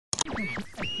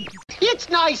It's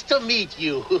nice to meet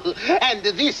you. And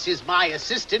this is my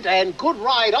assistant and good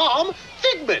right arm,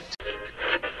 Figment.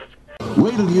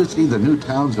 Wait till you see the new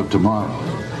towns of tomorrow.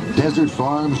 Desert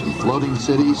farms and floating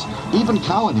cities, even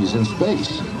colonies in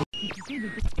space.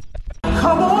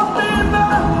 Come on, baby,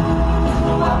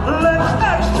 let's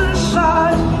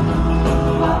exercise.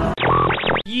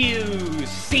 You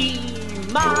see,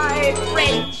 my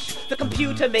French, the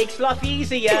computer makes life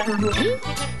easier.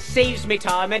 Saves me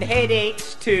time and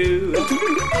headaches, too.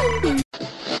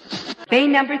 Bay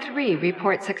number 3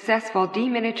 reports successful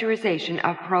deminiaturization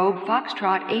of probe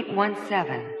Foxtrot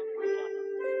 817.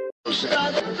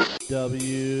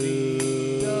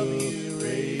 WDW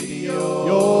Radio,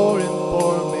 your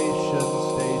information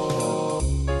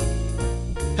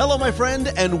station. Hello, my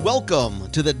friend, and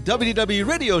welcome to the WDW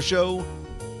Radio Show,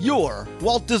 your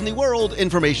Walt Disney World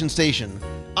information station.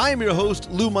 I am your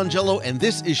host, Lou Mangello, and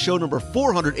this is show number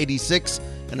 486,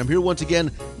 and I'm here once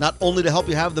again not only to help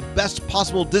you have the best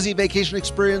possible Disney vacation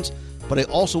experience, but I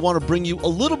also want to bring you a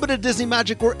little bit of Disney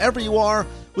magic wherever you are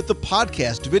with the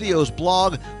podcast, videos,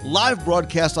 blog, live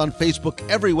broadcast on Facebook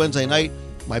every Wednesday night,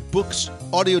 my books,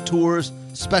 audio tours,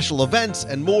 special events,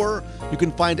 and more. You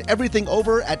can find everything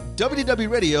over at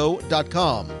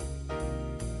WDWRadio.com.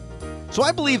 So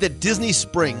I believe that Disney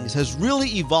Springs has really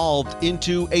evolved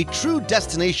into a true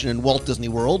destination in Walt Disney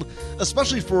World,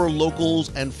 especially for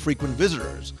locals and frequent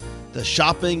visitors. The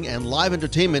shopping and live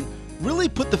entertainment really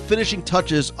put the finishing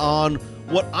touches on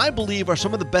what I believe are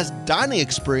some of the best dining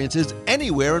experiences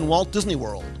anywhere in Walt Disney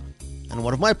World. And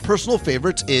one of my personal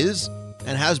favorites is,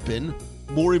 and has been,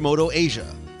 Morimoto Asia.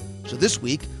 So this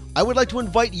week, I would like to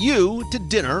invite you to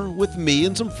dinner with me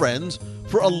and some friends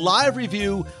for a live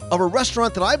review of a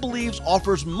restaurant that I believe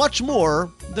offers much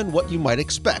more than what you might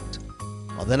expect.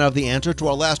 I'll then have the answer to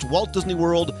our last Walt Disney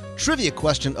World trivia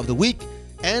question of the week,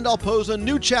 and I'll pose a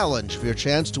new challenge for your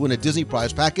chance to win a Disney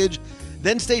prize package.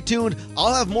 Then stay tuned.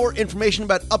 I'll have more information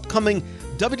about upcoming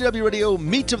WDW Radio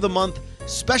Meet of the Month,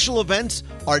 special events,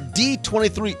 our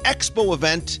D23 Expo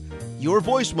event, your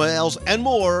voicemails, and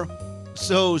more.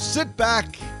 So sit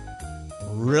back,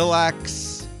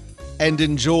 relax, and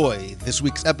enjoy this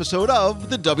week's episode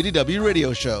of the WDW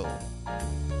Radio Show.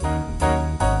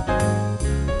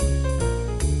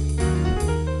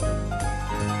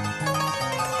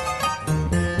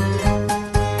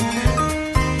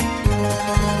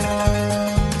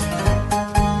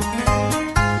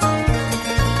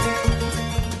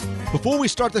 Before we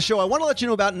start the show, I want to let you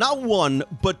know about not one,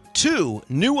 but two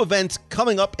new events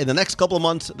coming up in the next couple of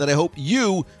months that I hope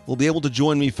you will be able to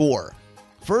join me for.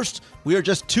 First, we are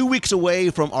just 2 weeks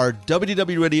away from our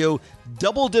WDW Radio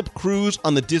Double Dip Cruise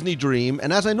on the Disney Dream,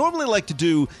 and as I normally like to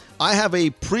do, I have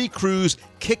a pre-cruise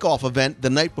kickoff event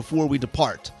the night before we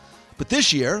depart. But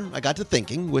this year, I got to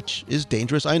thinking, which is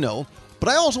dangerous, I know, but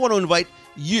I also want to invite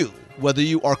you, whether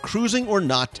you are cruising or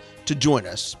not, to join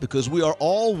us, because we are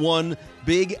all one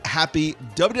big, happy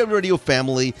WDW Radio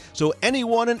family, so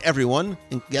anyone and everyone,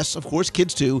 and yes, of course,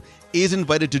 kids too, is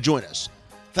invited to join us.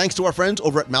 Thanks to our friends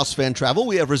over at Mouse Fan Travel,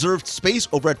 we have reserved space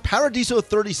over at Paradiso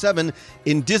 37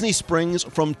 in Disney Springs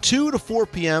from 2 to 4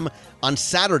 p.m. on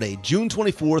Saturday, June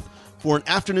 24th, for an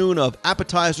afternoon of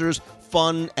appetizers,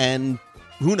 fun, and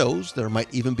who knows, there might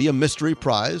even be a mystery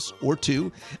prize or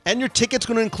two. And your ticket's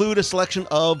going to include a selection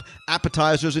of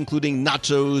appetizers, including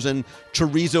nachos and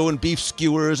chorizo and beef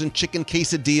skewers and chicken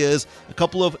quesadillas, a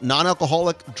couple of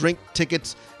non-alcoholic drink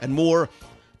tickets, and more.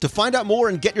 To find out more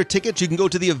and get your tickets, you can go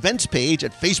to the events page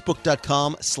at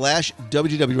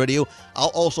facebook.com/WDW Radio. I'll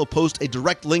also post a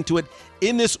direct link to it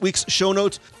in this week's show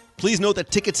notes. Please note that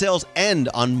ticket sales end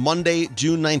on Monday,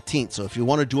 June 19th. So if you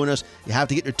want to join us, you have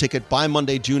to get your ticket by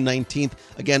Monday, June 19th.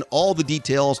 Again, all the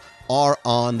details are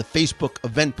on the Facebook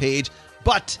event page.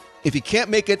 But if you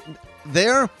can't make it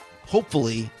there,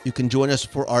 hopefully you can join us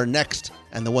for our next,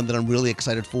 and the one that I'm really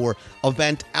excited for,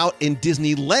 event out in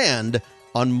Disneyland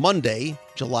on Monday,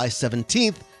 July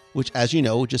 17th, which, as you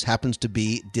know, just happens to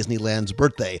be Disneyland's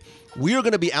birthday. We are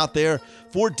going to be out there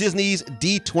for Disney's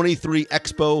D23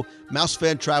 Expo. Mouse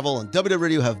Fan Travel and WDW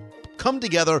Radio have come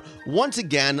together once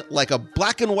again like a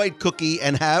black and white cookie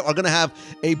and are going to have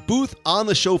a booth on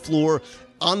the show floor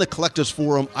on the Collectors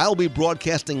Forum. I'll be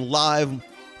broadcasting live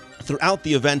throughout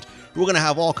the event. We're going to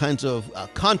have all kinds of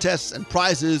contests and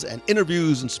prizes and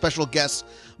interviews and special guests.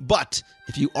 But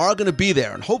if you are going to be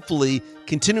there and hopefully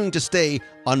continuing to stay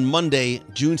on Monday,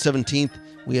 June 17th,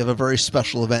 we have a very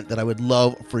special event that I would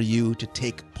love for you to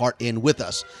take part in with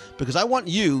us, because I want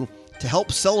you to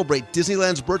help celebrate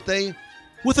Disneyland's birthday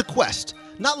with a quest.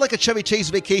 Not like a Chevy Chase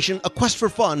vacation, a quest for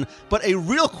fun, but a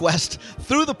real quest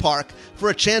through the park for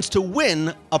a chance to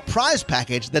win a prize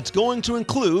package that's going to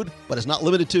include, but is not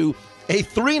limited to, a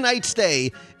 3-night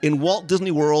stay in Walt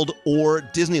Disney World or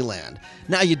Disneyland.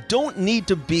 Now, you don't need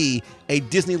to be a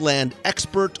Disneyland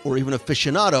expert or even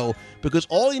aficionado, because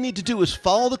all you need to do is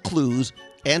follow the clues,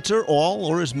 answer all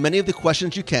or as many of the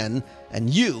questions you can, and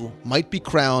you might be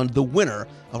crowned the winner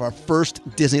of our first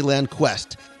Disneyland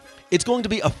quest. It's going to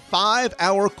be a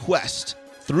 5-hour quest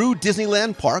through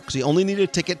Disneyland Park, so you only need a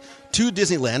ticket to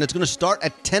Disneyland. It's going to start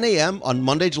at 10 a.m. on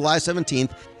Monday, July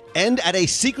 17th, end at a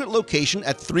secret location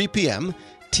at 3 p.m.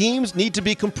 Teams need to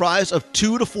be comprised of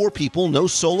 2 to 4 people, no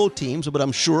solo teams, but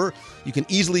I'm sure you can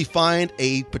easily find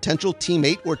a potential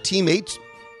teammate or teammates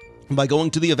by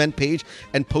going to the event page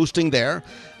and posting there.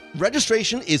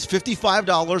 Registration is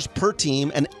 $55 per team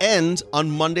and ends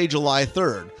on Monday, July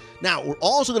 3rd. Now, we're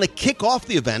also going to kick off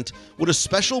the event with a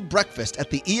special breakfast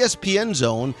at the ESPN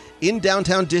Zone in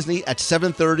downtown Disney at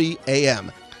 7:30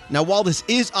 a.m. Now, while this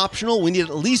is optional, we need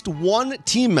at least one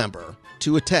team member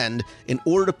to attend in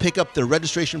order to pick up their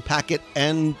registration packet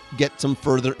and get some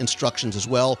further instructions as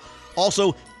well.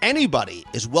 Also, anybody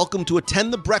is welcome to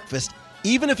attend the breakfast,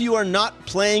 even if you are not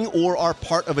playing or are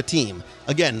part of a team.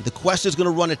 Again, the quest is going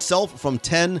to run itself from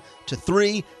 10 to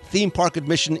 3. Theme park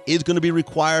admission is going to be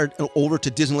required over to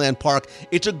Disneyland Park.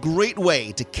 It's a great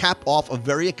way to cap off a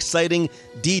very exciting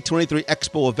D23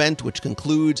 Expo event, which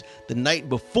concludes the night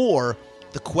before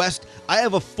the quest. I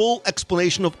have a full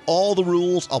explanation of all the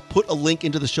rules. I'll put a link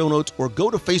into the show notes, or go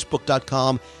to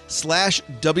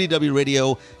facebook.com/WDW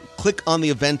Radio. Click on the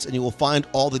events and you will find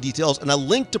all the details and a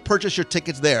link to purchase your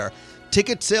tickets there.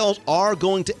 Ticket sales are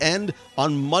going to end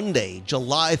on Monday,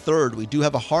 July 3rd. We do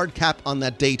have a hard cap on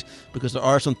that date because there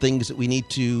are some things that we need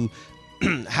to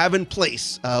have in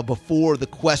place before the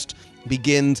quest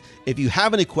begins. If you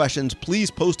have any questions,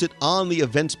 please post it on the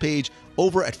events page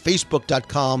over at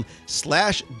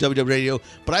facebook.com/WDW Radio.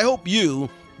 But I hope you,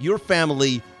 your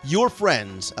family, your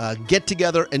friends get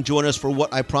together and join us for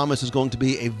what I promise is going to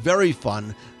be a very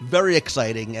fun, very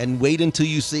exciting, and wait until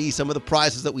you see some of the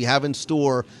prizes that we have in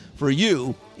store for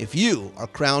you if you are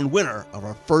crowned winner of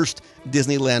our first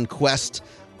Disneyland quest.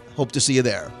 Hope to see you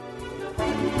there.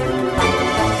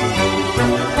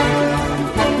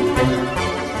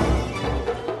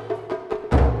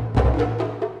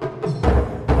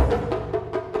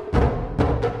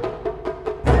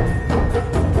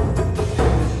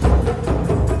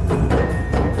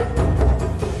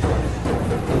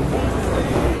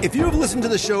 If you have listened to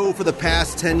the show for the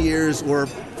past 10 years or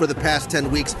for the past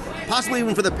 10 weeks, possibly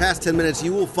even for the past 10 minutes,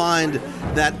 you will find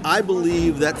that I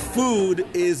believe that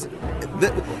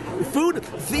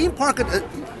theme park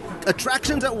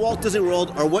attractions at Walt Disney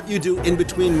World are what you do in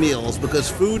between meals, because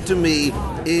food to me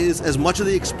is as much of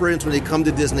the experience when you come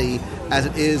to Disney as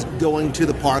it is going to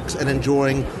the parks and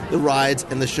enjoying the rides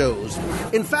and the shows.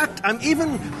 In fact, I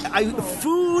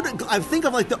think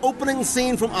of like the opening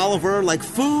scene from Oliver, like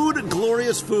food,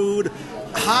 glorious food,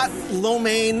 hot lo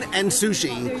mein and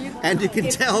sushi, and you can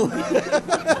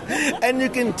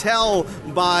tell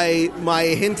by my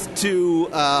hint to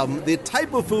the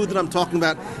type of food that I'm talking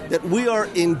about that we are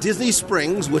in Disney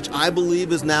Springs, which I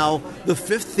believe is now the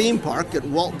 5th theme park at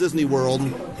Walt Disney World,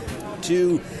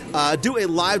 to do a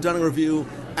live dining review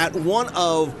at one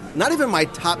of, not even my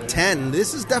top 10,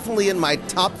 this is definitely in my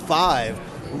top 5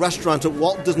 restaurants at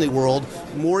Walt Disney World,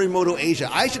 Morimoto Asia.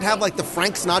 I should have like the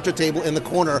Frank Sinatra table in the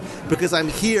corner because I'm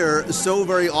here so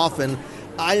very often.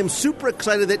 I am super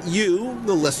excited that you,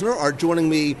 the listener, are joining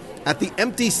me at the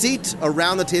empty seat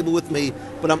around the table with me,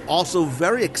 but I'm also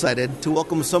very excited to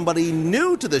welcome somebody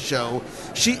new to the show.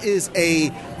 She is a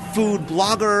food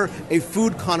blogger, a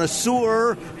food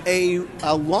connoisseur, a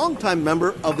longtime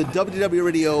member of the WDW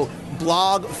Radio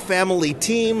blog family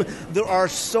team. There are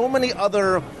so many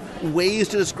other ways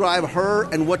to describe her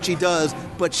and what she does,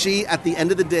 but she, at the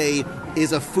end of the day,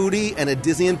 is a foodie and a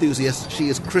Disney enthusiast. She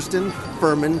is Kristen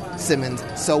Furman Simmons.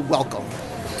 So welcome.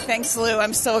 Thanks, Lou.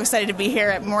 I'm so excited to be here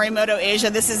at Morimoto Asia.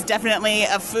 This is definitely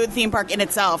a food theme park in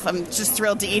itself. I'm just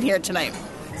thrilled to eat here tonight.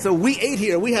 So we ate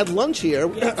here. We had lunch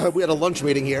here. Yes. We had a lunch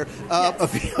meeting here a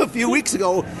few weeks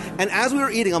ago. And as we were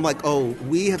eating, I'm like, oh,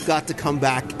 we have got to come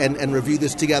back and review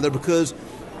this together, because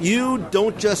you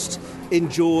don't just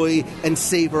enjoy and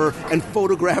savor and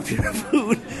photograph your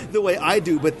food the way I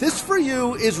do, but this for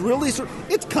you is really,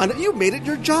 it's kind of, you made it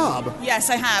your job. Yes,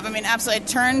 I have. I mean, absolutely. I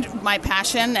turned my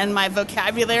passion and my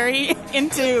vocabulary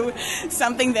into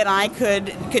something that I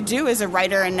could do as a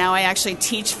writer, and now I actually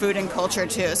teach food and culture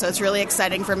too. So it's really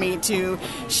exciting for me to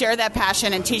share that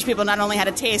passion and teach people not only how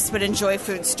to taste, but enjoy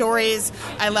food stories.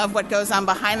 I love what goes on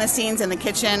behind the scenes in the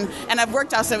kitchen, and I've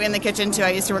worked also in the kitchen too. I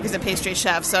used to work as a pastry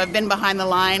chef, so I've been behind the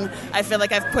line. I feel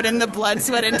like I've put in the blood,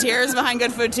 sweat, and tears behind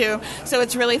good food too. So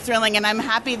it's really thrilling, and I'm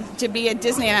happy to be at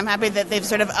Disney, and I'm happy that they've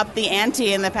sort of upped the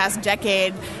ante in the past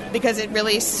decade because it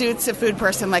really suits a food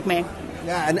person like me.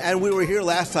 Yeah, and we were here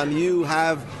last time. You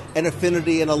have an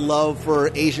affinity and a love for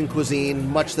Asian cuisine,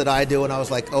 much that I do, and I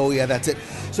was like, oh yeah, that's it.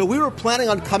 So we were planning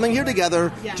on coming here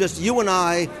together, just you and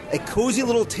I, a cozy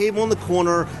little table in the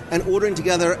corner, and ordering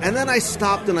together, and then I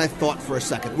stopped and I thought for a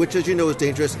second, which, as you know, is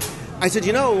dangerous. I said,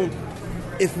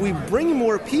 if we bring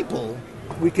more people,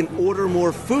 we can order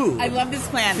more food. I love this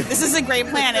plan. This is a great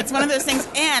plan. It's one of those things.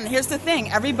 And here's the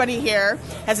thing. Everybody here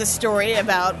has a story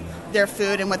about their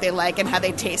food and what they like and how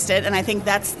they taste it. And I think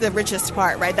that's the richest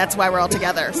part, right? That's why we're all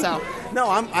together. So No,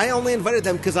 I only invited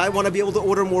them because I want to be able to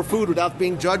order more food without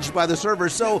being judged by the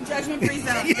servers. So Judgment-free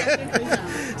zone. Judgment-free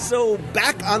zone. So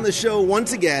back on the show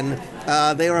once again,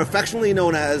 they are affectionately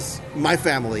known as my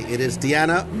family. It is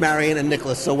Deanna, Marion, and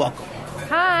Nicholas. So welcome.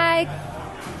 Hi.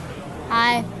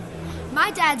 Hi.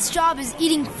 My dad's job is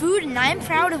eating food, and I'm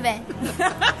proud of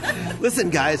it. Listen,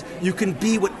 guys, you can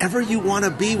be whatever you want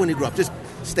to be when you grow up. Just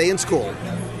stay in school.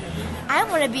 I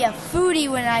want to be a foodie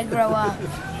when I grow up.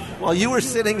 Well, you were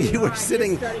sitting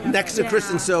next to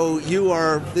Kristen, so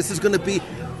this is going to be,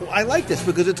 I like this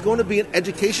because it's going to be an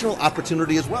educational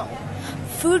opportunity as well.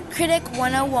 Food Critic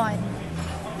 101.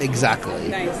 Exactly.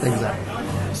 Nice.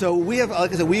 Exactly. So we have,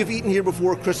 like I said, we have eaten here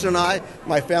before. Kristen and I,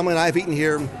 my family and I have eaten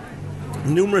here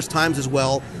numerous times as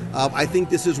well. I think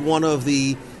this is one of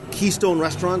the keystone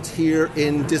restaurants here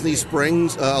in Disney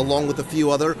Springs, along with a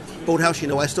few other. Boathouse,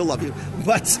 I still love you.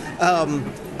 But,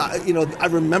 I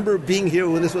remember being here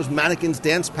when this was Mannequin's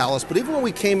Dance Palace. But even when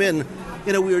we came in,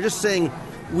 we were just saying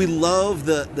we love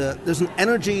there's an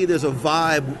energy, there's a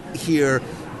vibe here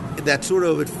that sort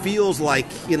of, it feels like,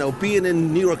 being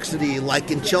in New York City, like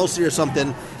in Chelsea or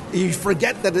something. You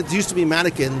forget that it used to be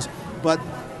Mannequin's, but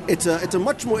it's a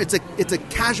much more, it's a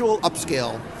casual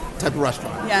upscale type of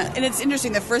restaurant. Yeah, and it's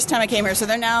interesting. The first time I came here, so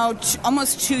they're now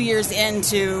almost 2 years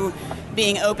into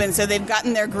being open, so they've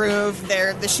gotten their groove.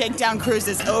 The shakedown cruise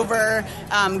is over.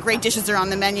 Great dishes are on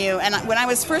the menu. And when I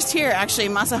was first here, actually,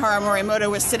 Masahara Morimoto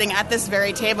was sitting at this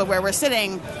very table where we're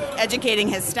sitting, educating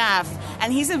his staff.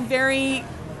 And he's a very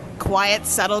quiet,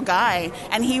 subtle guy.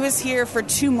 And he was here for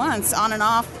 2 months on and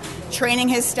off, training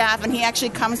his staff, and he actually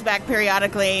comes back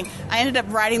periodically. I ended up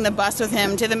riding the bus with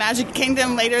him to the Magic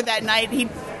Kingdom later that night. He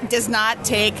does not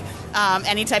take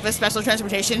any type of special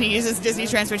transportation. He uses Disney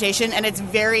transportation, and it's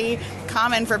very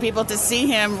common for people to see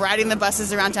him riding the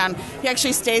buses around town. He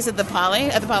actually stays at the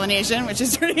Polynesian, which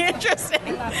is pretty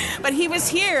interesting. But he was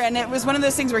here, and it was one of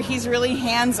those things where he's really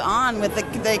hands-on with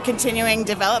the continuing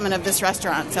development of this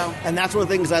restaurant. And that's one of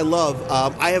the things I love.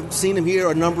 I have seen him here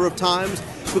a number of times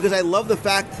because I love the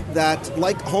fact that,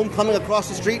 like Homecoming across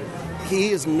the street,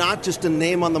 he is not just a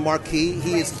name on the marquee.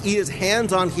 He is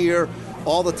hands-on here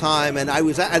all the time. And I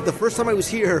was the first time I was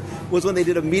here was when they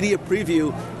did a media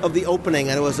preview of the opening,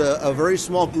 and it was a very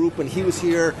small group, and he was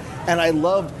here, and I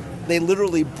loved. They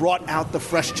literally brought out the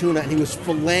fresh tuna, and he was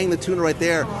filleting the tuna right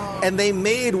there, and they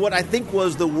made what I think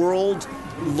was the world's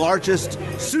largest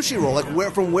sushi roll.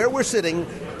 Like from where we're sitting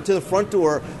to the front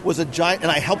door was a giant,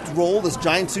 and I helped roll this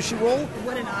giant sushi roll.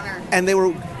 What an honor! And they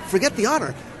were, forget the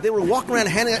honor, they were walking around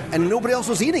handing it, and nobody else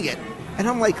was eating it. And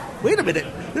I'm like, wait a minute,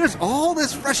 there's all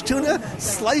this fresh tuna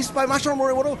sliced by Masahara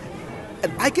Morimoto,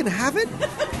 and I can have it?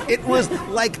 It was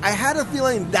like, I had a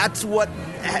feeling that's what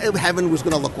heaven was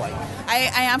going to look like.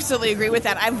 I absolutely agree with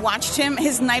that. I've watched him.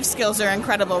 His knife skills are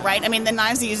incredible, right? I mean, the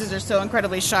knives he uses are so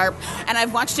incredibly sharp. And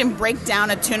I've watched him break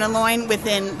down a tuna loin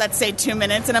within, let's say, 2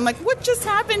 minutes. And I'm like, what just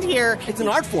happened here? It's an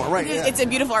art form, right? It's a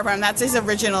beautiful art form. That's his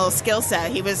original skill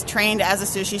set. He was trained as a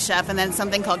sushi chef, and then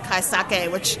something called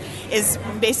kaisake, which is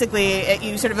basically,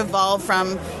 you sort of evolve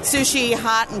from sushi,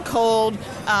 hot and cold,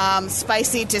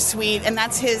 spicy to sweet. And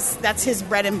that's his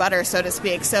bread and butter, so to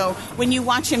speak. So when you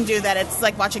watch him do that, it's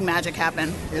like watching magic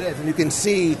happen. It is, and you can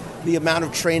see the amount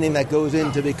of training that goes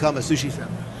in to become a sushi chef.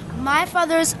 My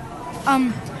father's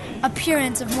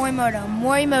appearance of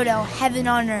Morimoto, heaven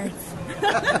on earth.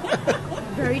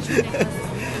 Very true,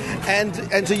 Nicholas.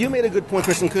 And so you made a good point,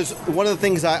 Kristen, because one of the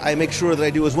things I make sure that I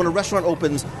do is when a restaurant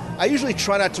opens, I usually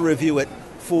try not to review it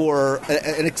for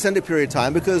an extended period of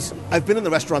time, because I've been in the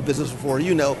restaurant business before.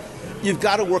 You've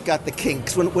got to work out the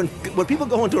kinks. When people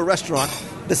go into a restaurant,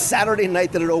 the Saturday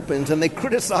night that it opens, and they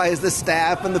criticize the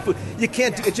staff and the food, you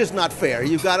can't. It's just not fair.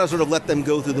 You've got to sort of let them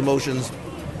go through the motions.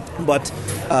 But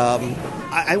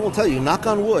I will tell you, knock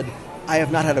on wood, I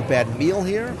have not had a bad meal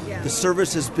here. Yeah. The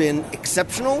service has been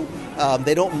exceptional.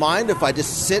 They don't mind if I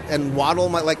just sit and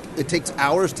waddle it takes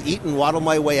hours to eat and waddle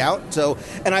my way out.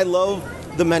 And I love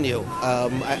the menu.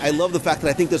 I love the fact that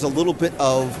I think there's a little bit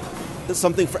of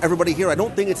something for everybody here. I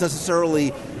don't think it's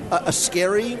necessarily a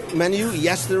scary menu.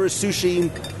 Yes, there is sushi.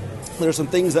 There are some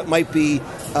things that might be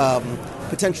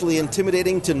potentially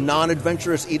intimidating to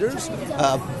non-adventurous eaters.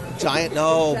 Giant,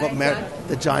 no, but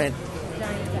the giant.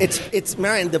 It's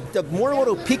Marion, the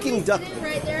Morimoto Peking duck.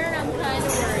 Right there, and I'm kind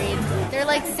of worried. They're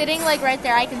like sitting like right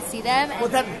there. I can see them.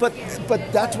 Well,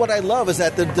 but that's what I love is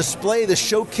that the display, the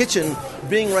show kitchen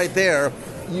being right there,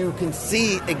 you can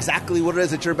see exactly what it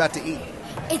is that you're about to eat.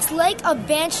 It's like a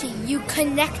banshee. You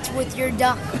connect with your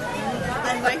duck.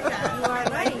 I like that. You are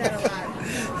liking that a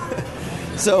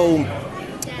lot. So,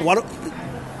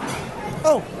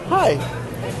 oh, hi.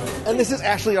 And this is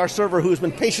Ashley, our server, who's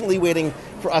been patiently waiting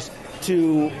for us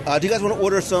to... do you guys want to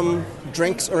order some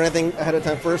drinks or anything ahead of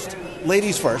time first?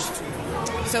 Ladies first.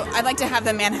 So I'd like to have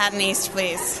the Manhattan East,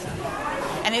 please.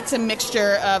 And it's a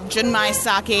mixture of Junmai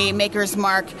sake, Maker's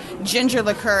Mark, ginger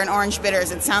liqueur, and orange bitters.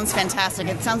 It sounds fantastic.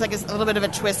 It sounds like it's a little bit of a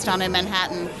twist on a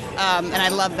Manhattan, and I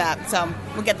love that. So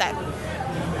we'll get that.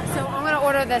 So I'm going to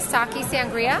order the sake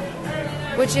sangria,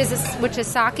 which is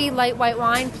sake, light white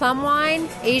wine, plum wine,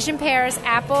 Asian pears,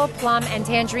 apple, plum, and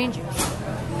tangerine juice.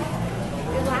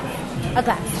 A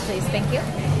glass, please. Thank you.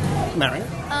 Mary?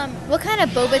 What kind of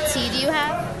boba tea do you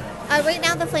have? Right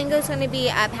now the flamingo is going to be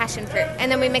passion fruit,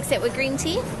 and then we mix it with green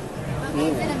tea.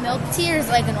 Is it a milk tea or is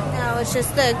it like an orange? No, it's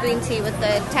just the green tea with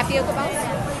the tapioca balls.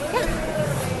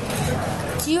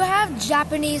 Yeah. Do you have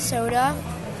Japanese soda?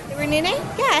 The renune?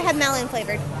 Yeah, I have melon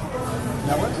flavored.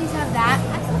 Melon? Please have that.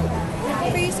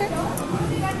 For you, sir?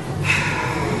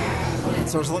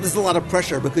 So there's a lot of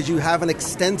pressure because you have an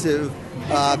extensive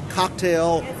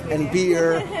cocktail and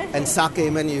beer and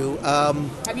sake menu.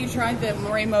 Have you tried the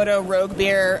Morimoto Rogue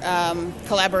Beer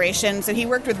collaboration? So he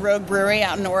worked with Rogue Brewery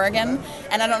out in Oregon,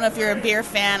 and I don't know if you're a beer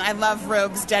fan. I love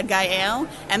Rogue's Dead Guy Ale,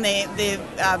 and the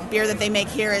beer that they make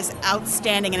here is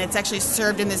outstanding, and it's actually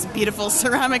served in this beautiful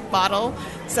ceramic bottle.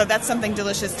 So that's something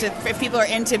delicious if people are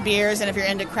into beers and if you're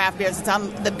into craft beers. It's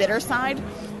on the bitter side,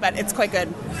 but it's quite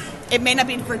good. It may not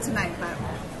be for tonight, but...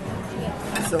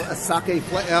 So a sake...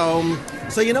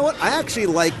 so you know what? I actually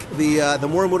like the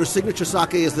Morimoto signature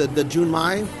sake is the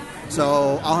Junmai.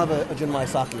 So I'll have a Junmai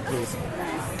sake, please.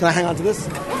 Can I hang on to this?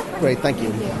 Great, thank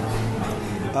you.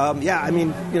 Yeah, I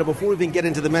mean, before we even get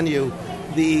into the menu,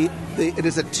 it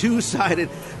is a two-sided...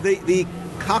 The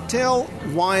cocktail,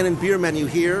 wine, and beer menu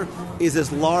here is as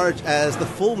large as the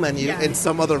full menu in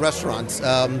some other restaurants.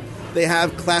 They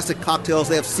have classic cocktails.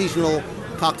 They have seasonal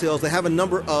cocktails. They have a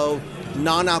number of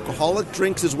non-alcoholic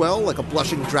drinks as well, like a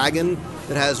Blushing Dragon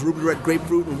that has ruby red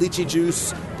grapefruit and lychee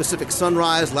juice, Pacific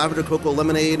Sunrise, lavender cocoa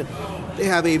lemonade. They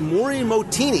have a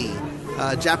Morimotini,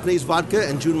 Japanese vodka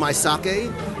and Junmai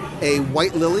sake, a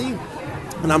White Lily,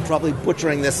 and I'm probably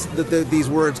butchering these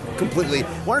words completely.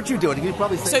 Why don't you do it? You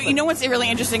probably say so. You know what's really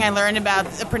interesting I learned about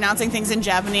pronouncing things in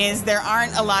Japanese? There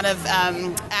aren't a lot of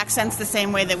accents the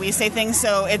same way that we say things.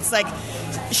 So it's like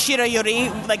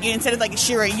shirayuri, like instead of like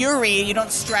shirayuri, you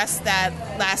don't stress that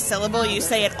last syllable. You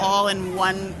say it all in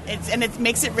one. And it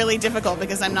makes it really difficult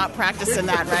because I'm not practiced in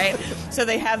that, right? So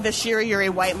they have the shirayuri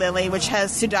White Lily, which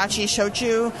has sudachi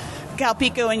shochu,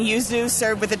 Calpico and yuzu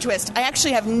served with a twist. I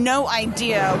actually have no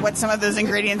idea what some of those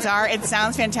ingredients are. It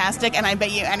sounds fantastic, and I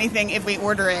bet you anything, if we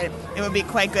order it, it would be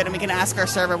quite good, and we can ask our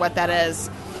server what that is.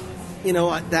 You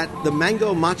know, that the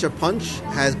mango matcha punch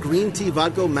has green tea,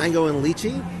 vodka, mango, and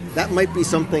lychee. That might be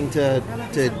something to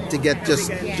get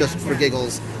just for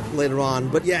giggles later on.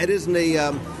 But yeah, it is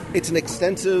it's an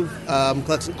extensive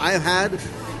collection. I have had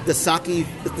the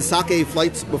sake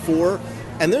flights before,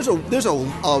 and there's a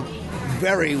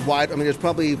very wide. I mean, there's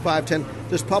probably 5-10.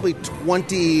 There's probably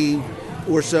 20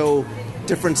 or so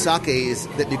different sakes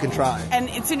that you can try. And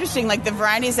it's interesting, like the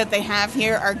varieties that they have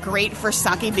here are great for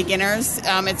sake beginners.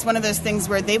 It's one of those things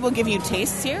where they will give you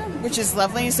tastes here, which is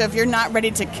lovely. So if you're not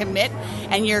ready to commit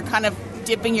and you're kind of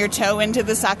dipping your toe into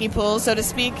the sake pool, so to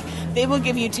speak, they will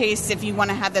give you tastes if you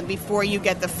want to have them before you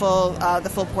get the full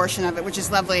portion of it, which is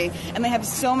lovely. And they have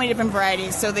so many different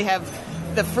varieties. So they have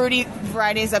the fruity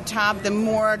varieties up top, the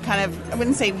more kind of, I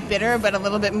wouldn't say bitter, but a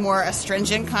little bit more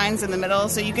astringent kinds in the middle.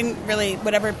 So you can really,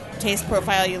 whatever taste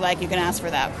profile you like, you can ask for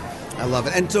that. I love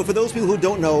it. And so for those people who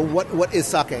don't know, what is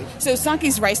sake? So sake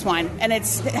is rice wine, and it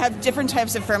have different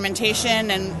types of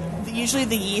fermentation, and usually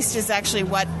the yeast is actually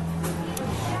what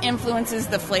influences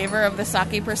the flavor of the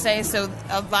sake per se. So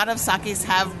a lot of sakes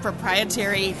have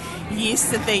proprietary yeasts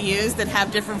that they use that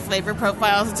have different flavor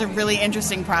profiles. It's a really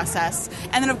interesting process.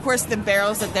 And then of course the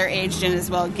barrels that they're aged in as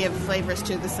well give flavors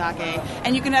to the sake.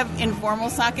 And you can have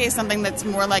informal sake, something that's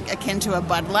more like akin to a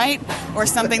Bud Light, or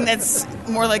something that's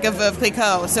more like a Veuve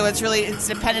Clicquot. So it's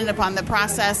dependent upon the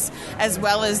process as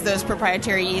well as those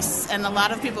proprietary yeasts. And a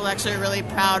lot of people actually are really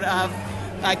proud of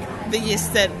the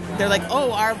yeast that they're like,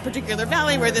 oh, our particular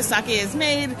valley where this sake is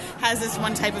made has this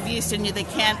one type of yeast, and they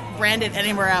can't brand it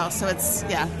anywhere else. So it's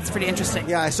pretty interesting.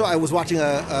 Yeah, I was watching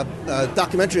a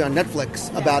documentary on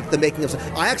Netflix about the making of.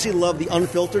 I actually love the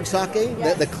unfiltered sake,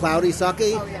 the cloudy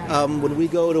sake. When we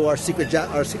go to our secret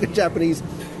Japanese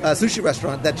sushi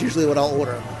restaurant, that's usually what I'll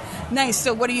order. Nice.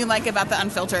 So what do you like about the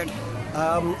unfiltered?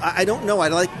 I don't know. I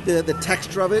like the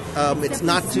texture of it. It's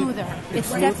not too smoother. It's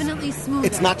definitely smoother.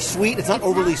 It's not sweet. It's not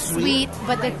overly sweet.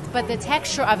 But the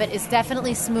texture of it is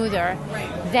definitely smoother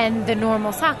than the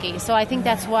normal sake. So I think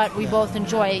that's what we both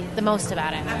enjoy the most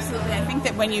about it. Absolutely. I think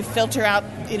that when you filter out,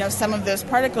 some of those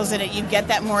particles in it, you get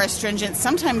that more astringent,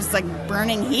 sometimes like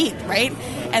burning heat, right?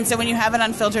 And so when you have it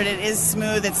unfiltered, it is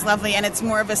smooth, it's lovely, and it's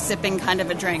more of a sipping kind of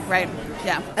a drink, right?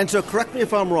 Yeah. And so correct me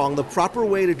if I'm wrong, the proper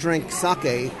way to drink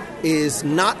sake is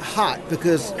not hot,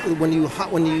 because when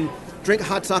you drink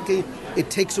hot sake, it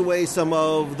takes away some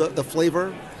of the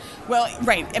flavor. Well,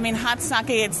 right. I mean, hot sake,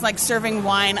 it's like serving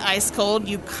wine ice cold.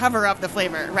 You cover up the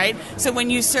flavor, right? So when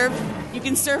you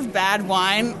can serve bad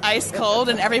wine ice cold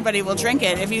and everybody will drink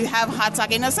it. If you have hot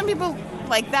sake, now some people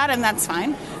like that and that's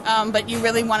fine, but you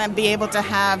really want to be able to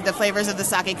have the flavors of the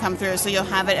sake come through, so you'll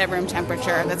have it at room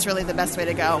temperature. That's really the best way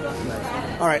to go.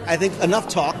 All right, I think enough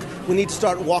talk. We need to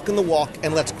start walking the walk,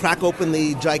 and let's crack open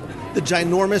the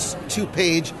ginormous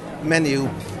 2-page menu.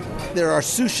 There are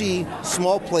sushi,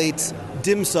 small plates,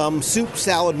 dim sum, soup,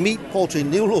 salad, meat, poultry,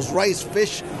 noodles, rice,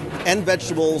 fish, and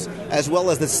vegetables, as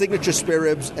well as the signature spare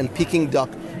ribs and Peking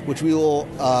duck, which we will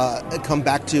come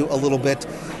back to a little bit.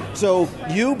 So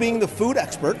you being the food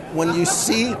expert, when you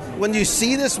see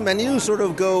this menu sort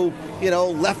of go,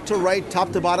 left to right,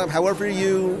 top to bottom, however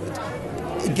you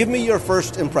give me your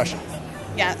first impression.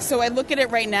 Yeah, so I look at it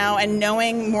right now, and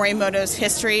knowing Morimoto's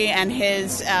history and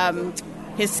his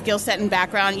skill set and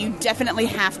background, you definitely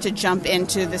have to jump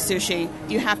into the sushi.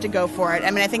 You have to go for it.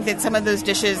 I mean, I think that some of those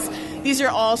dishes, these are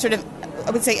all sort of,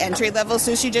 I would say, entry-level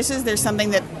sushi dishes. There's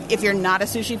something that if you're not a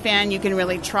sushi fan, you can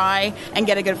really try and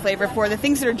get a good flavor for. The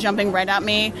things that are jumping right at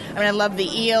me, I love the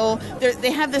eel.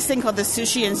 They have this thing called the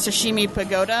Sushi and Sashimi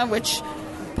Pagoda, which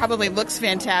probably looks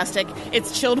fantastic.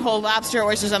 It's chilled whole lobster,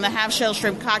 oysters on the half-shell,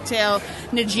 shrimp cocktail,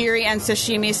 nigiri, and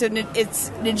sashimi. So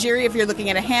it's nigiri if you're looking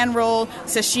at a hand roll,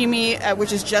 sashimi,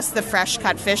 which is just the fresh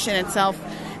cut fish in itself.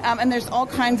 And there's all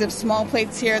kinds of small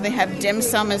plates here. They have dim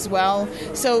sum as well.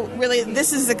 So really,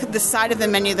 this is the side of the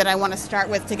menu that I want to start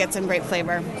with to get some great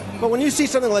flavor. But when you see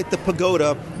something like the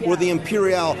Pagoda or the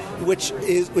Imperial, which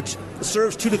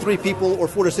serves 2 to 3 people or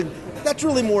 4 to 6, that's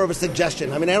really more of a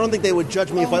suggestion. I mean, I don't think they would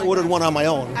judge me if I ordered one on my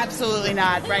own. Absolutely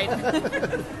not, right?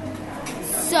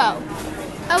 So,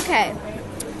 okay.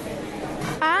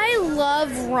 I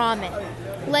love ramen.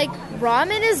 Like,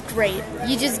 ramen is great.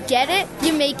 You just get it,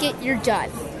 you make it, you're done.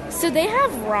 So they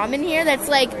have ramen here that's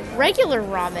like regular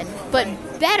ramen, but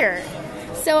better.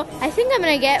 So I think I'm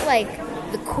going to get, like,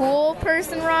 the cool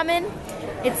person ramen.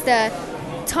 It's the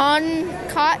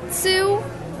tonkatsu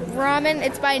ramen.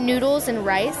 It's by Noodles and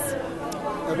Rice.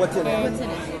 What's in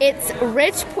it? It's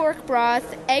rich pork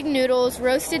broth, egg noodles,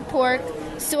 roasted pork,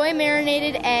 soy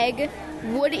marinated egg,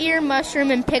 wood ear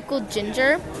mushroom, and pickled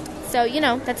ginger. So,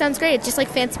 that sounds great. It's just like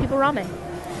fancy people ramen.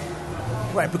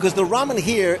 Right, because the ramen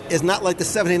here is not like the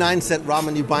 79-cent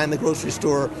ramen you buy in the grocery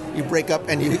store. You break up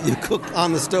and you cook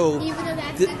on the stove. Even though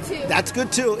that's good too. That's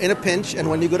good too, in a pinch, and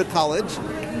when you go to college.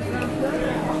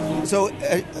 So,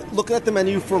 looking at the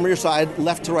menu from your side,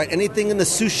 left to right, anything in the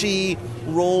sushi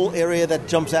roll area that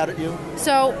jumps out at you?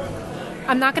 So,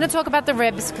 I'm not going to talk about the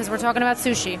ribs because we're talking about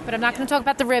sushi, but I'm not going to talk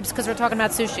about the ribs because we're talking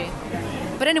about sushi.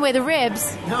 But anyway, the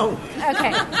ribs. No.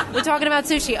 Okay, we're talking about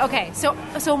sushi. Okay, so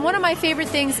one of my favorite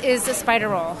things is the spider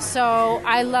roll. So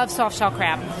I love soft shell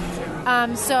crab.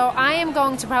 So I am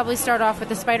going to probably start off with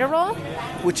the spider roll,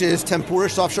 which is tempura,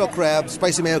 soft shell crab,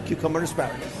 spicy mayo, cucumber, and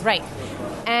asparagus. Right,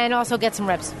 and also get some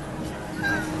ribs.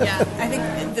 Yeah, I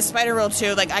think the spider roll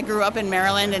too. Like, I grew up in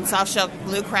Maryland, and soft shell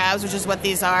blue crabs, which is what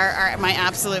these are my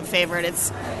absolute favorite.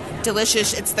 It's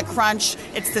delicious. It's the crunch.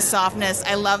 It's the softness.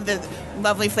 I love the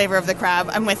lovely flavor of the crab.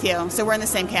 I'm with you. So we're in the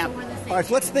same camp. All right,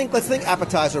 so let's think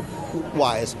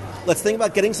appetizer-wise. Let's think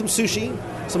about getting some sushi,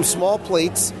 some small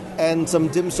plates, and some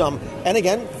dim sum. And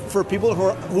again, for people who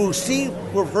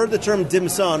have heard the term dim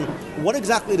sum, what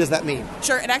exactly does that mean?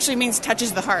 Sure, it actually means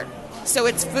touches the heart. So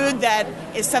it's food that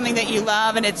is something that you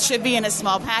love, and it should be in a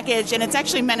small package, and it's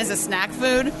actually meant as a snack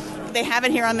food. They have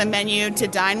it here on the menu to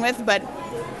dine with, but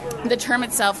the term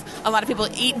itself, a lot of people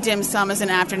eat dim sum as an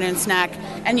afternoon snack,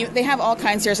 and they have all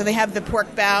kinds here. So they have the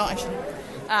pork bao,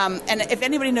 And if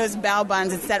anybody knows bao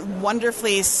buns, it's that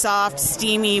wonderfully soft,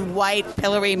 steamy, white,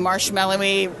 pillowy,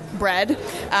 marshmallowy bread.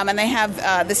 And they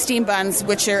have the steam buns,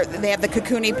 they have the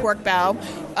cocoony pork bao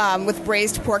with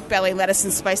braised pork belly, lettuce,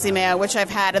 and spicy mayo, which I've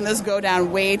had, and those go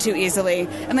down way too easily.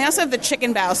 And they also have the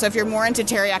chicken bao, so if you're more into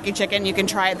teriyaki chicken, you can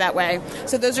try it that way.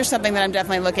 So those are something that I'm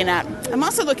definitely looking at. I'm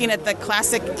also looking at the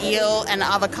classic eel and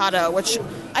avocado, which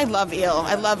I love eel.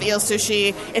 I love eel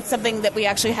sushi. It's something that we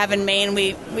actually have in Maine.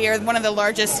 We are one of the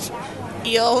largest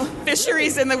eel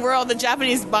fisheries in the world. The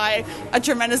Japanese buy a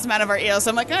tremendous amount of our eels. So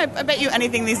I'm like, I bet you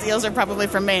anything these eels are probably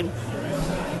from Maine.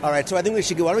 All right, so I think we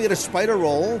should go. Why don't we get a spider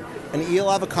roll, an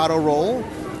eel avocado roll?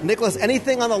 Nicholas,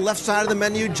 anything on the left side of the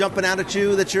menu jumping out at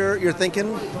you that you're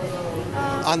thinking?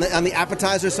 On the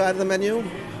appetizer side of the menu?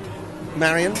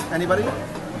 Marion, anybody?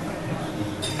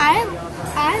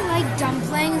 I like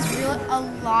dumplings a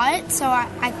lot, so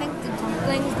I think the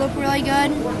dumplings look really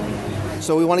good.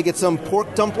 So we want to get some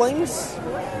pork dumplings.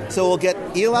 So we'll get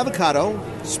eel avocado,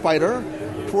 spider,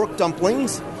 pork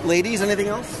dumplings. Ladies, anything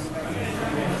else?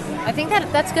 I think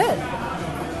that's good.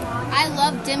 I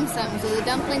love dim sum, so the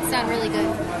dumplings sound really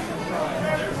good.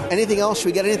 Anything else? Should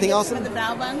we get anything else? The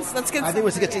bao buns. Let's get. I think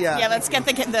we should get to let's get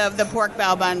the pork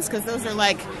bao buns, because those are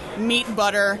like meat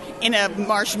butter in a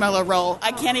marshmallow roll.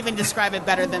 I can't even describe it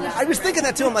better than that. I was thinking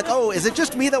that too. I'm like, oh, is it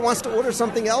just me that wants to order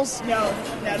something else? No,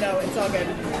 it's all good.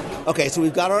 Okay, so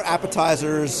we've got our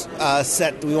appetizers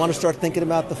set. Do we want to start thinking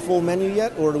about the full menu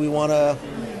yet, or do we want to?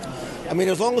 I mean,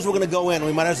 as long as we're going to go in,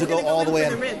 we might as well go all the way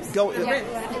in. Go.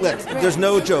 There's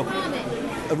no joke.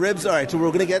 Ribs. All right. So we're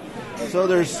going to get. So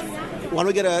there's. Why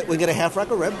don't we get a half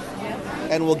rack of rib,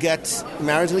 and we'll get.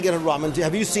 Marion's going to get a ramen.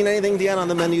 Have you seen anything, Deanna, on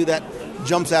the menu that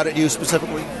jumps out at you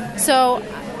specifically? So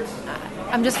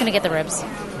I'm just going to get the ribs.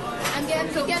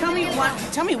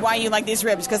 Tell me why you like these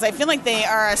ribs, because I feel like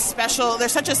they're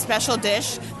such a special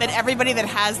dish that everybody that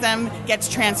has them gets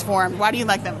transformed. Why do you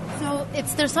like them? So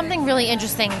there's something really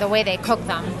interesting the way they cook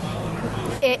them.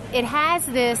 It has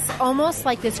this almost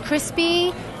like this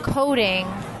crispy coating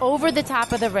over the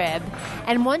top of the rib,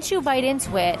 and once you bite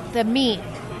into it, the meat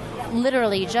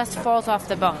literally just falls off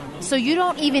the bone. So you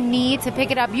don't even need to pick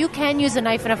it up. You can use a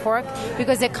knife and a fork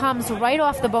because it comes right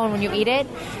off the bone when you eat it.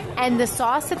 And the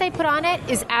sauce that they put on it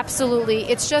is absolutely,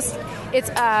 I'm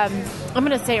going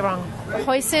to say it wrong,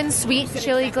 hoisin sweet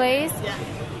chili glaze.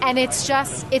 And it's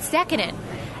decadent.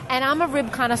 And I'm a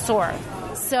rib connoisseur.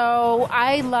 So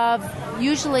I love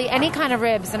usually any kind of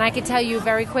ribs, and I can tell you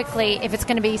very quickly if it's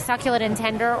going to be succulent and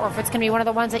tender, or if it's going to be one of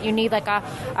the ones that you need like a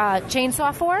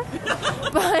chainsaw for.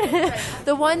 But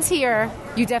the ones here,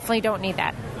 you definitely don't need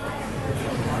that.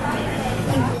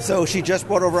 So she just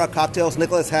brought over our cocktails.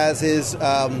 Nicholas has his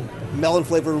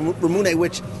melon-flavored Ramune,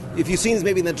 which, if you've seen this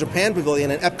maybe in the Japan Pavilion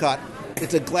at Epcot,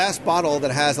 it's a glass bottle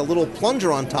that has a little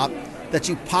plunger on top that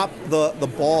you pop the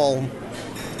ball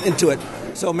into it.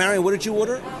 So, Marion, what did you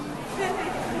order?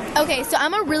 Okay, so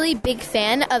I'm a really big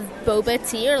fan of boba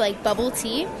tea, or like bubble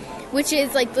tea, which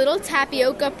is like little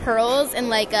tapioca pearls and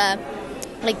like a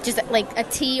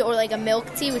tea, or like a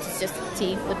milk tea, which is just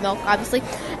tea with milk, obviously.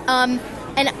 And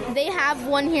they have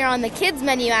one here on the kids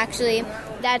menu, actually,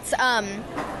 that's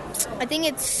I think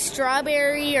it's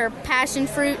strawberry or passion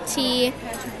fruit tea.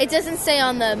 It doesn't say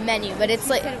on the menu, but it's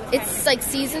like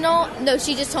seasonal. No,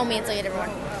 she just told me it's like a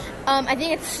different one. I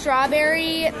think it's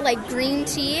strawberry, like green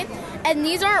tea. And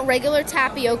these aren't regular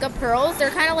tapioca pearls.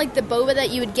 They're kind of like the boba that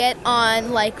you would get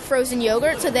on like frozen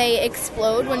yogurt, so they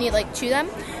explode when you like chew them.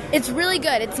 It's really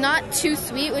good. It's not too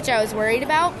sweet, which I was worried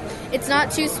about. It's not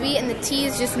too sweet, and the tea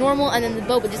is just normal, and then the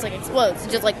boba just like explodes.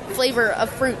 It's just like flavor of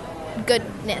fruit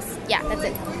goodness. Yeah, that's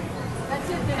it.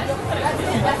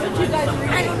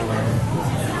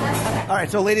 All right,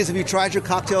 so ladies, have you tried your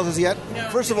cocktails as yet? No.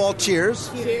 First of all,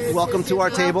 cheers. Welcome to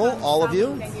our table, all of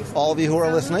you who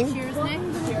are listening. Cheers, Nick.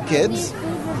 Kids.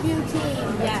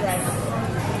 Yes.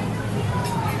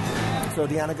 So,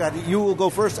 Deanna, you will go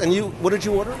first. And what did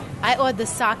you order? I ordered the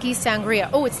sake sangria.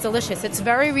 Oh, it's delicious. It's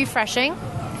very refreshing.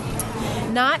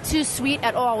 Not too sweet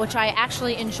at all, which I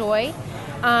actually enjoy.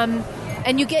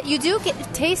 And you do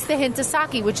taste the hint of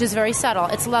sake, which is very subtle.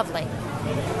 It's lovely.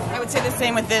 I would say the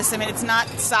same with this. I mean, it's not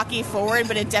sake forward,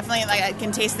 but it definitely, I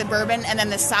can taste the bourbon and then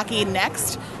the sake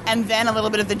next, and then a little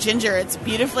bit of the ginger. It's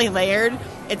beautifully layered.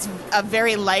 It's a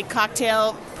very light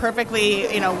cocktail, perfectly,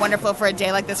 wonderful for a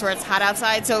day like this where it's hot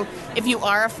outside. So if you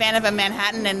are a fan of a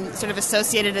Manhattan and sort of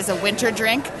associate it as a winter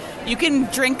drink, you can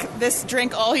drink this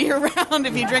drink all year round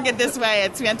if you drink it this way.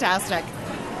 It's fantastic.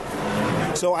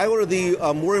 So I ordered the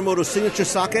Morimoto signature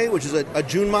sake, which is a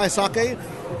Junmai sake,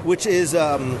 which is...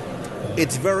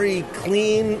 it's very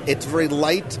clean, it's very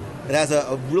light, it has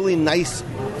a really nice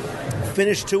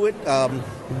finish to it.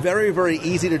 Very, very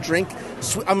easy to drink.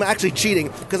 I'm actually cheating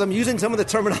because I'm using some of the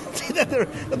terminology that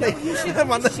You should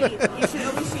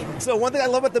always cheat. So one thing I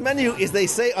love about the menu is they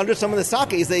say under some of the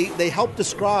sakes, they help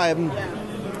describe.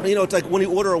 It's like when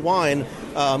you order a wine,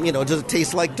 does it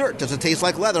taste like dirt? Does it taste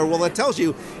like leather? Well, it tells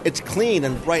you it's clean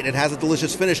and bright. It has a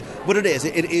delicious finish. But it is.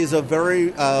 It is a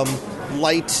very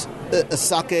light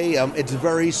sake. It's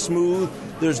very smooth.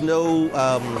 There's no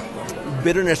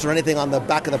bitterness or anything on the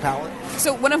back of the palate.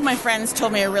 So one of my friends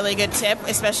told me a really good tip,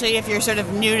 especially if you're sort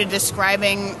of new to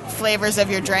describing flavors of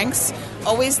your drinks.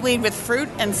 Always lead with fruit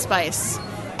and spice.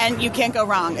 And you can't go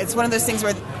wrong. It's one of those things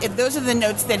where those are the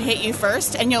notes that hit you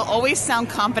first, and you'll always sound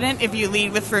confident if you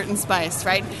lead with fruit and spice,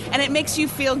 right? And it makes you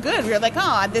feel good. You're like,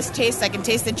 oh, this taste, I can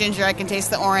taste the ginger, I can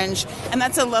taste the orange, and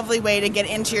that's a lovely way to get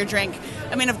into your drink.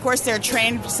 I mean, of course, there are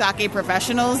trained sake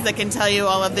professionals that can tell you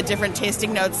all of the different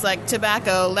tasting notes like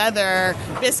tobacco, leather,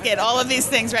 biscuit, all of these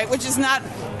things, right? Which is not,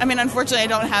 unfortunately, I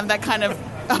don't have that kind of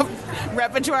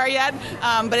repertoire yet,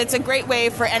 but it's a great way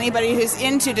for anybody who's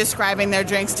into describing their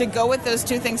drinks to go with those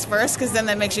two things first, because then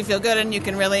that makes you feel good and you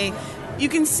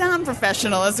can sound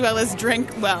professional as well as drink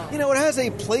well. It has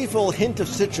a playful hint of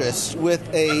citrus with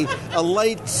a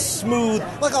light, smooth,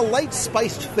 like a light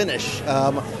spiced finish.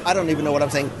 I don't even know what I'm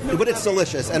saying, but it's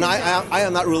delicious. And I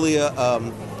am not really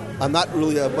I'm not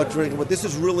really a much drinker, but this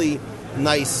is really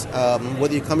nice.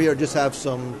 Whether you come here and just have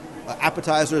some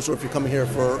appetizers or if you're coming here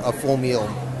for a full meal.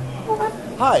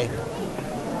 Hi.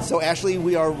 So, Ashley,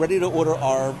 we are ready to order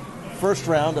our first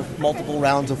round of multiple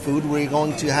rounds of food. We're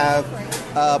going to have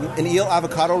an eel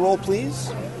avocado roll, please.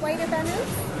 White or brown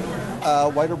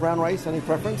rice? White or brown rice, any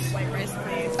preference? White rice,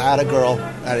 please. Atta girl.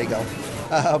 There you go.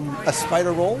 A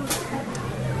spider roll.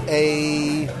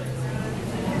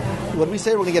 What do we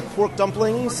say? We're going to get pork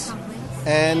dumplings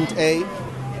and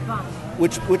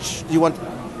which do you want?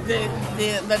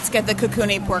 Let's get the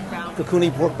kokuni pork bowl.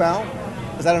 Kokuni pork bowl.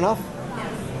 Is that enough?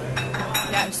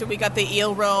 Yeah, so we got the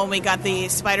eel roll, we got the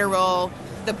spider roll,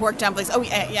 the pork dumplings. Oh,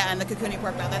 yeah, and the kokuni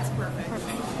pork bowl. That's perfect.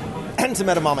 And some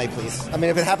edamame, please.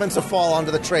 If it happens to fall onto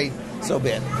the tray, so be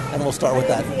it. And we'll start with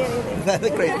that.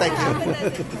 Great, thank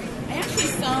you. I actually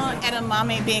saw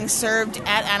edamame being served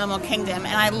at Animal Kingdom,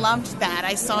 and I loved that.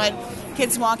 I saw it,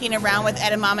 kids walking around with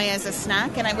edamame as a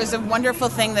snack, and it was a wonderful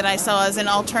thing that I saw as an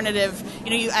alternative.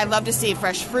 I love to see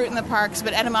fresh fruit in the parks,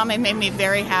 but edamame made me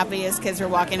very happy as kids were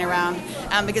walking around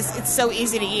because it's so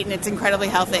easy to eat and it's incredibly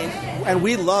healthy. And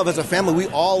we love, as a family, we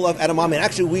all love edamame. And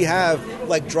actually, we have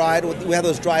those dried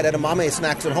edamame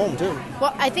snacks at home, too.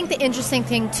 Well, I think the interesting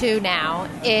thing, too, now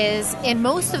is in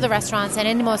most of the restaurants and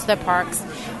in most of the parks,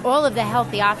 all of the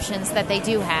healthy options that they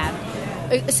do have.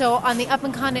 So on the up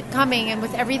and coming and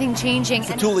with everything changing.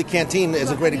 The Thule Canteen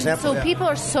is a great example. So people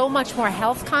are so much more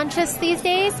health conscious these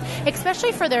days,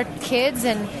 especially for their kids.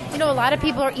 And, a lot of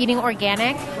people are eating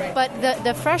organic. But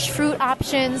the fresh fruit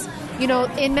options,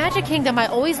 in Magic Kingdom, I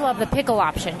always love the pickle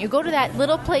option. You go to that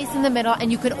little place in the middle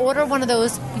and you can order one of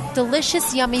those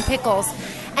delicious, yummy pickles.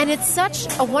 And it's such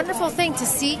a wonderful thing to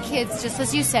see kids, just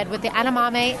as you said, with the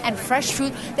edamame and fresh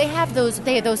fruit. They have those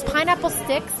pineapple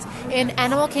sticks in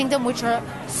Animal Kingdom, which are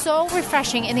so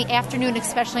refreshing in the afternoon,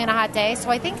 especially on a hot day. So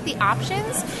I think the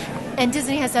options, and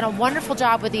Disney has done a wonderful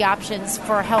job with the options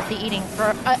for healthy eating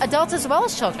for adults as well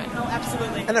as children. Oh,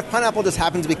 absolutely. And if pineapple just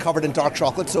happens to be covered in dark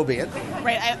chocolate, so be it.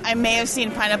 Right. I may have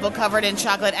seen pineapple covered in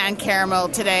chocolate and caramel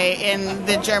today in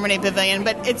the Germany Pavilion,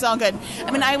 but it's all good.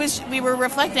 We were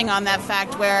reflecting on that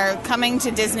fact where coming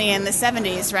to Disney in the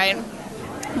 70s, right,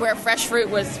 where fresh fruit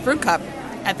was fruit cup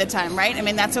at the time, right?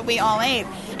 That's what we all ate.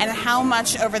 And how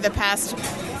much over the past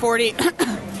 40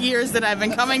 years that I've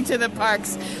been coming to the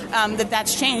parks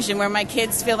that's changed, and where my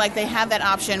kids feel like they have that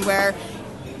option where,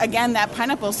 again, that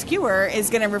pineapple skewer is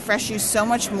going to refresh you so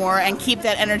much more and keep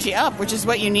that energy up, which is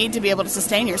what you need to be able to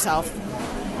sustain yourself.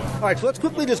 All right, so let's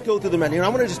quickly just go through the menu. And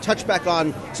I'm going to just touch back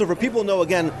on, so for people to know,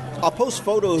 again, I'll post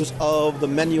photos of the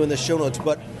menu in the show notes,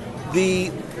 but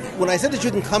when I said that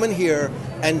you can come in here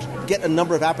and get a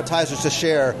number of appetizers to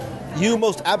share, you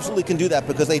most absolutely can do that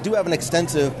because they do have an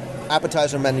extensive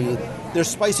appetizer menu. There's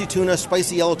spicy tuna,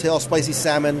 spicy yellowtail, spicy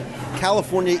salmon,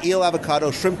 California eel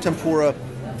avocado, shrimp tempura,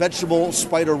 vegetable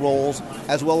spider rolls,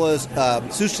 as well as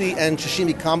sushi and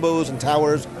sashimi combos and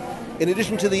towers. In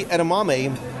addition to the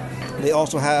edamame, they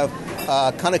also have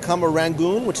kanekama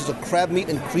rangoon, which is a crab meat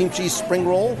and cream cheese spring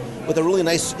roll with a really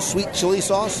nice sweet chili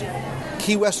sauce.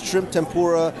 Key West shrimp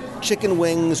tempura, chicken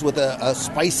wings with a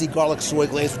spicy garlic soy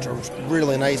glaze, which are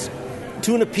really nice.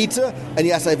 Tuna pizza, and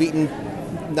yes, I've eaten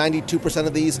 92%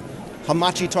 of these.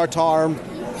 Hamachi tartare,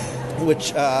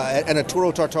 and a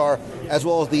toro tartare, as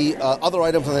well as the other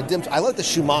items on the dim. I like the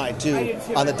shumai too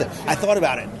on the dim. I thought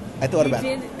about it. I thought about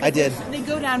it. I did. They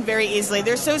go down very easily.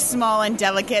 They're so small and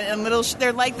delicate and little.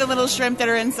 They're like the little shrimp that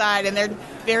are inside, and they're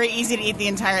very easy to eat the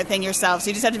entire thing yourself. So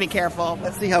you just have to be careful.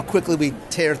 Let's see how quickly we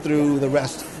tear through the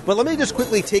rest. But let me just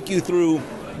quickly take you through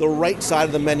the right side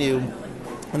of the menu,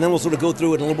 and then we'll sort of go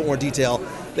through it in a little bit more detail.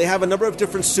 They have a number of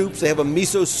different soups. They have a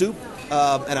miso soup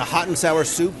and a hot and sour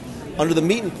soup. Under the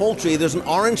meat and poultry, there's an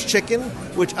orange chicken,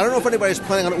 which I don't know if anybody's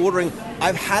planning on ordering.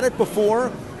 I've had it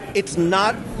before. It's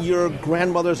not your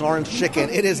grandmother's orange chicken.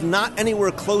 It is not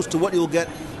anywhere close to what you'll get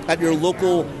at your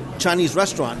local Chinese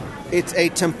restaurant. It's a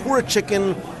tempura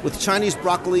chicken with Chinese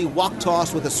broccoli, wok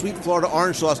tossed with a sweet Florida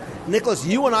orange sauce. Nicholas,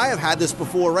 you and I have had this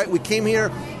before, right? We came here,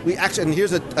 and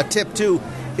here's a tip too.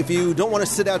 If you don't want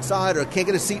to sit outside or can't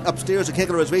get a seat upstairs or can't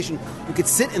get a reservation, you could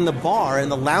sit in the bar, in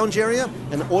the lounge area,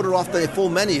 and order off the full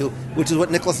menu, which is what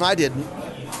Nicholas and I did.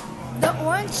 The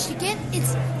orange chicken,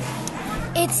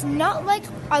 it's not like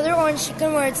other orange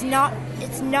chicken where it's not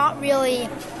really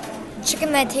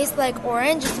chicken that tastes like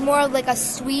orange. It's more like a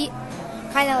sweet,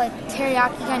 kind of like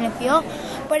teriyaki kind of feel.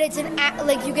 But it's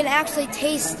like you can actually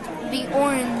taste the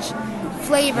orange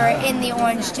flavor in the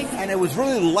orange chicken. And it was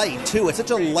really light too. It's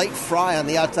such a light fry on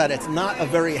the outside. It's not a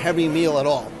very heavy meal at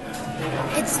all.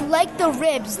 It's like the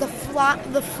ribs. The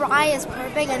fry is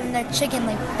perfect, and the chicken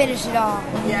finish it all.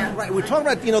 Yeah, right. We're talking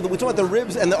about the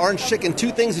ribs and the orange chicken.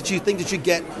 Two things that you think that you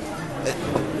get.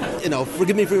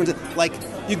 Forgive me for like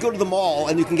you go to the mall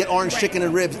and you can get orange chicken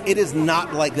and ribs. It is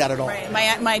not like that at all.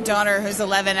 Right. My daughter, who's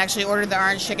 11, actually ordered the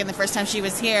orange chicken the first time she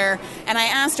was here, and I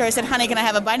asked her. I said, "Honey, can I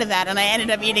have a bite of that?" And I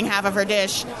ended up eating half of her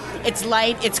dish. It's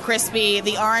light, it's crispy.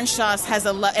 The orange sauce has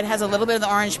a little bit of the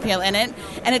orange peel in it,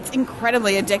 and it's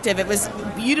incredibly addictive. It was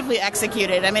beautifully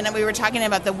executed. I mean, we were talking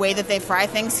about the way that they fry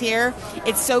things here.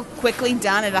 It's so quickly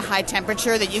done at a high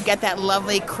temperature that you get that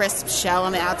lovely crisp shell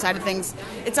on the outside of things.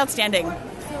 It's outstanding.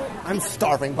 I'm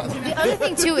starving, by the way. The other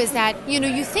thing, too, is that,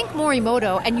 you think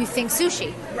Morimoto and you think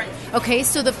sushi. Right. Okay,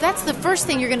 so that's the first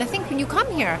thing you're going to think when you come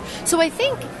here. So I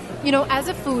think, as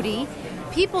a foodie,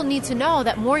 people need to know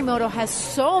that Morimoto has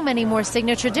so many more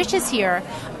signature dishes here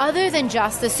other than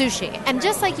just the sushi. And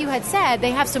just like you had said,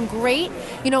 they have some great,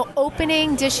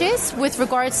 opening dishes with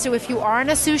regards to if you are a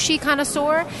sushi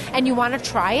connoisseur and you want to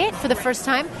try it for the first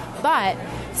time. But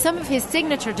some of his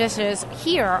signature dishes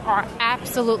here are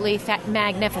absolutely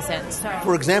magnificent. So.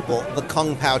 For example, the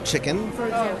Kung Pao chicken,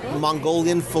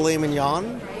 Mongolian filet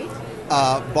mignon,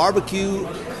 barbecue.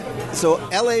 So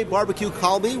LA barbecue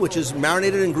kalbi, which is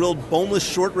marinated and grilled boneless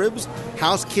short ribs,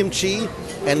 house kimchi,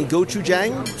 and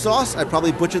gochujang sauce. I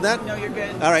probably butchered that. No, you're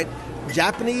good. All right.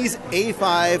 Japanese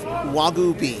A5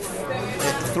 Wagyu beef.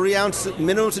 3-ounce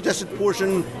minimum suggested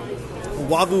portion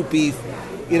Wagyu beef.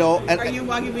 Are you a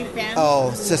Wagyu beef fan?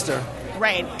 Oh, sister.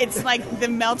 Right. It's like the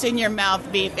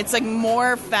melt-in-your-mouth beef. It's like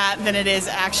more fat than it is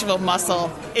actual muscle.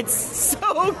 It's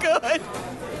so good.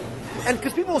 And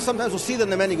because people sometimes will see them in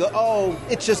the menu and go, oh,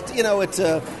 it's just, it's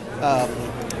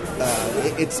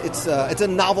a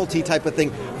novelty type of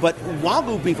thing. But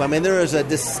Wagyu beef, there is a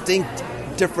distinct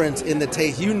difference in the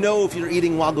taste. If you're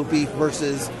eating Wagyu beef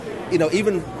versus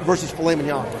versus filet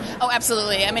mignon. Oh,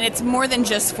 absolutely. It's more than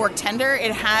just fork tender.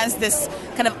 It has this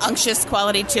kind of unctuous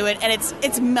quality to it, and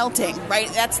it's melting, right?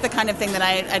 That's the kind of thing that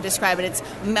I describe it. It's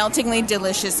meltingly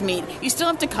delicious meat. You still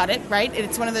have to cut it, right?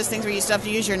 It's one of those things where you still have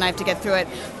to use your knife to get through it.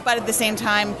 But at the same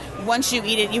time, once you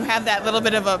eat it, you have that little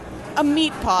bit of a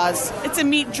meat pause. It's a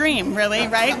meat dream, really,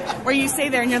 right? Where you stay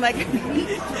there and you're like,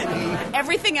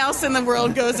 everything else in the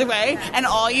world goes away, and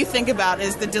all you think about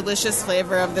is the delicious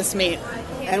flavor of this meat.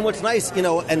 And what's nice,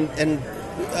 and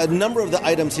a number of the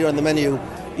items here on the menu,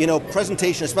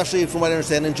 presentation, especially from what I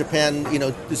understand in Japan,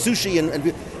 the sushi,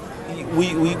 and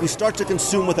we start to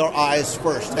consume with our eyes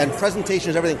first, and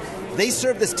presentation is everything. They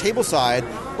serve this tableside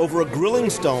over a grilling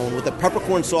stone with a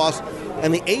peppercorn sauce,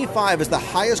 and the A5 is the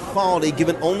highest quality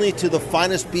given only to the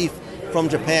finest beef from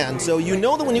Japan. So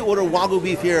that when you order Wagyu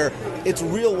beef here, it's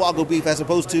real Wagyu beef as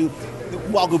opposed to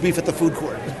Wagyu beef at the food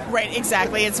court. Right,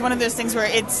 exactly. It's one of those things where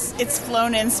it's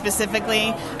flown in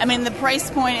specifically. The price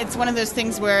point, it's one of those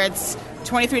things where it's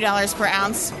 $23 per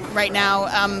ounce right now.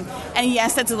 And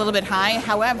yes, that's a little bit high.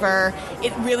 However,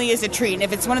 it really is a treat. And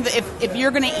if it's if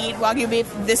you're going to eat Wagyu beef,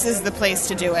 this is the place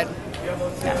to do it.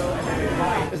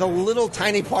 Yeah. There's a little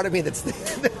tiny part of me that's The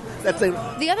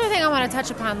other thing I want to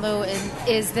touch upon, Lou,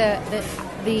 is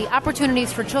the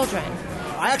opportunities for children.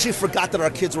 I actually forgot that our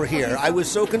kids were here. I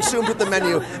was so consumed with the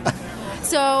menu.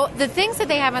 So the things that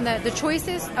they have on the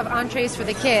choices of entrees for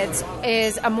the kids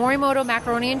is a Morimoto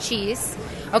macaroni and cheese.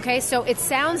 Okay, so it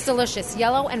sounds delicious.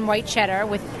 Yellow and white cheddar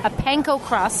with a panko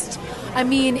crust.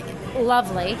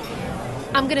 Lovely.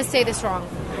 I'm going to say this wrong.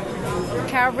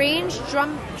 Carange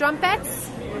drumettes?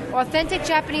 authentic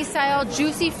Japanese-style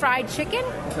juicy fried chicken.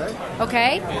 Okay.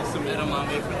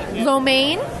 Okay. Lo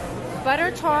mein,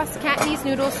 butter tossed Cantonese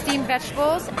noodles, steamed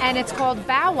vegetables, and it's called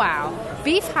Bow Wow.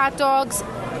 Beef hot dogs,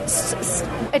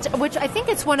 which I think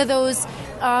it's one of those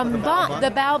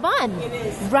the bao bun,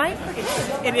 right?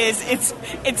 It is.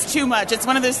 It's too much. It's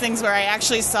one of those things where I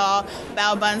actually saw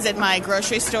bao buns at my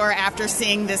grocery store after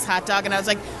seeing this hot dog, and I was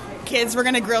like, kids, we're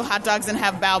going to grill hot dogs and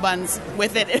have bao buns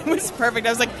with it. It was perfect. I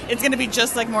was like, it's going to be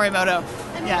just like Morimoto.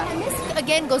 Yeah. And this,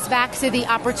 again, goes back to the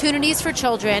opportunities for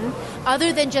children,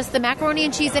 other than just the macaroni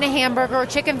and cheese and a hamburger or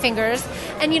chicken fingers.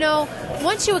 And,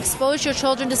 once you expose your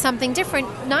children to something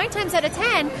different, 9 times out of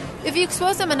 10, if you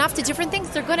expose them enough to different things,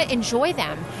 they're going to enjoy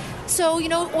them. So,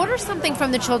 order something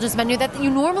from the children's menu that you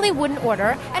normally wouldn't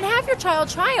order, and have your child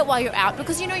try it while you're out,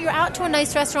 because, you're out to a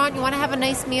nice restaurant, you want to have a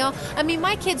nice meal. I mean,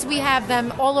 my kids, we have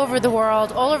them all over the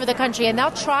world, all over the country, and they'll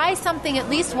try something at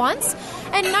least once,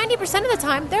 and 90% of the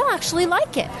time, they'll actually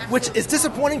like it. Which is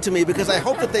disappointing to me, because I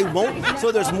hope that they won't,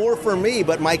 so there's more for me,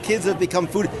 but my kids have become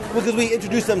food, because we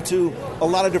introduce them to a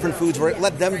lot of different foods, where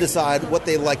let them decide what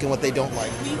they like and what they don't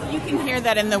like. You can hear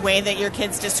that in the way that your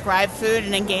kids describe food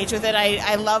and engage with it.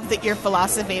 I love that your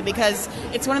philosophy, because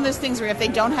it's one of those things where if they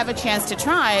don't have a chance to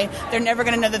try, they're never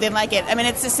going to know that they like it. I mean,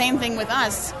 it's the same thing with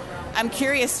us. I'm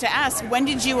curious to ask, when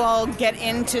did you all get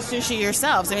into sushi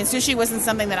yourselves? I mean, sushi wasn't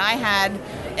something that I had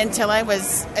until I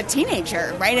was a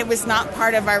teenager, right? It was not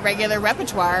part of our regular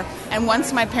repertoire. And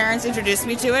once my parents introduced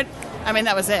me to it, I mean,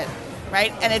 that was it,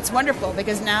 right? And it's wonderful,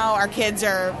 because now our kids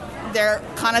they're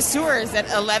connoisseurs at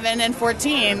 11 and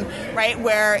 14, right?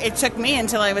 Where it took me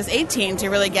until I was 18 to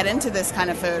really get into this kind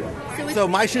of food. So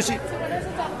my sushi...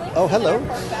 Oh, hello.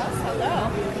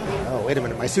 Oh, wait a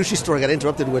minute. My sushi store got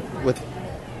interrupted with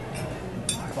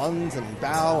buns and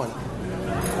bao and...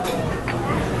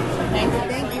 Thank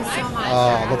you so much.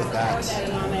 Oh, look at that.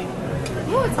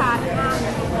 Ooh, it's hot.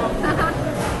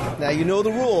 Now, you know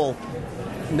the rule.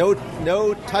 No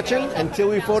touching until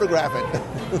we photograph it.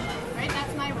 Right,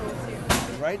 that's my rule too.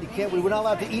 Right? We're not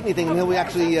allowed to eat anything until we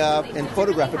actually and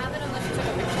photograph it.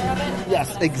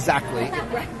 Yes, exactly.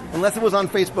 Unless it was on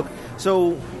Facebook.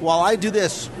 So while I do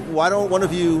this, why don't one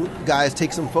of you guys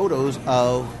take some photos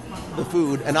of the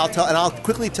food, and I'll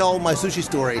quickly tell my sushi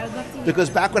story, because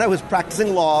back when I was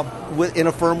practicing law in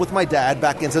a firm with my dad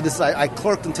back in, so this I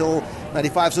clerked until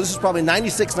 95, so this is probably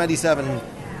 96, 97.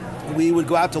 We would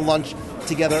go out to lunch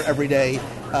together every day,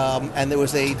 and there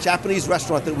was a Japanese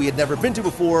restaurant that we had never been to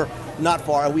before, not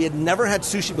far. We had never had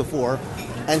sushi before,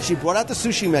 and she brought out the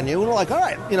sushi menu, and we're like, all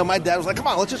right, my dad was like, come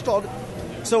on, let's just all.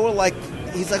 So we're like,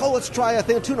 he's like, oh, let's try a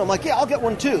thing of tuna. I'm like, yeah, I'll get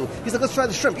one too. He's like, let's try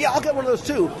the shrimp. Yeah, I'll get one of those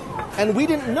too. And we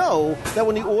didn't know that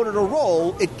when you ordered a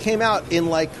roll, it came out in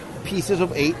like pieces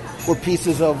of 8 or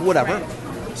pieces of whatever.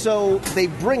 Right. So they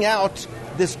bring out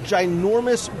this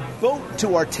ginormous boat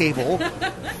to our table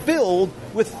filled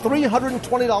with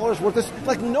 $320 worth of...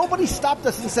 Like, nobody stopped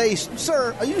us and say,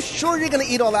 sir, are you sure you're going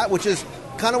to eat all that? Which is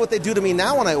kind of what they do to me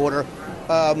now when I order.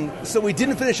 So we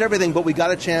didn't finish everything, but we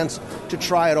got a chance to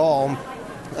try it all.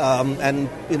 And,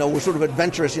 we're sort of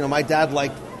adventurous. My dad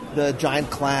liked the giant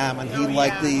clam, and he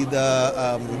liked he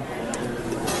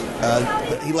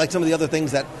liked some of the other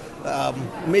things that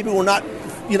maybe were not,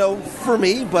 for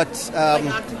me, but... like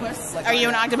octopus? Are you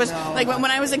an octopus? No. Like,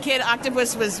 when I was a kid,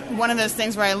 octopus was one of those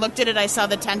things where I looked at it, I saw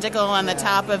the tentacle on the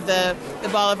top of the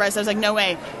ball of rice. I was like, no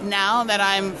way. Now that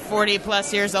I'm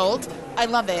 40-plus years old, I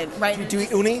love it, right? Do you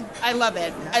eat uni? I love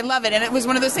it. I love it. And it was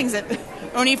one of those things that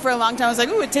uni for a long time, I was like,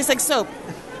 ooh, it tastes like soap.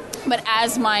 But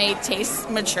as my taste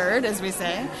matured, as we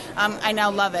say, I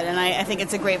now love it, and I think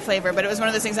it's a great flavor. But it was one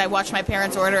of those things I watched my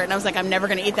parents order it, and I was like, I'm never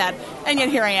going to eat that. And yet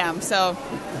here I am, So,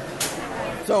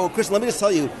 Chris, let me just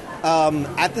tell you,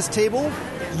 at this table,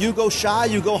 you go shy,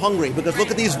 you go hungry, because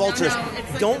look at these vultures.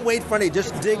 Don't wait for any,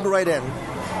 just dig right in.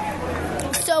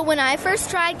 So when I first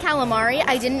tried calamari,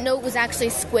 I didn't know it was actually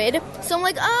squid. So I'm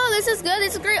like, oh, this is good,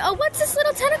 this is great. Oh, what's this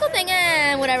little tentacle thing?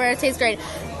 Whatever, it tastes great.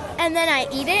 And then I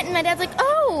eat it, and my dad's like,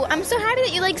 oh, I'm so happy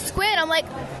that you like squid. I'm like,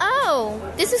 oh,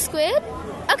 this is squid?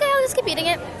 Okay, I'll just keep eating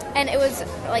it. And it was,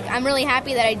 like, I'm really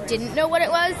happy that I didn't know what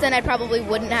it was. Then I probably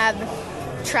wouldn't have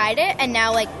tried it. And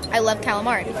now, like, I love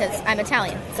calamari because I'm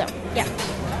Italian. So, yeah.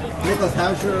 Nicholas,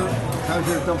 how's your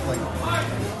dumpling?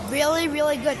 Really,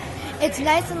 really good. It's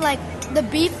nice and, like, the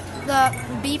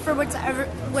beef or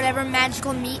whatever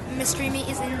magical meat, mystery meat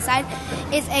is inside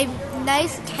is a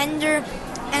nice, tender,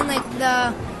 and, like,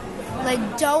 the...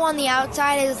 like dough on the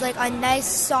outside is like a nice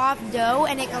soft dough,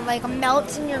 and it like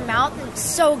melts in your mouth. And it's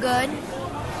so good.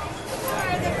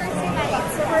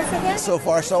 far, so good? So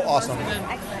far, so awesome.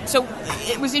 So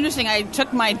it was interesting. I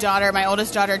took my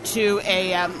oldest daughter, to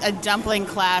a dumpling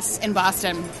class in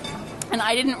Boston. And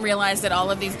I didn't realize that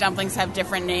all of these dumplings have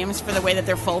different names for the way that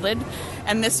they're folded.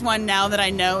 And this one, now that I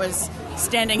know, is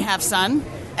standing half sun.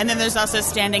 And then there's also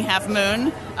standing half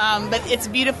moon. But it's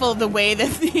beautiful the way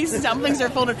that these dumplings are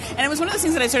folded. And it was one of those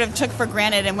things that I sort of took for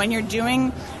granted. And when you're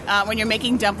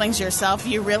making dumplings yourself,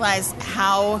 you realize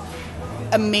how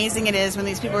amazing it is when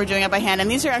these people are doing it by hand.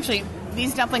 And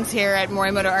these dumplings here at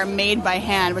Morimoto are made by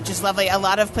hand, which is lovely. A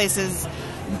lot of places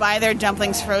buy their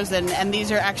dumplings frozen, and these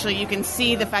are actually, you can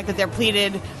see the fact that they're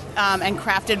pleated and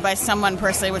crafted by someone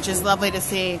personally, which is lovely to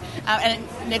see. And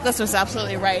Nicholas was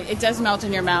absolutely right. It does melt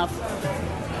in your mouth.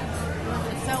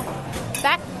 So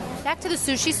back to the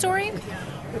sushi story.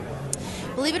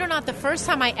 Believe it or not, the first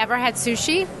time I ever had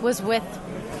sushi was with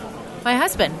my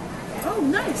husband. Oh,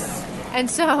 nice. And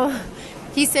so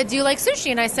he said, "Do you like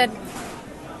sushi?" And I said,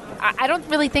 I don't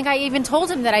really think I even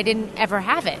told him that I didn't ever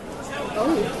have it.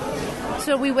 Oh.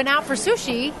 So we went out for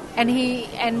sushi, and he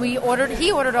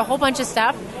ordered a whole bunch of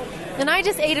stuff, and I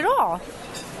just ate it all.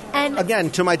 And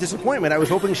again, to my disappointment, I was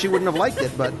hoping she wouldn't have liked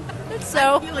it, but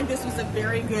so I feel like this was a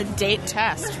very good date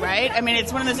test, right? I mean,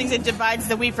 it's one of those things that divides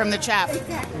the wheat from the chaff.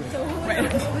 Exactly. So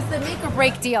it was the make or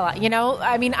break deal, you know.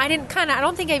 I mean, I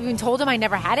don't think I even told him I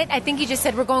never had it. I think he just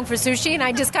said we're going for sushi, and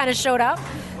I just kind of showed up.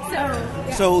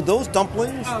 So those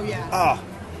dumplings. Oh yeah.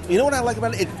 You know what I like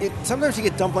about it? Sometimes you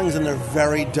get dumplings and they're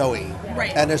very doughy.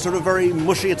 Right. And they're sort of very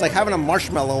mushy. It's like having a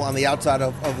marshmallow on the outside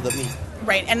of the meat.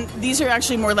 Right, and these are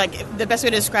actually more like, the best way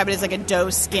to describe it is like a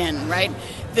dough skin, right?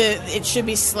 It should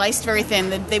be sliced very thin.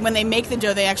 When they make the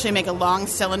dough, they actually make a long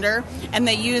cylinder, and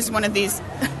they use one of these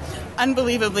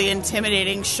unbelievably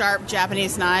intimidating, sharp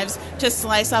Japanese knives to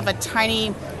slice off a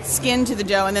tiny skin to the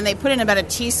dough, and then they put in about a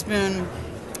teaspoon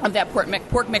of that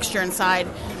pork mixture inside.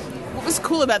 What was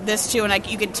cool about this, too, and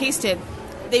you could taste it,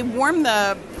 they warm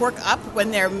the pork up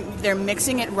when they're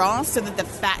mixing it raw so that the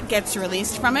fat gets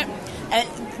released from it. And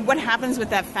what happens with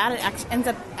that fat, it ends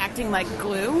up acting like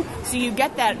glue. So you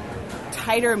get that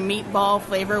tighter meatball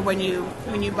flavor when you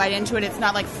bite into it. It's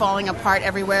not like falling apart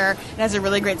everywhere. It has a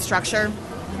really great structure.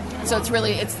 So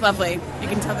it's lovely. You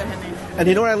can tell they're handmade. And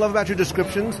you know what I love about your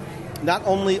descriptions? Not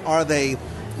only are they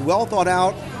well thought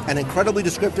out and incredibly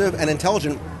descriptive and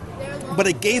intelligent, but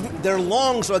they're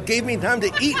long, so it gave me time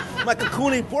to eat my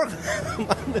kakuni pork.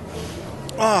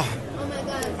 Oh my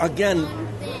God. Again,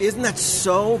 isn't that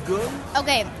so good?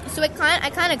 Okay, so I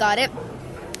kind of got it,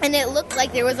 and it looked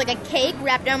like there was like a cake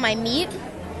wrapped around my meat,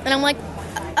 and I'm like,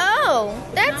 oh,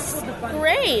 that's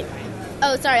great.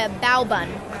 Oh, sorry, a bao bun.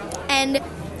 And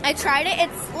I tried it.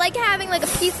 It's like having like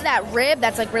a piece of that rib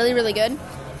that's like really, really good,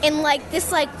 in like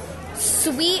this like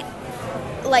sweet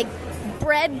like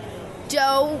bread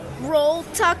dough roll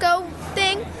taco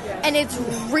thing, and it's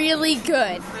really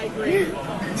good. I agree.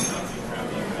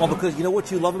 Well, because you know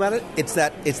what you love about it? It's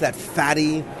that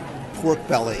fatty pork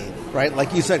belly, right?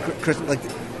 Like you said, Chris, like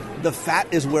the fat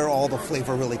is where all the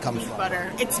flavor really comes from.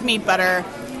 Butter. It's meat butter.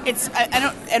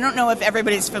 I don't know if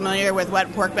everybody's familiar with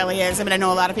what pork belly is. I mean, I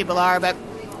know a lot of people are, but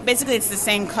basically it's the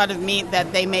same cut of meat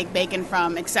that they make bacon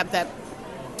from, except that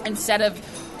instead of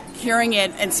curing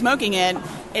it and smoking it,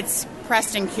 it's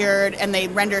pressed and cured, and they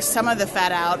render some of the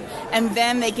fat out, and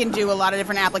then they can do a lot of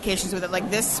different applications with it.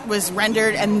 Like this was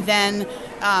rendered and then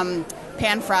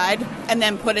pan fried, and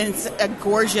then put in a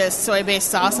gorgeous soy-based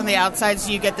sauce on the outside, so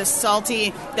you get the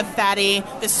salty, the fatty,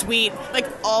 the sweet, like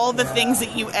all the things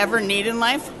that you ever need in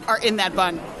life are in that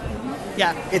bun.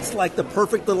 Yeah. It's like the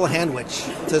perfect little handwich,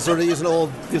 to sort of use an old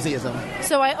enthusiasm.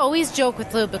 So I always joke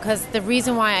with Lou, because the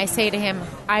reason why I say to him,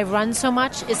 I run so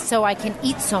much, is so I can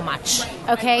eat so much.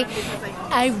 Okay?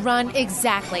 I run,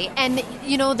 exactly. And,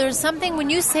 you know, there's something when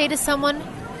you say to someone,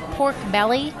 pork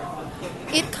belly,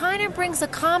 it kind of brings a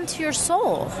calm to your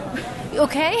soul.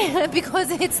 Okay?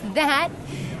 Because it's that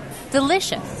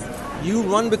delicious. You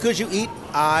run because you eat,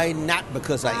 I not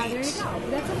because I eat. There you go.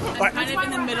 That's okay. I'm kind of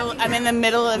in the middle. I'm in the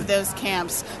middle of those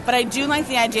camps, but I do like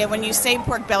the idea when you say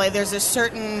pork belly. There's a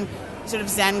certain sort of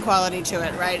zen quality to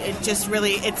it, right? It just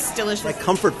really, it's delicious. Like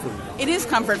comfort food. It is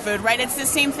comfort food, right? It's the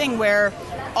same thing where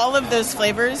all of those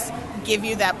flavors give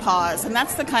you that pause, and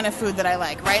that's the kind of food that I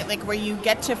like, right? Like where you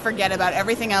get to forget about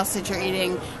everything else that you're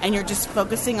eating, and you're just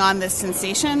focusing on this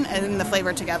sensation and the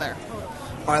flavor together.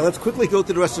 All right, let's quickly go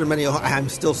through the rest of the menu. I'm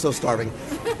still so starving.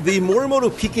 The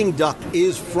Morimoto Peking duck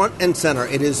is front and center.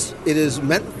 It is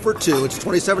meant for two. It's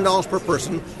 $27 per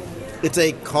person. It's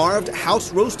a carved,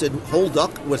 house-roasted whole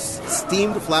duck with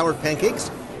steamed floured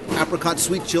pancakes, apricot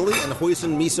sweet chili, and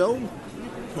hoisin miso.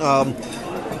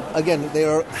 again, they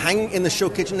are hanging in the show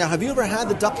kitchen. Now, have you ever had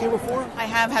the duck here before? I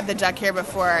have had the duck here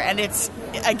before, and it's,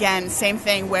 again, same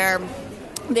thing where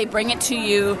they bring it to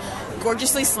you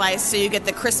gorgeously sliced, so you get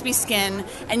the crispy skin,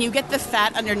 and you get the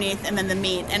fat underneath and then the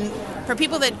meat. And for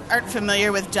people that aren't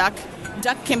familiar with duck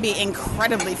can be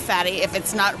incredibly fatty if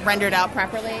it's not rendered out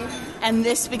properly. And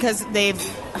this, because they've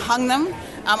hung them,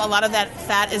 a lot of that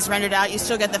fat is rendered out. You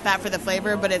still get the fat for the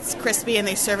flavor, but it's crispy, and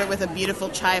they serve it with a beautiful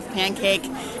chive pancake,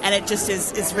 and it just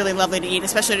is really lovely to eat,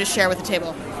 especially to share with the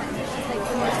table.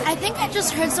 I think I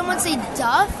just heard someone say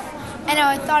Duff, and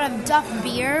I thought of Duff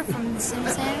Beer from The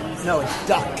Simpsons. No, it's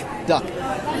duck.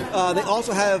 They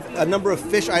also have a number of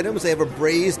fish items. They have a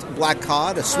braised black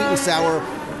cod, a sweet and sour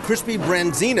crispy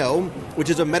branzino, which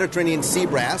is a Mediterranean sea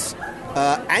bass,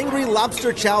 angry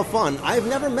lobster chow fun. I've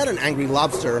never met an angry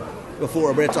lobster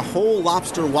before, but it's a whole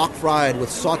lobster wok fried with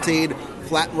sautéed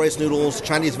flat rice noodles,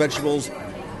 Chinese vegetables,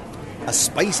 a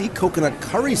spicy coconut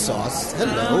curry sauce.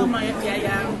 Hello.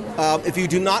 If you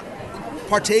do not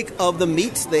partake of the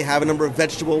meats, they have a number of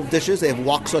vegetable dishes. They have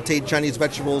wok sautéed Chinese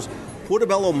vegetables,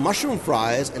 portobello mushroom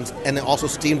fries, and also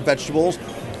steamed vegetables.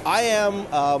 I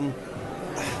am,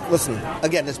 listen,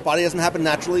 again, this body doesn't happen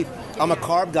naturally. I'm a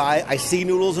carb guy. I see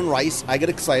noodles and rice. I get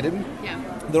excited. Yeah.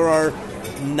 There are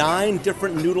 9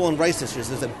 different noodle and rice dishes.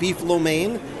 There's a beef lo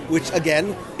mein, which,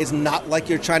 again, is not like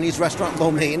your Chinese restaurant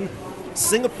lo mein.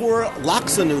 Singapore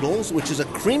laksa noodles, which is a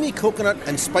creamy coconut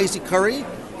and spicy curry.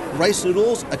 Rice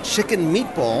noodles, a chicken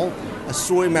meatball, a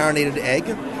soy marinated egg.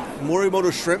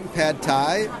 Morimoto shrimp pad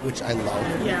thai, which I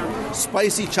love. Yeah.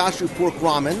 Spicy chashu pork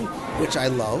ramen, which I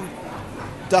love.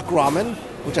 Duck ramen,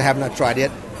 which I have not tried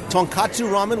yet. Tonkatsu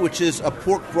ramen, which is a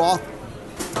pork broth.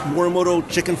 Morimoto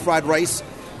chicken fried rice,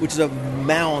 which is a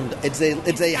mound. It's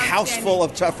a house full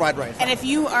of fried rice. And if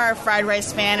you are a fried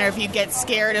rice fan, or if you get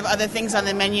scared of other things on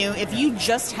the menu, if you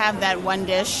just have that one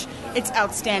dish, it's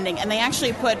outstanding. And they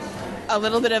actually put a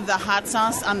little bit of the hot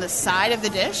sauce on the side of the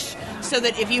dish, so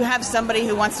that if you have somebody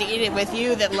who wants to eat it with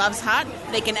you that loves hot,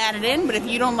 they can add it in. But if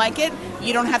you don't like it,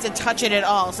 you don't have to touch it at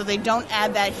all. So they don't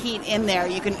add that heat in there.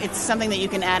 It's something that you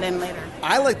can add in later.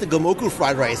 I like the gomoku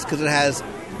fried rice because it has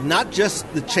not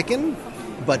just the chicken,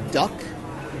 but duck,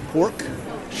 pork,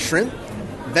 shrimp,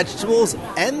 vegetables,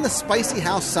 and the spicy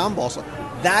house sambal. So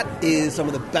that is some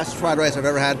of the best fried rice I've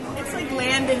ever had. It's like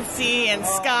land and sea and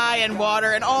sky and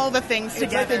water and all the things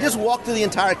together. Like they just walked through the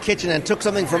entire kitchen and took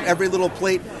something from every little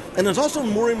plate. And there's also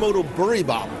Morimoto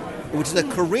Boribap, which is a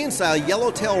Korean-style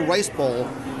yellowtail rice bowl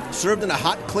served in a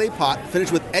hot clay pot,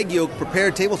 finished with egg yolk,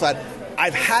 prepared tableside.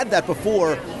 I've had that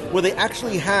before, where they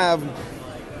actually have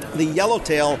the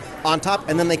yellowtail on top,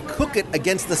 and then they cook it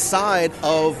against the side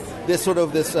of this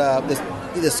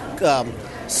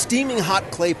steaming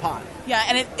hot clay pot. Yeah,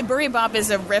 and boribap is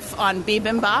a riff on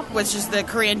bibimbap, which is the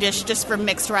Korean dish just for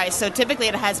mixed rice. So typically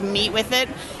it has meat with it,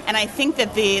 and I think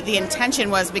that the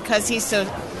intention was, because he's so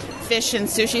fish and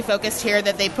sushi focused here,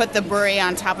 that they put the buri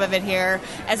on top of it here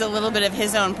as a little bit of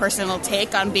his own personal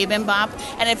take on bibimbap.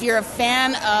 And if you're a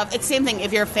fan of, it's same thing,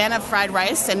 if you're a fan of fried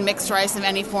rice and mixed rice in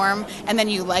any form, and then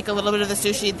you like a little bit of the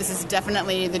sushi, this is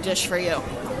definitely the dish for you.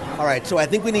 All right, so I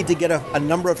think we need to get a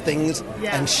number of things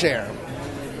and share.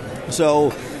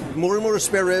 So Morimoto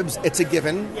spare ribs, it's a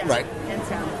given, right?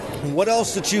 What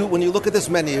else did you, when you look at this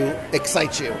menu,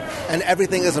 excites you? And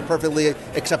everything is a perfectly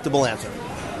acceptable answer.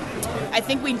 I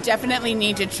think we definitely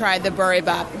need to try the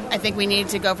boribap. I think we need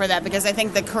to go for that, because I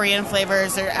think the Korean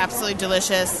flavors are absolutely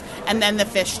delicious, and then the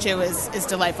fish too is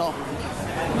delightful.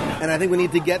 And I think we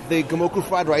need to get the gomoku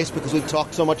fried rice, because we've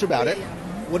talked so much about it.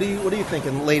 What are you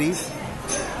thinking, ladies?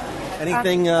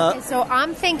 Anything? So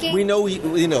I'm thinking. We know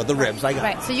the ribs. I got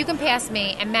right. So you can pass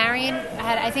me. And Marion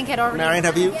had already. Marion,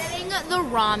 have you? Getting the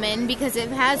ramen, because it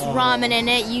has ramen in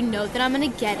it. You know that I'm gonna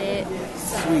get it.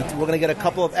 So. Sweet. We're gonna get a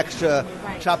couple of extra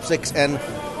chopsticks,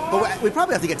 but we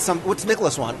probably have to get some. What's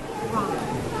Nicholas want?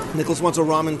 Ramen. Nicholas wants a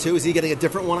ramen too. Is he getting a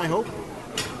different one? I hope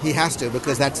he has to,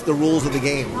 because that's the rules of the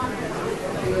game.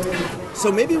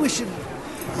 So maybe we should.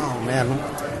 Oh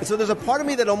man. So there's a part of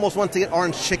me that almost wants to get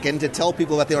orange chicken to tell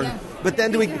people that they are. But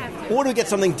then do we get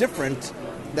something different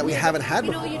that we haven't had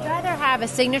before? You'd rather have a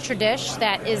signature dish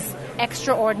that is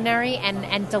extraordinary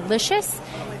and delicious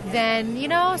than,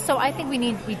 so I think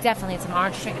we definitely need some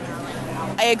orange chicken.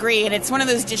 I agree, and it's one of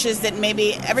those dishes that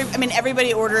maybe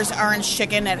everybody orders orange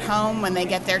chicken at home when they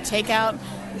get their takeout.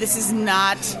 This is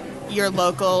not your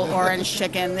local orange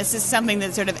chicken. This is something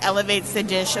that sort of elevates the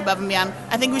dish above and beyond.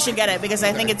 I think we should get it, because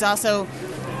I think it's also,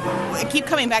 I keep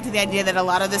coming back to the idea that a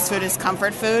lot of this food is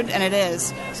comfort food, and it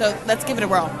is. So let's give it a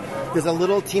whirl. There's a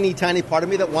little teeny tiny part of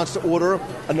me that wants to order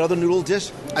another noodle dish.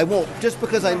 I won't, just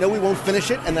because I know we won't finish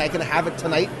it and I can have it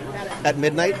tonight. at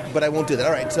midnight, but I won't do that.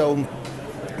 All right, so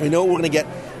we know what we're going to get.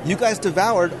 You guys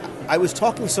devoured. I was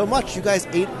talking so much. You guys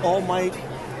ate all my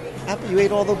apple. You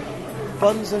ate all the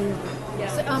buns and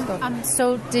stuff.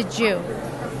 So did you.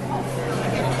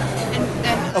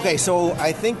 Okay, so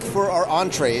I think for our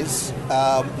entrees,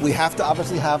 we have to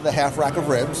obviously have the half rack of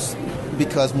ribs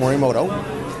because Morimoto.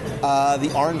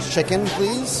 The orange chicken,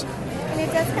 please. And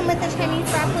it does come with the Chinese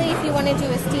broccoli. If you want to do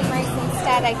a steamed rice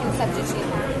instead, I can substitute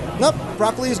that. Nope,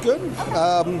 broccoli is good.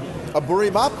 Okay. A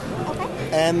buribap. Okay.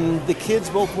 And the kids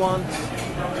both want...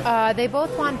 They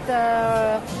both want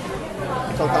the...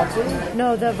 Tonkatsu?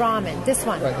 No, the ramen. This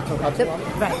one. Right, the tonkatsu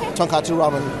ramen? Right. Tonkatsu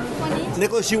ramen.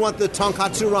 Nicholas, you want the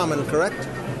tonkatsu ramen, correct?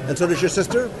 And so does your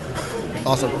sister?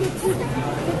 Awesome.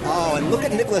 Oh, and look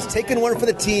at Nicholas taking one for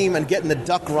the team and getting the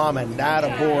duck ramen. That a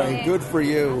boy. Good for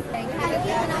you.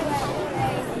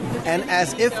 And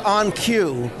as if on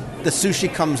cue, the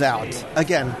sushi comes out.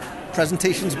 Again,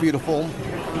 presentation's beautiful.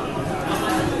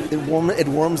 It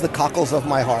warms the cockles of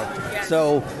my heart.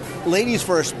 So, ladies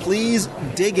first, please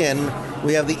dig in.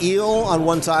 We have the eel on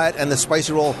one side and the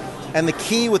spicy roll. And the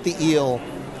key with the eel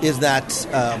is that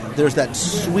there's that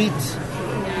sweet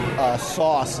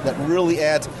sauce that really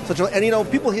adds such a... And, you know,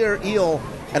 people hear eel,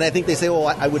 and I think they say, oh,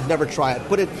 I would never try it.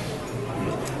 But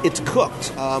it's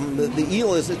cooked. The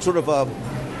eel is it's sort of a...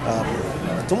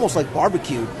 it's almost like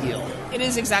barbecued eel. It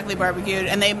is exactly barbecued,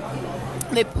 and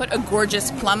they put a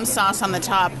gorgeous plum sauce on the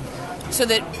top so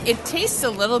that it tastes a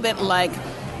little bit like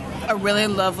a really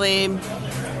lovely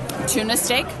tuna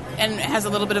steak and has a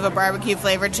little bit of a barbecue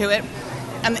flavor to it.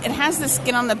 And it has the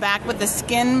skin on the back, but the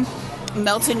skin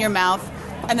melts in your mouth.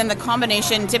 And then the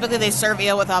combination, typically they serve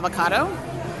eel with avocado,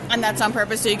 and that's on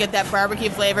purpose so you get that barbecue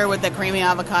flavor with the creamy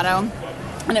avocado,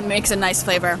 and it makes a nice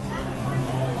flavor.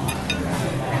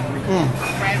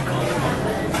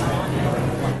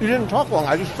 You didn't talk long.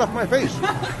 I just stuffed my face.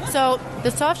 So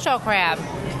the soft shell crab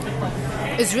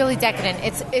is really decadent.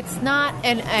 It's not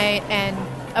an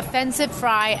offensive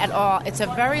fry at all. It's a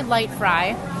very light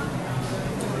fry.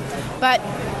 But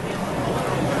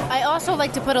I also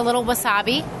like to put a little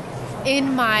wasabi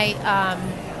in my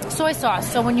soy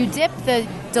sauce. So when you dip the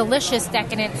delicious,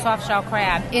 decadent soft shell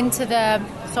crab into the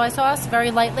soy sauce very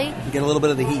lightly, you get a little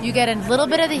bit of the heat. You get a little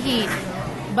bit of the heat,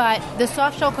 but the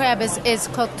soft shell crab is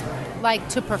cooked like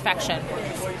to perfection.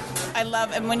 I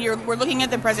love, and when we're looking at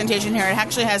the presentation here, it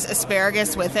actually has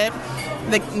asparagus with it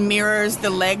that mirrors the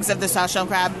legs of the soft shell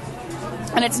crab.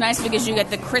 And it's nice because you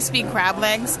get the crispy crab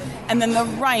legs, and then the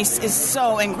rice is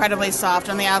so incredibly soft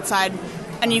on the outside,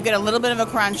 and you get a little bit of a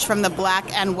crunch from the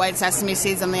black and white sesame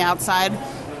seeds on the outside.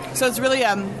 So it's really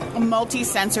a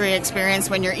multi-sensory experience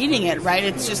when you're eating it, right?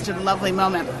 It's just a lovely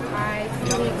moment. I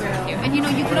totally agree with you. And you know,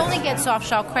 you can only get soft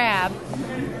shell crab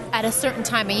at a certain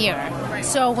time of year. Right.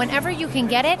 So whenever you can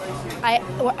get it,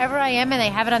 wherever I am and they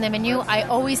have it on the menu, I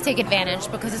always take advantage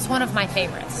because it's one of my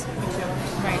favorites.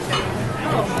 Right.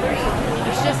 Oh, great.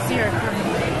 It's just syrup for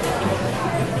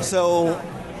me. So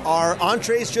our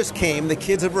entrees just came. The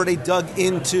kids have already dug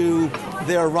into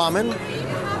their ramen.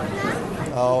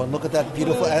 Oh, and look at that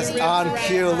beautiful on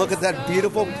cue. Look at that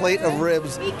beautiful plate of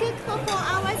ribs. We cook for 4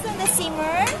 hours on the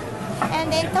simmer, and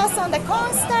then toss on the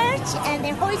cornstarch, and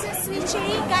then hoisin sweet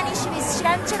chili, garnish with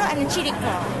cilantro and chili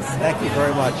corns. Thank you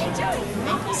very much. Enjoy.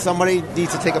 Somebody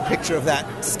needs to take a picture of that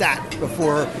stack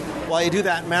before. While you do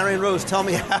that, Marion Rose, tell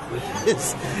me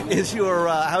how's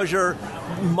your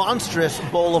monstrous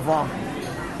bowl of ramen?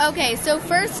 Okay, so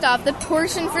first off, the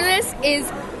portion for this is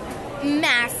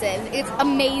massive. It's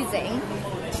amazing.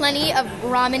 Plenty of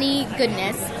ramen-y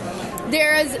goodness.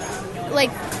 There's,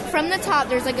 like, from the top,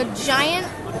 there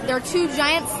are 2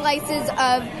 giant slices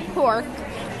of pork,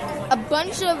 a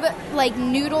bunch of, like,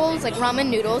 noodles, like ramen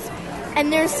noodles,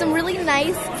 and there's some really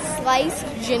nice sliced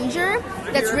ginger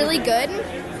that's really good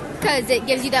because it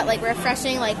gives you that, like,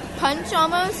 refreshing, like, punch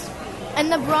almost.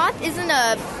 And the broth isn't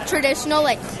a traditional,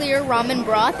 like, clear ramen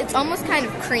broth. It's almost kind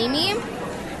of creamy,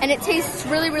 and it tastes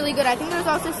really, really good. I think there's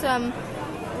also some,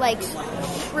 like,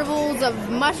 shrivels of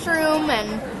mushroom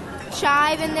and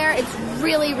chive in there. It's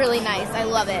really, really nice. I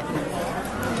love it.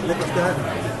 Nicholas, go ahead.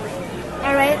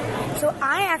 All right, so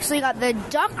I actually got the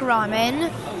duck ramen,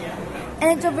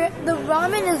 and the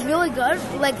ramen is really good.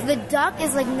 Like, the duck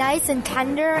is, like, nice and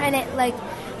tender, and it, like,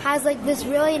 has, like, this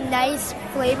really nice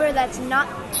flavor that's not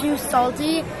too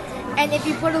salty. And if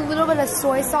you put a little bit of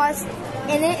soy sauce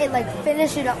in it, it, like,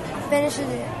 finishes it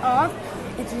off.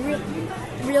 It's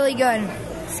really good.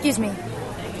 Excuse me.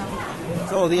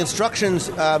 So the instructions,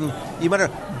 you better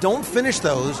don't finish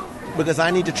those because I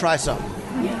need to try some.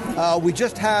 We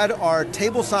just had our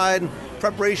tableside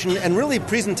preparation and really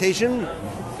presentation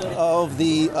of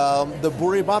the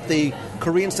boribap, the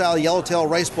Korean-style yellowtail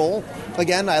rice bowl.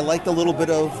 Again, I like the little bit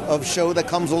of show that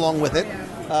comes along with it.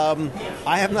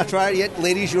 I have not tried it yet.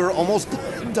 Ladies, you're almost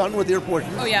done with your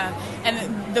portion. Oh, yeah.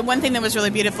 And the one thing that was really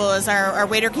beautiful is our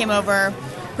waiter came over,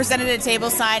 presented a table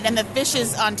side, and the fish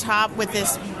is on top with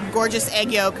this gorgeous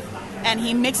egg yolk, and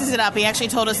he mixes it up. He actually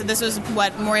told us that this was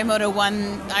what Morimoto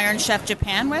won Iron Chef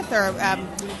Japan with,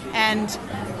 and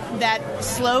that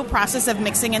slow process of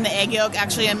mixing in the egg yolk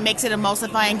actually makes it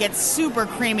emulsify and gets super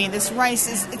creamy. This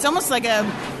rice it's almost like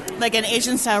an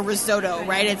Asian style risotto,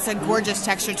 right? It's a gorgeous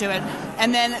texture to it.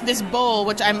 And then this bowl,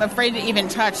 which I'm afraid to even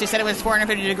touch, they said it was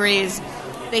 450 degrees.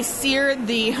 They sear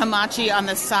the hamachi on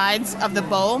the sides of the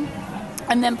bowl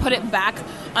and then put it back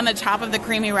on the top of the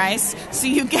creamy rice. So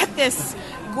you get this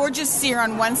gorgeous sear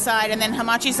on one side, and then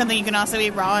hamachi is something you can also eat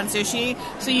raw on sushi.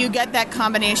 So you get that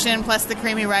combination plus the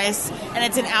creamy rice, and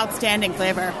it's an outstanding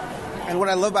flavor. And what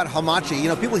I love about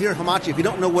hamachi, people hear hamachi, if you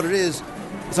don't know what it is,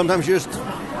 sometimes you're just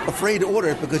afraid to order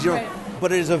it because right.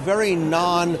 But it is a very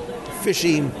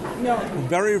non-fishy,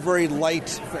 very, very light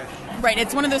fish. Right,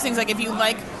 it's one of those things like if you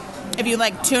like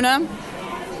tuna,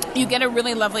 you get a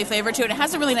really lovely flavor to it. It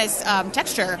has a really nice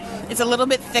texture. It's a little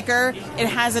bit thicker. It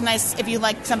has a nice, if you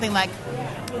like something like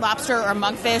lobster or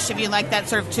monkfish, if you like that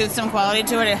sort of toothsome quality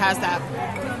to it, it has that.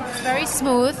 It's very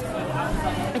smooth.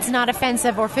 It's not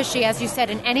offensive or fishy, as you said,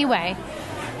 in any way.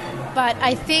 But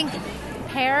I think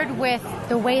paired with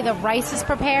the way the rice is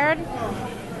prepared,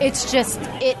 it's just,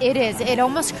 it is. It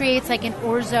almost creates like an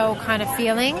orzo kind of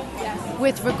feeling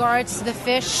with regards to the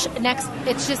fish.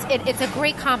 It's a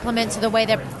great compliment to the way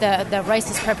that the rice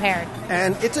is prepared.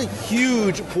 And it's a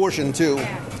huge portion, too.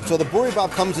 So the boribap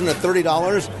comes in at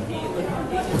 $30.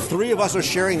 3 of us are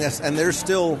sharing this, and there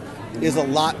still is a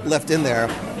lot left in there.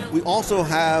 We also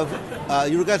have,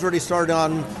 you guys already started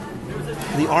on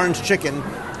the orange chicken.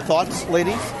 Thoughts,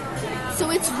 ladies? So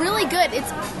it's really good.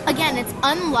 It's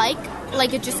unlike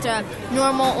just a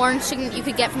normal orange chicken that you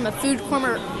could get from a food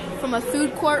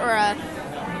court or a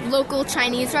local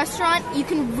Chinese restaurant. You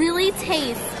can really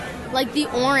taste like the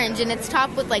orange, and it's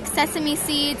topped with like sesame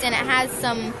seeds, and it has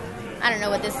some, I don't know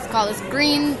what this is called, this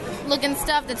green looking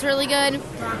stuff that's really good.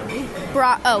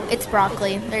 It's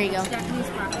broccoli. There you go.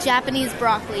 Japanese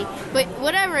broccoli. But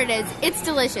whatever it is, it's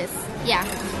delicious. Yeah.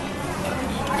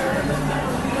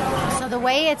 So the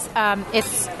way it's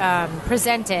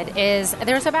presented is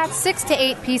there's about 6 to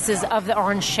 8 pieces of the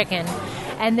orange chicken,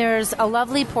 and there's a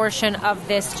lovely portion of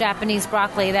this Japanese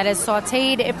broccoli that is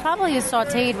sautéed. It probably is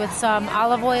sautéed with some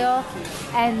olive oil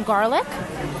and garlic.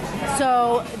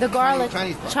 So the garlic,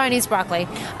 Chinese broccoli.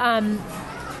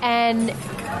 And,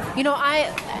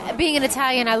 I, being an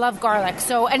Italian, I love garlic.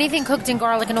 So anything cooked in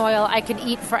garlic and oil, I could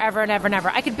eat forever and ever and ever.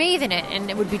 I could bathe in it, and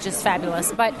it would be just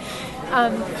fabulous. But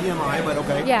TMI, but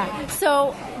okay. Yeah.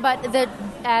 So,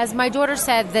 as my daughter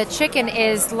said, the chicken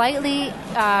is lightly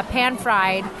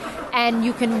pan-fried, and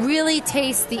you can really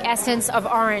taste the essence of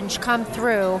orange come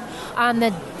through on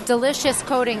the delicious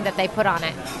coating that they put on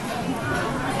it.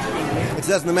 It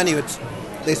says in the menu,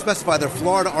 they specify they're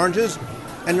Florida oranges.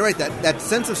 And you're right, that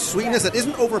sense of sweetness that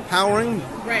isn't overpowering.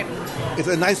 Right. It's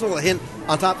a nice little hint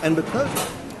on top. And because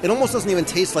it almost doesn't even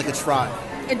taste like it's fried.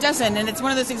 It doesn't. And it's one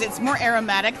of those things, it's more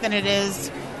aromatic than it is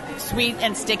sweet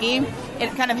and sticky.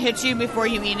 It kind of hits you before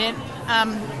you eat it.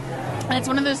 And it's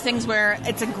one of those things where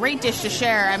it's a great dish to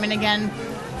share. I mean, again,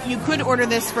 you could order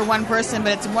this for one person,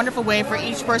 but it's a wonderful way for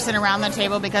each person around the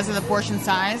table because of the portion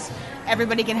size.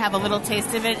 Everybody can have a little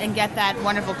taste of it and get that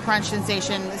wonderful crunch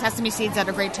sensation. The sesame seeds have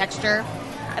a great texture.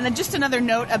 And then just another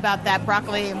note about that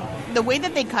broccoli, the way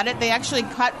that they cut it, they actually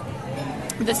cut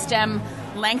the stem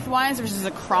lengthwise versus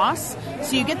across.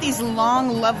 So you get these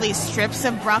long, lovely strips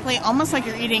of broccoli, almost like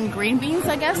you're eating green beans,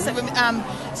 I guess.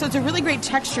 So it's a really great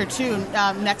texture, too,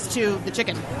 next to the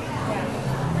chicken.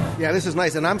 Yeah, this is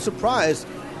nice. And I'm surprised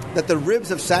that the ribs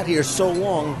have sat here so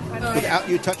long without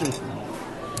you touching.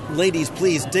 Ladies,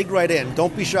 please, dig right in.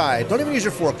 Don't be shy. Don't even use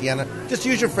your fork, Deanna. Just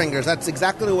use your fingers. That's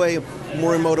exactly the way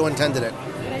Morimoto intended it.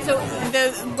 So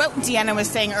what Deanna was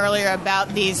saying earlier about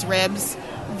these ribs,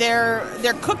 they're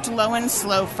cooked low and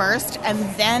slow first, and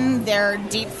then they're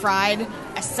deep fried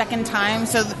a second time.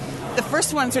 So the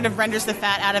first one sort of renders the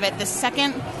fat out of it. The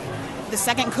second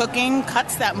cooking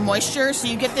cuts that moisture, so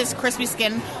you get this crispy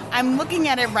skin. I'm looking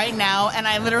at it right now, and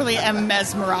I literally am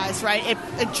mesmerized, right?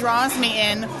 It draws me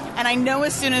in, and I know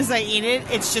as soon as I eat it,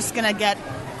 it's just going to get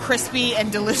crispy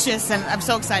and delicious, and I'm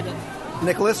so excited.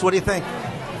 Nicholas, what do you think?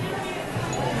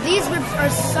 These ribs are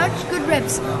such good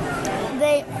ribs.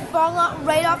 They fall out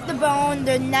right off the bone.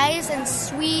 They're nice and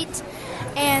sweet,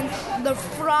 and the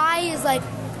fry is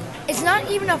it's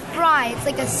not even a fry. It's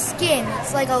like a skin.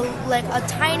 It's like a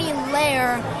tiny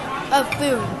layer of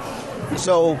food.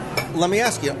 So let me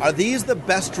ask you, are these the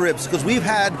best ribs? Because we've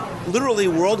had literally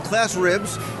world-class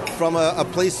ribs from a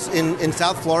place in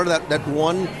South Florida that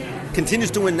won, continues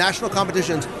to win national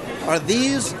competitions. Are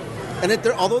these, and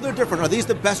although they're different, are these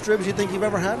the best ribs you think you've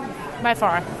ever had? By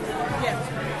far.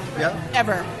 Yeah?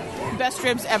 Ever. Best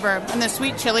ribs ever. And the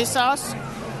sweet chili sauce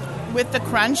with the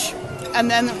crunch. And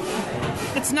then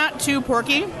it's not too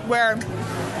porky, where...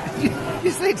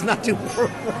 You say it's not too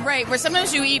porky. Right, where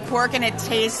sometimes you eat pork and it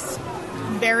tastes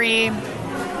very,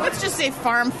 let's just say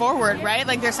farm forward, right?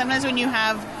 Like there's sometimes when you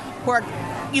have pork,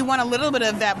 you want a little bit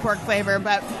of that pork flavor,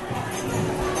 but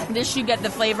this you get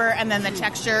the flavor and then the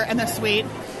texture and the sweet.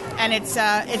 And it's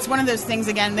one of those things,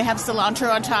 again, they have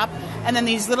cilantro on top and then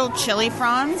these little chili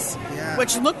fronds,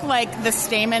 which look like the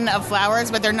stamen of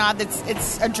flowers, but they're not.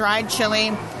 It's a dried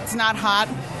chili. It's not hot,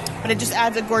 but it just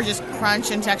adds a gorgeous crunch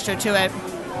and texture to it.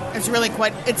 It's really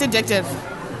it's addictive.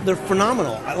 They're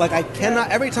phenomenal. Like, I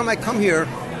cannot, every time I come here,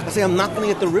 I say I'm not going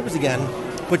to get the ribs again,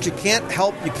 but you can't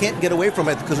get away from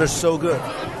it because they're so good.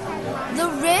 The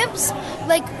ribs,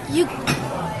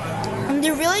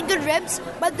 they're really good ribs,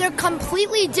 but they're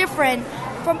completely different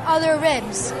from other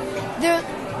ribs. They're,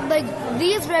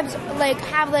 these ribs,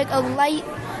 have, a light,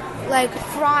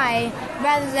 fry,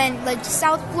 rather than,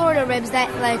 South Florida ribs that,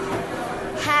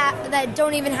 that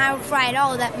don't even have a fry at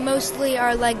all, that mostly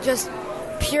are, just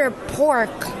pure pork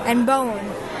and bone.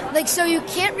 So you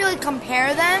can't really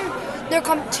compare them. They're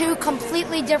two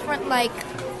completely different,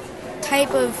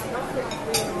 type of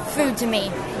food to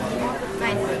me.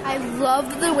 I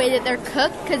love the way that they're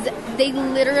cooked because they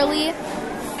literally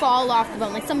fall off the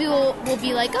bone. Some people will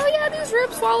be like, oh yeah, these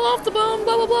ribs fall off the bone,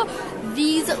 blah, blah, blah.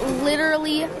 These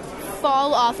literally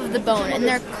fall off of the bone, and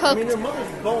they're cooked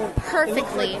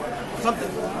perfectly.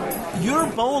 Your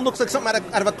bone looks like something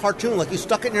out of a cartoon, like you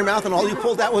stuck it in your mouth and all you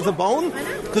pulled out was a bone,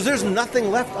 because there's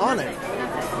nothing left on it.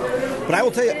 But I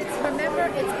will tell you...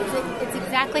 It's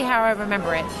exactly how I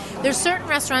remember it. There's certain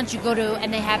restaurants you go to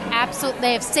and they have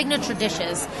signature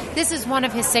dishes. This is one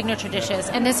of his signature dishes,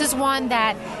 and this is one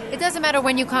that it doesn't matter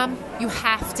when you come, you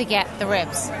have to get the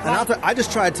ribs. And I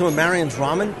just tried some of Marion's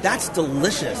ramen. That's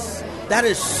delicious. That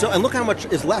is so... And look how much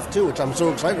is left, too, which I'm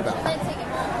so excited about.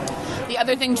 The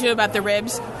other thing, too, about the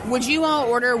ribs, would you all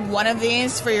order one of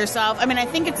these for yourself? I mean, I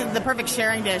think it's the perfect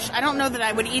sharing dish. I don't know that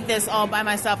I would eat this all by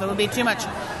myself. It would be too much.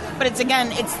 But it's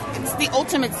the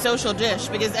ultimate social dish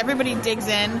because everybody digs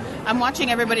in. I'm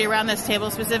watching everybody around this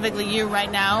table, specifically you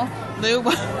right now, Lou.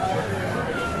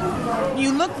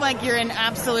 You look like you're in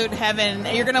absolute heaven.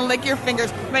 You're going to lick your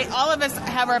fingers. Right? All of us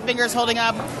have our fingers holding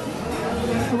up.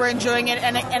 We're enjoying it.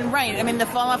 And right, I mean, the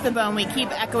fall off the bone, we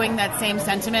keep echoing that same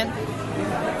sentiment.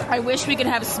 I wish we could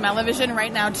have smell-o-vision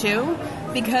right now, too,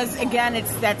 because, again,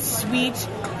 it's that sweet,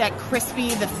 that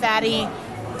crispy, the fatty.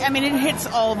 I mean, it hits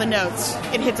all the notes.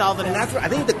 It hits all the notes. And that's, I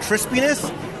think the crispiness,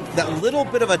 that little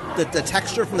bit of the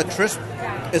texture from the crisp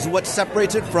is what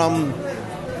separates it from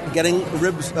getting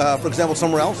ribs, for example,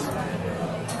 somewhere else.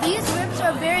 These ribs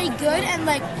are very good, and,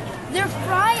 their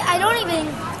fry, I don't even,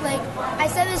 I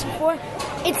said this before,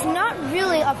 it's not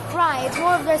really a fry. It's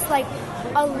more of just,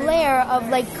 a layer of,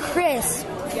 crisp.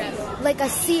 Yes. Like a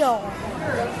seal.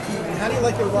 How do you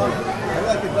like your ramen? How do you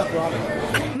like your duck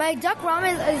ramen? My duck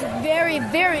ramen is very,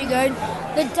 very good.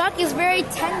 The duck is very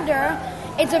tender.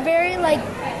 It's a very,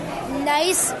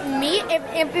 nice meat.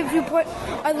 If you put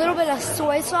a little bit of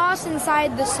soy sauce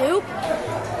inside the soup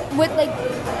with,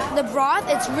 the broth,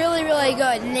 it's really, really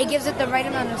good. And it gives it the right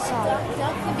amount of salt.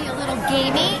 Duck can be a little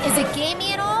gamey. Is it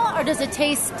gamey at all? Or does it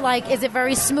taste is it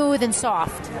very smooth and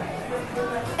soft?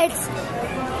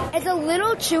 It's a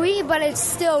little chewy, but it's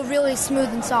still really smooth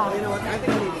and soft. You know what? I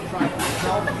think I need to try it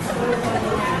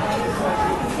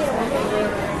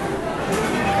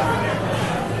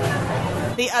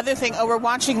myself. The other thing, we're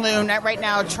watching Loon right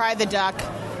now try the duck.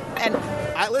 And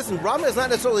listen, ramen is not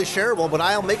necessarily shareable, but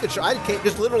I'll make it. I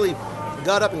just literally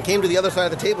got up and came to the other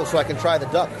side of the table so I can try the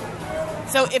duck.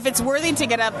 So if it's worthy to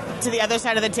get up to the other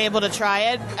side of the table to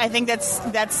try it, I think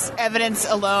that's evidence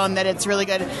alone that it's really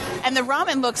good. And the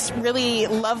ramen looks really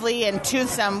lovely and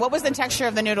toothsome. What was the texture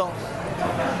of the noodle?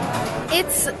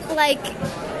 It's it's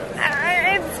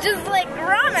just like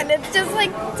ramen. It's just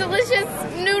like delicious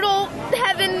noodle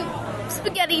heaven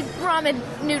spaghetti ramen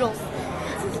noodles.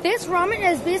 This ramen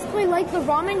is basically like the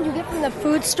ramen you get from the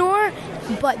food store,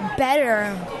 but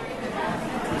better.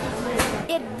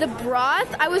 The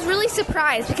broth, I was really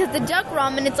surprised because the duck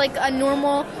ramen, it's like a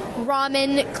normal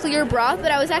ramen clear broth,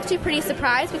 but I was actually pretty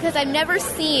surprised because I've never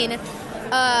seen,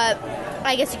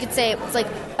 I guess you could say it's like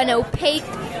an opaque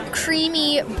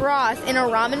creamy broth in a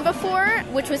ramen before,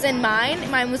 which was in mine.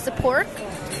 Mine was the pork.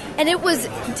 And it was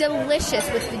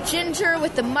delicious with the ginger,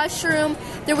 with the mushroom.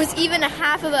 There was even a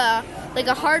half of a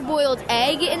hard-boiled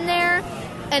egg in there.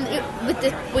 And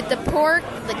with the pork,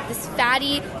 like this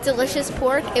fatty, delicious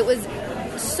pork, it was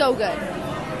so good.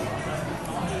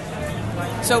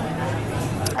 So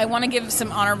I want to give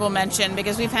some honorable mention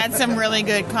because we've had some really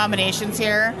good combinations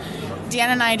here. Dan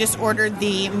and I just ordered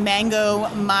the mango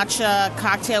matcha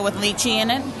cocktail with lychee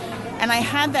in it. And I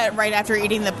had that right after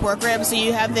eating the pork ribs. So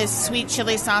you have this sweet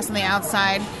chili sauce on the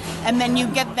outside, and then you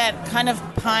get that kind of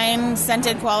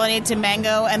pine-scented quality to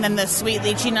mango, and then the sweet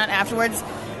lychee nut afterwards.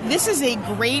 This is a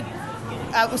great...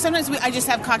 sometimes I just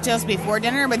have cocktails before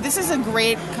dinner, but this is a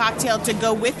great cocktail to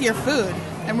go with your food.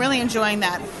 I'm really enjoying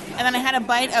that. And then I had a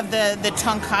bite of the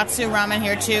tonkatsu ramen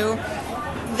here, too.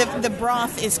 The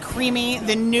broth is creamy.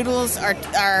 The noodles are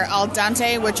al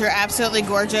dente, which are absolutely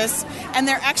gorgeous. And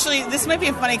they're actually, this might be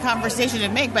a funny conversation to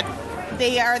make, but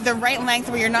they are the right length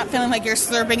where you're not feeling like you're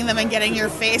slurping them and getting your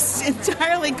face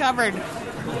entirely covered.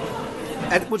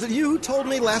 And was it you who told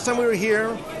me last time we were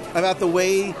here about the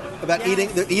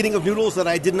eating of noodles that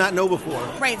I did not know before?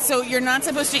 Right, so you're not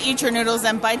supposed to eat your noodles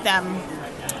and bite them.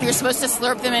 You're supposed to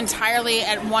slurp them entirely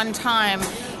at one time.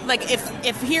 Like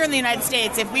if here in the United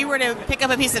States, if we were to pick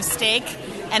up a piece of steak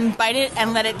and bite it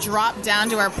and let it drop down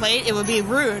to our plate, it would be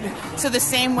rude. So the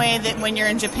same way that when you're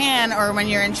in Japan or when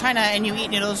you're in China and you eat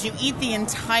noodles, you eat the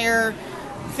entire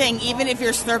thing, even if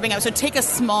you're slurping up. So take a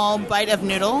small bite of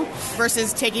noodle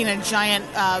versus taking a giant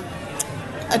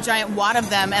wad of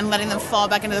them and letting them fall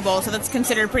back into the bowl. So that's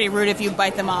considered pretty rude if you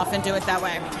bite them off and do it that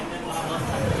way.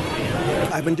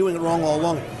 I've been doing it wrong all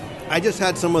along. I just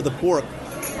had some of the pork.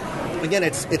 Again,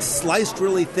 it's sliced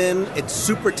really thin. It's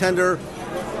super tender.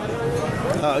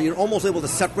 You're almost able to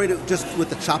separate it just with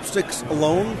the chopsticks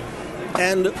alone.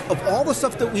 And of all the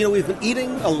stuff that we've been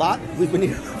eating a lot, we've been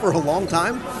eating for a long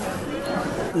time,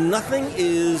 nothing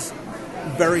is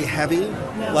very heavy.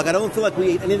 No. Like I don't feel like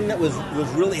we ate anything that was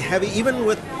really heavy, even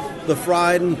with the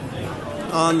fried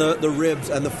on the ribs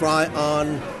and the fry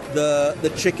on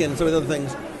the chicken, some of the other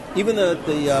things. Even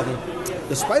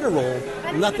the spider roll,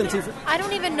 nothing too... I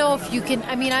don't even know if you can...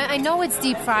 I mean, I know it's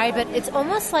deep fried, but it's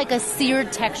almost like a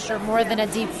seared texture more than a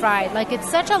deep fried. Like,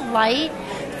 it's such a light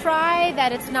fry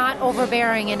that it's not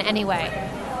overbearing in any way.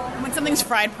 When something's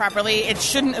fried properly, it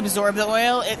shouldn't absorb the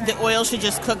oil. The oil should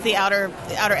just cook the outer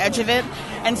edge of it.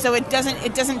 And so it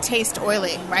doesn't taste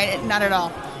oily, right? Not at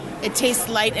all. It tastes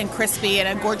light and crispy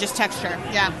and a gorgeous texture.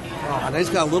 Yeah. Oh, and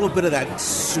it's got a little bit of that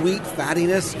sweet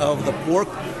fattiness of the pork.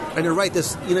 And you're right,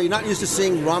 this you're not used to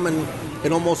seeing ramen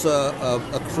in almost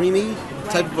a creamy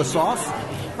type of a sauce.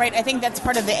 Right, I think that's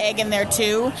part of the egg in there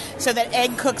too. So that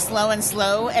egg cooks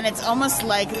slow, and it's almost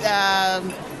like a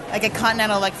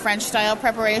continental, like French style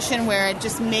preparation where it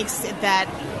just makes that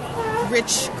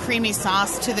rich, creamy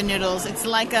sauce to the noodles. It's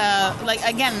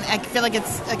again, I feel like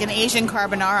it's like an Asian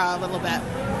carbonara a little bit.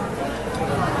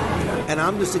 And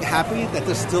I'm just happy that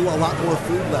there's still a lot more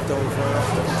food left over for us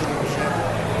to continue to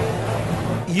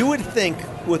share. You would think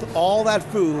with all that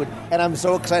food, and I'm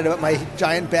so excited about my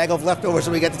giant bag of leftovers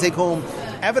that we get to take home,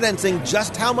 evidencing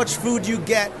just how much food you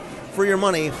get for your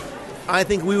money, I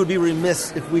think we would be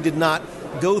remiss if we did not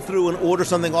go through and order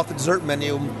something off the dessert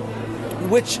menu,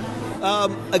 which,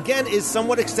 again, is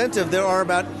somewhat extensive. There are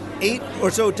about 8 or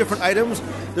so different items.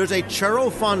 There's a churro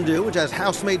fondue, which has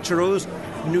house-made churros,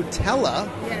 Nutella,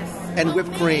 and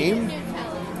whipped cream,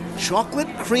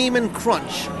 chocolate cream and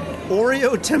crunch,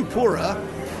 Oreo tempura,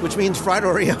 which means fried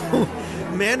Oreo,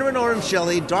 mandarin orange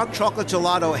jelly, dark chocolate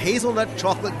gelato, hazelnut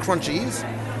chocolate crunchies,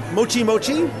 mochi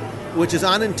mochi, which is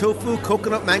anan tofu,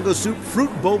 coconut mango soup, fruit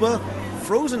boba,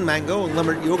 frozen mango,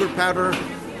 lemon yogurt powder,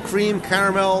 cream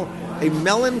caramel, a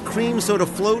melon cream soda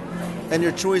float, and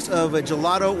your choice of a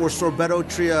gelato or sorbetto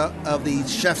tria of the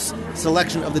chef's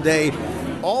selection of the day.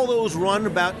 All those run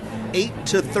about $8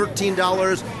 to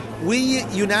 $13. We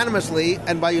unanimously,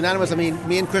 and by unanimous I mean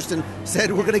me and Kristen,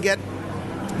 said we're going to get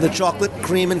the chocolate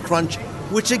cream and crunch,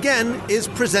 which again is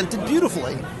presented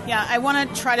beautifully. Yeah, I want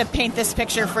to try to paint this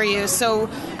picture for you. So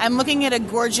I'm looking at a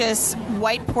gorgeous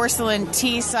white porcelain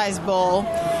tea-size bowl,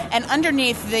 and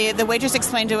underneath, the waitress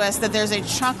explained to us that there's a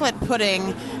chocolate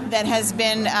pudding that has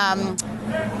been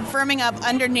firming up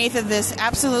underneath of this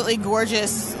absolutely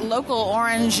gorgeous local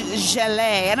orange gelée.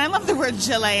 And I love the word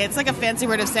gelée. It's like a fancy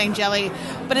word of saying jelly,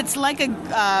 but it's like a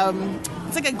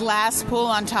glass pool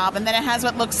on top, and then it has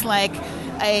what looks like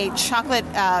a chocolate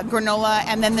granola,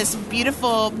 and then this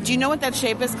beautiful... Do you know what that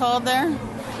shape is called there?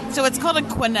 So it's called a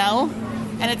quenelle.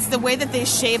 And it's the way that they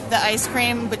shape the ice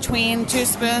cream between 2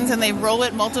 spoons, and they roll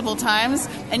it multiple times,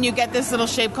 and you get this little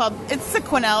shape called, it's the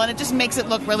quenelle, and it just makes it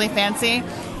look really fancy.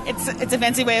 It's a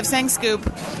fancy way of saying scoop.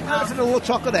 It's a little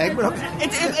chocolate egg, but okay.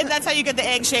 That's how you get the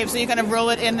egg shape, so you kind of roll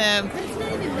it in the...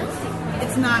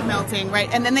 It's not melting, right?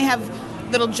 And then they have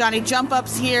little Johnny Jump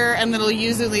Ups here and little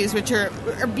yuzu-lis, which are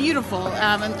beautiful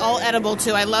and all edible,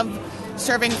 too. I love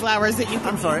serving flowers that you can...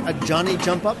 I'm sorry, a Johnny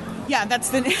Jump Up? Yeah, that's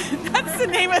the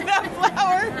name of that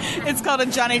flower. It's called a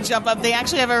Johnny Jump Up. They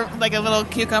actually have a little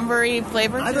cucumber-y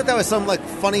flavor. I thought that was some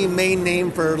funny Maine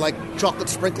name for chocolate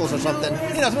sprinkles or something.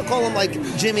 Some call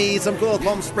them Jimmy, some call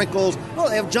them sprinkles. Oh,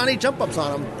 they have Johnny Jump Ups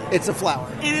on them. It's a flower.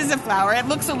 It is a flower. It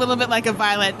looks a little bit like a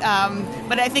violet,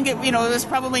 but I think it was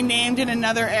probably named in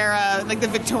another era, like the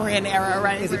Victorian era,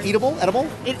 right? Is it edible?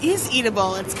 It is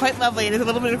eatable. It's quite lovely. It has a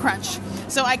little bit of crunch.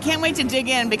 So I can't wait to dig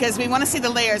in because we want to see the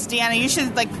layers. Deanna, you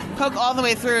should poke all the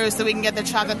way through so we can get the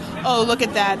chocolate. Oh, look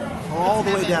at that. All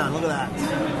the way down. Look at that.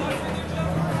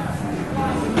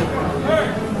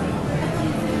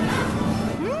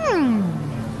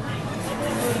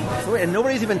 So wait, and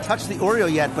nobody's even touched the Oreo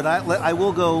yet, but I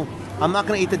will go. I'm not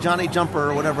going to eat the Johnny Jumper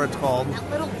or whatever it's called. That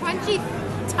little crunchy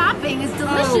topping is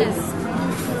delicious.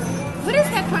 Oh. What is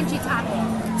that crunchy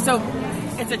topping? So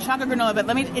it's a chocolate granola, but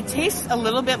it tastes a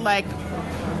little bit like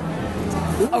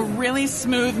a really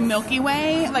smooth Milky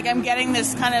Way. I'm getting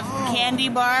this kind of candy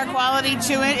bar quality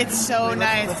to it. It's so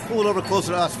nice. Let's pull it over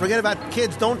closer to us. Forget about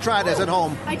kids. Don't try this at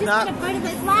home. I just got a bite of the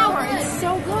flour. It's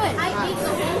so good. I ate the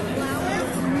whole flour.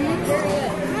 Very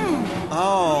good.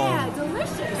 Oh. Yeah,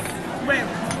 delicious. Wait.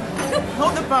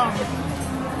 Hold the phone.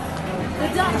 The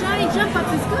Johnny Jump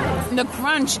Up is good. The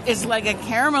crunch is like a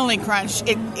caramelly crunch.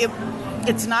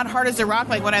 It's not hard as a rock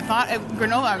like what I thought of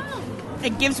granola.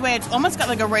 It gives way. It's almost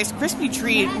got a Rice Krispie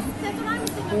treat.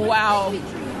 Wow.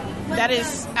 That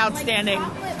is outstanding.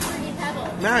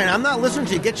 Marion, I'm not listening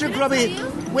to you. Get your grubby...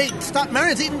 Wait, stop.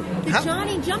 Marion's eating... The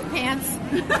Johnny Jump Pants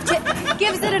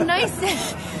gives it a nice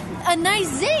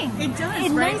zing. It does, a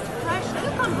right? Nice fresh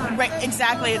cucumber. Right,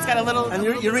 exactly. It's got a little... And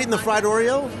you're eating the fried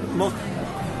Oreo?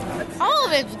 All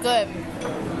of it's good. I'm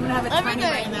going to have a tiny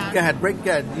bite in that. Go ahead.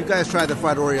 You guys try the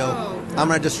fried Oreo. I'm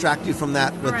going to distract you from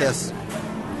that with this.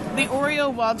 The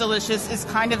Oreo, while delicious, is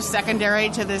kind of secondary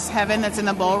to this heaven that's in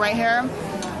the bowl right here.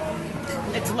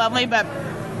 It's lovely, but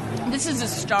this is a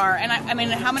star. And I mean,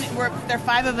 there are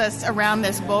 5 of us around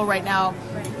this bowl right now.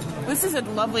 This is a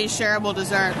lovely shareable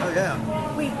dessert. Oh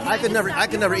yeah. Wait, I could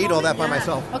never eat all that by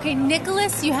myself. Okay,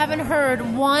 Nicholas, you haven't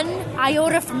heard one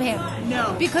iota from him.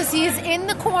 No. Because he is in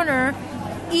the corner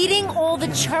eating all the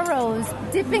churros,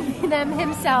 dipping them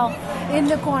himself in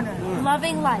the corner,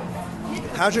 loving life.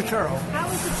 How's your churro? How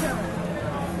is the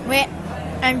churro? Wait,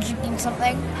 I'm drinking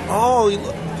something. Oh,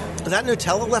 is that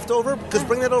Nutella left over? Because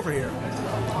bring that over here.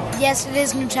 Yes, it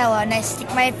is Nutella, and I stick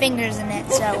my fingers in it,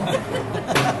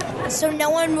 so no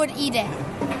one would eat it.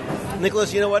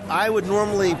 Nicholas, you know what? I would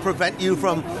normally prevent you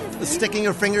from sticking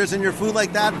your fingers in your food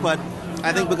like that, but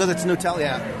I think because it's Nutella,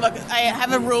 yeah. Look, I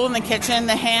have a rule in the kitchen.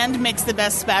 The hand makes the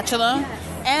best spatula,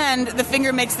 and the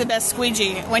finger makes the best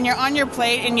squeegee. When you're on your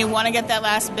plate and you want to get that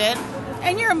last bit,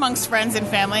 and you're amongst friends and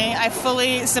family, I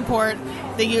fully support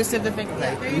the use of the finger.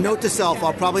 Okay. Note to self,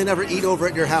 I'll probably never eat over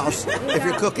at your house if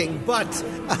you're cooking, but...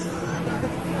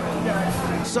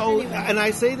 So, and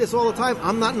I say this all the time,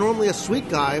 I'm not normally a sweet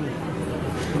guy,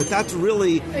 but that's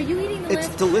really... Are you eating the It's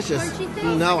last delicious. crunchy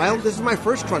thing? No, this is my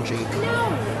first crunchy. No,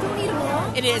 don't eat them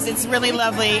all. It is. It's really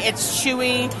lovely. It's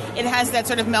chewy. It has that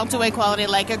sort of melt-away quality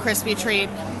like a crispy treat.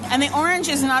 And the orange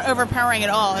is not overpowering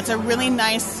at all. It's a really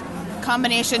nice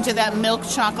combination to that milk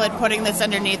chocolate pudding that's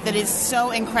underneath that is so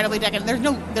incredibly decadent. There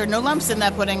are no lumps in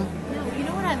that pudding. No, you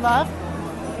know what I love?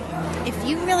 If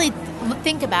you really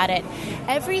think about it,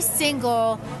 every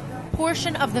single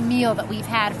portion of the meal that we've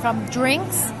had, from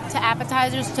drinks to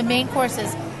appetizers to main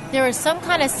courses, there is some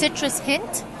kind of citrus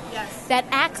hint that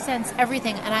accents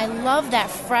everything. And I love that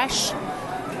fresh,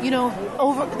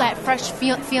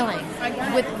 feeling. Right? I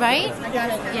got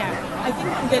it. Yeah. I think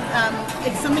that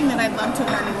it's something that I'd love to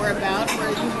learn more about, where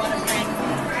you want to bring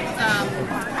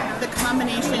the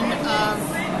combination of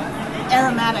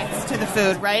aromatics to the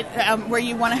food, right? Where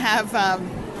you want to have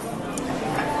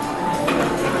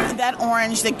that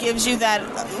orange that gives you that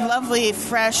lovely,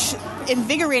 fresh,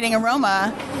 invigorating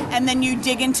aroma, and then you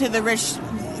dig into the rich,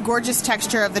 gorgeous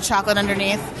texture of the chocolate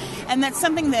underneath. And that's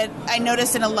something that I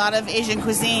notice in a lot of Asian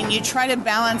cuisine. You try to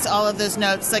balance all of those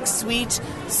notes, like sweet,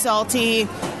 salty,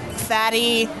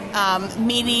 fatty,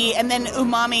 meaty, and then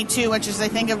umami too, which is, I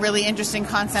think, a really interesting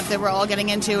concept that we're all getting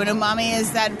into. And umami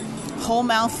is that whole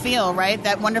mouth feel, right?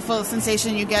 That wonderful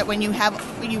sensation you get when you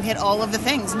hit all of the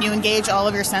things and you engage all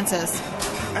of your senses.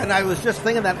 And I was just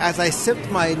thinking that as I sipped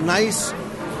my nice,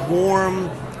 warm,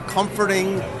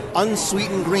 comforting,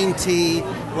 unsweetened green tea,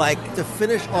 like to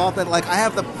finish off that, like I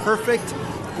have the perfect,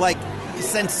 like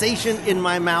sensation in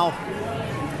my mouth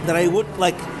that I would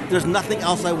like. There's nothing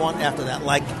else I want after that.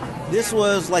 Like this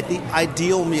was like the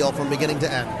ideal meal from beginning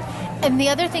to end. And the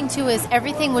other thing too is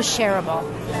everything was shareable,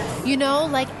 you know,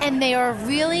 like, and they are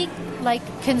really like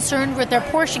concerned with their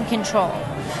portion control.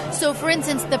 So, for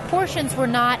instance, the portions were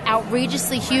not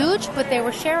outrageously huge, but they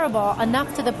were shareable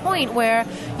enough to the point where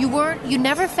you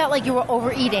never felt like you were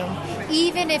overeating,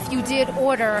 even if you did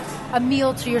order a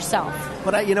meal to yourself.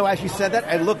 But as you said that,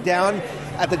 I looked down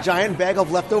at the giant bag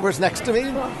of leftovers next to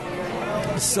me.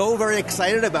 So very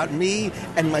excited about me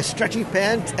and my stretchy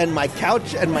pants and my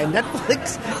couch and my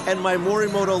Netflix and my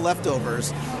Morimoto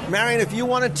leftovers. Marion, if you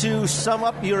wanted to sum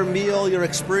up your meal, your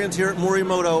experience here at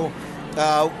Morimoto,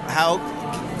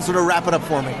 sort of wrap it up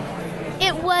for me.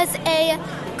 It was a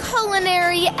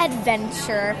culinary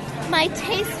adventure. My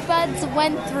taste buds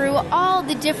went through all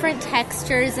the different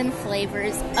textures and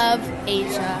flavors of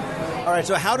Asia. All right,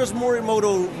 so how does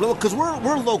Morimoto, because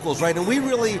we're locals, right? And we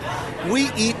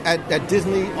eat at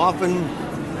Disney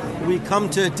often. We come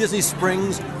to Disney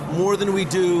Springs more than we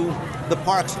do the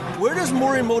parks. Where does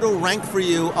Morimoto rank for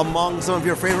you among some of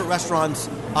your favorite restaurants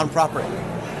on property?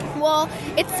 Well,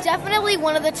 it's definitely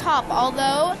one of the top,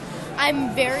 although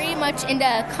I'm very much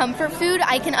into comfort food.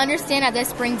 I can understand how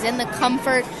this brings in the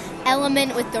comfort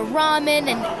element with the ramen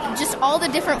and just all the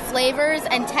different flavors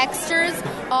and textures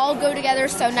all go together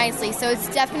so nicely. So it's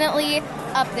definitely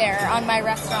up there on my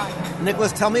restaurant.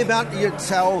 Nicholas, tell me about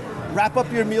wrap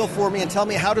up your meal for me and tell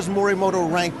me, how does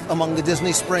Morimoto rank among the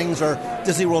Disney Springs or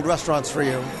Disney World restaurants for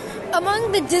you?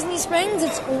 Among the Disney Springs,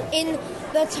 it's in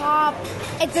the top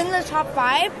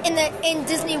 5. In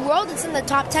Disney World, it's in the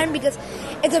top 10 because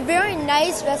it's a very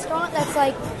nice restaurant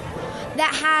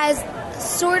that has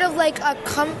sort of like a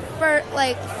comfort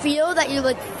like feel that you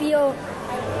like feel.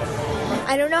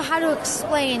 I don't know how to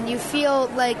explain. You feel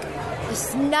like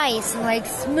it's nice and like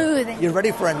smooth. You're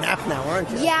ready for a nap now,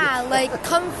 aren't you? Yeah, like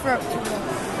comfort.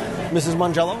 Mrs.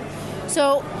 Mangello?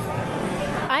 So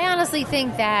I honestly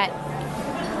think that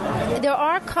there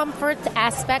are comfort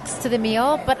aspects to the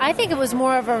meal, but I think it was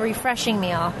more of a refreshing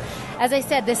meal. As I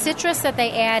said, the citrus that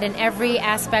they add in every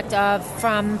aspect of,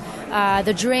 from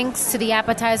the drinks to the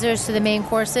appetizers to the main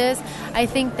courses, I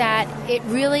think that it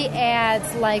really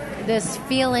adds like this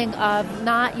feeling of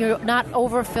you're not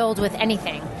overfilled with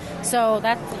anything. So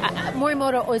that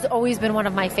Morimoto has always been one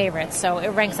of my favorites, so it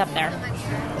ranks up there.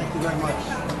 Thank you very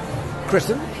much.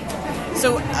 Kristen?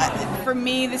 So for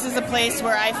me, this is a place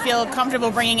where I feel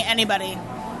comfortable bringing anybody.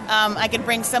 I could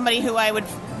bring somebody who I would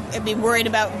be worried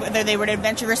about whether they were an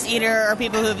adventurous eater or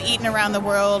people who have eaten around the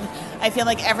world. I feel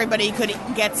like everybody could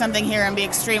get something here and be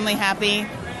extremely happy.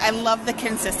 I love the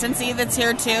consistency that's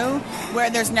here too, where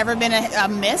there's never been a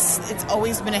miss. It's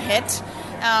always been a hit.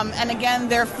 And again,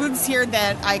 there are foods here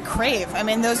that I crave. I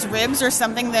mean, those ribs are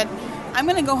something that I'm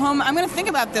going to go home, I'm going to think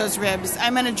about those ribs.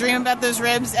 I'm going to dream about those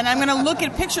ribs, and I'm going to look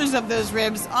at pictures of those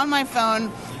ribs on my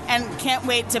phone and can't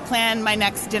wait to plan my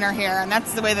next dinner here. And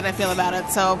that's the way that I feel about it.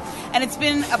 So, and it's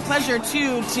been a pleasure,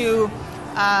 too, to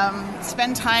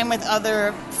spend time with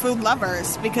other food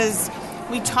lovers because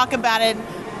we talk about it.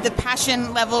 The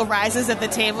passion level rises at the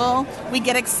table. We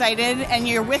get excited, and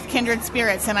you're with kindred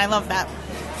spirits, and I love that.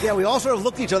 Yeah, we all sort of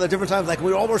looked at each other at different times, like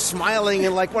we all were smiling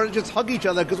and like wanted to just hug each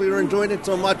other because we were enjoying it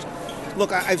so much.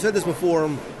 Look, I've said this before.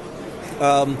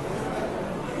 One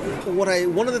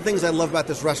of the things I love about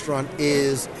this restaurant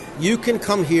is you can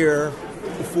come here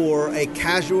for a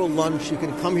casual lunch. You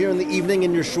can come here in the evening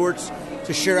in your shorts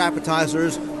to share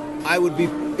appetizers.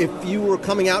 If you were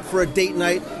coming out for a date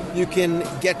night, you can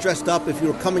get dressed up. If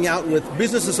you were coming out with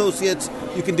business associates,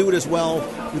 you can do it as well.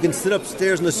 You can sit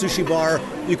upstairs in the sushi bar.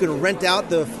 You can rent out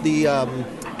the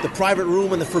private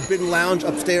room and the forbidden lounge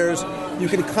upstairs. You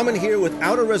can come in here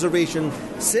without a reservation,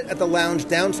 sit at the lounge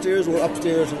downstairs or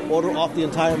upstairs and order off the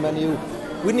entire menu.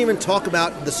 We didn't even talk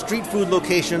about the street food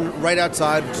location right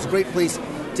outside, which is a great place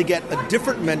to get a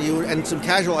different menu and some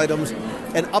casual items.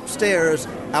 And upstairs,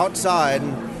 outside,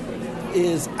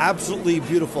 is absolutely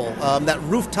beautiful. That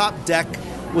rooftop deck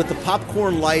with the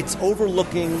popcorn lights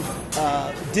overlooking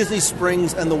Disney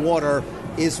Springs and the water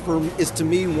is to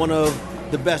me one of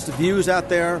the best views out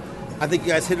there. I think you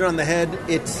guys hit it on the head.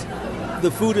 The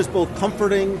food is both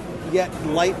comforting yet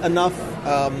light enough.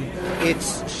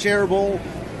 It's shareable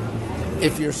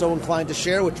if you're so inclined to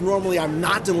share, which normally I'm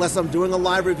not unless I'm doing a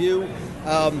live review.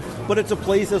 But it's a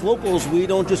place as locals we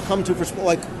don't just come to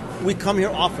for we come here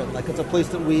often. Like it's a place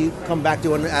that we come back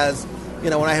to, and as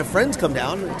when I have friends come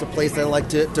down, it's a place that I like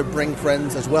to bring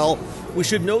friends as well. We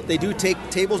should note they do take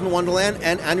Tables in Wonderland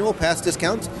and annual pass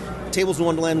discounts. Tables in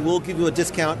Wonderland will give you a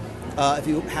discount if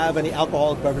you have any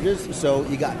alcoholic beverages, so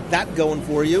you got that going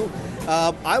for you.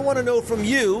 I want to know from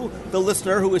you, the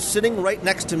listener who is sitting right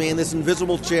next to me in this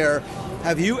invisible chair,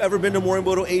 have you ever been to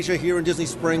Morimoto Asia here in Disney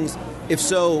Springs? If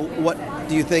so, what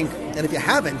do you think? And if you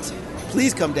haven't,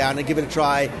 please come down and give it a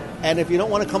try. And if you don't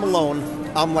want to come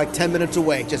alone, I'm like 10 minutes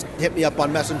away. Just hit me up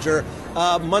on Messenger.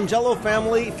 Mangello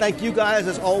family, thank you guys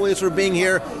as always for being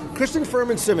here. Kristen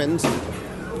Furman Simmons,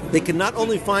 they can not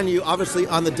only find you obviously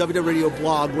on the WDW Radio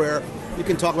blog where you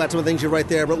can talk about some of the things you're right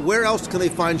there, but where else can they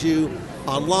find you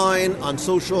online, on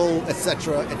social,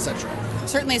 etc., etc.?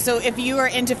 Certainly. So if you are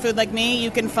into food like me,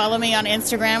 you can follow me on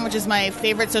Instagram, which is my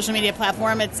favorite social media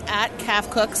platform. It's at Calf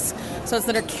Cooks. So it's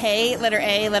letter K, letter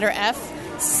A, letter F,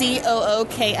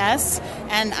 COOKS.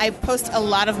 And I post a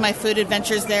lot of my food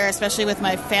adventures there, especially with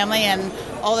my family and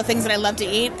all the things that I love to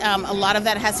eat. A lot of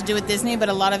that has to do with Disney, but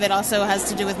a lot of it also has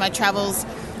to do with my travels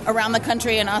around the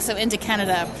country and also into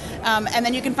Canada. And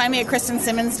then you can find me at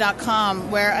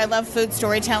KristenSimmons.com, where I love food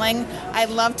storytelling. I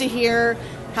love to hear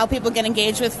how people get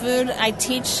engaged with food. I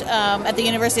teach at the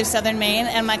University of Southern Maine,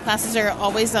 and my classes are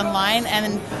always online,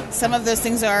 and some of those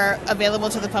things are available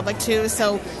to the public too.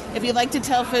 So if you like to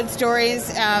tell food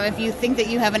stories, if you think that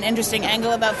you have an interesting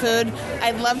angle about food,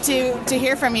 I'd love to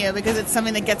hear from you, because it's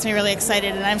something that gets me really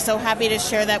excited, and I'm so happy to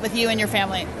share that with you and your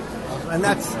family. And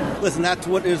that's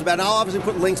what it is about. And I'll obviously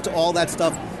put links to all that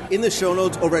stuff in the show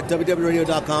notes over at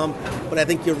WDWRadio.com. But I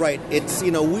think you're right. It's,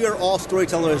 we are all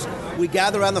storytellers. We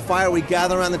gather around the fire, we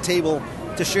gather around the table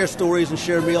to share stories and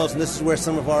share meals. And this is where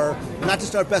some of our, not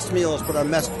just our best meals, but our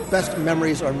best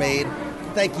memories are made.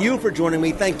 Thank you for joining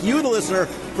me. Thank you, the listener,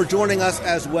 for joining us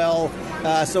as well.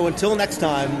 So until next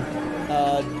time,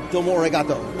 domo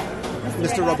arigato.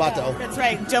 Mr. Roboto. That's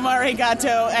right, domo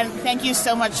arigato, and thank you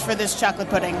so much for this chocolate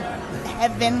pudding.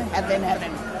 Heaven, heaven,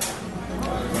 heaven.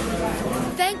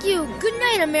 Thank you. Good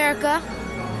night, America.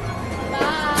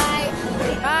 Bye.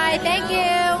 Bye, thank you.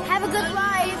 Have a good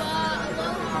life.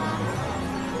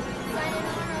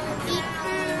 Eat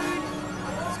food.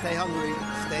 Stay hungry.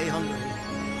 Stay hungry.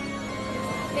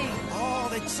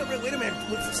 Wait a minute.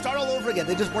 Let's start all over again.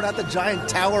 They just brought out the giant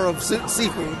tower of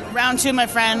seafood. Round two, my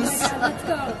friends. Let's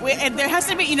go. There has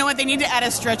to be, you know what? They need to add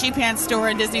a stretchy pants store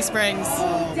in Disney Springs.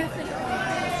 Oh, definitely.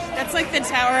 That's like the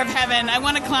Tower of Heaven. I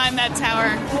want to climb that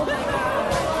tower.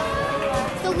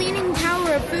 The Leaning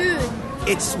Tower of Food.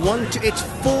 It's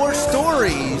 4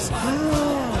 stories.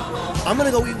 I'm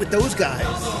going to go eat with those guys.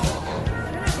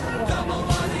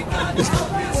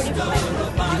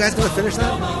 You guys going to finish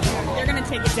that? They're going to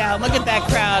take it down. Look at that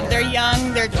crowd. They're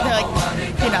young. They're like,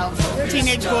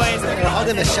 teenage boys. They're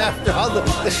hugging the chef.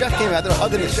 The chef came out. They're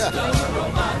hugging the chef.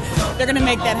 They're going to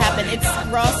make that happen. It's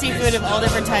raw seafood of all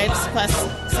different types, plus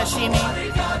sashimi.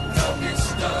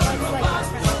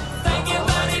 Thank you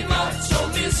very much,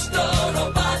 Mr.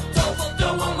 Roboto, for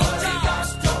doing what he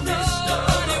asked to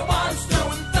Mr. wants to.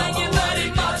 And thank you very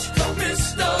much,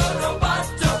 Mr.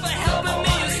 Roboto, for helping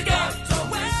me escape to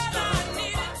where I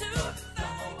needed to.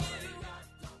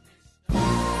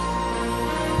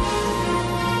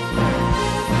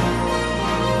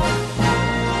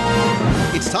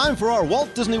 It's time for our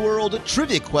Walt Disney World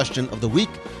Trivia Question of the Week,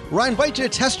 where I invite you to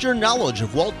test your knowledge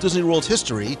of Walt Disney World's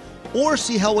history, or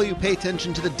see how well you pay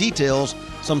attention to the details,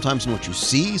 sometimes in what you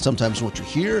see, sometimes in what you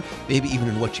hear, maybe even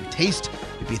in what you taste.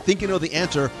 If you think you know the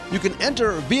answer, you can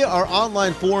enter via our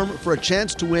online form for a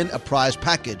chance to win a prize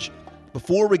package.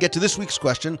 Before we get to this week's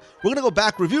question, we're going to go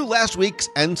back, review last week's,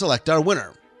 and select our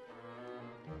winner.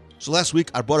 So last week,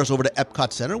 I brought us over to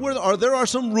Epcot Center, where there are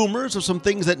some rumors of some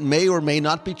things that may or may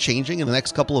not be changing in the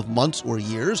next couple of months or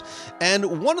years.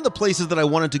 And one of the places that I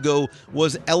wanted to go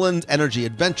was Ellen's Energy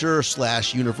Adventure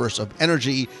 / Universe of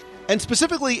Energy, and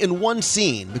specifically in one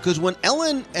scene, because when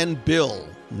Ellen and Bill,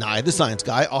 Nye the science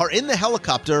guy, are in the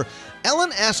helicopter,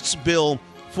 Ellen asks Bill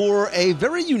for a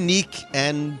very unique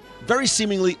and very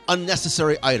seemingly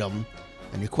unnecessary item.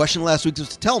 And your question last week was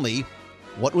to tell me,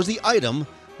 what was the item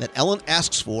that Ellen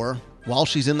asks for while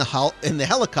she's in the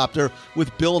helicopter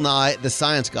with Bill Nye, the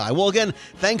science guy? Well, again,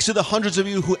 thanks to the hundreds of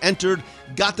you who entered,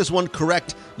 got this one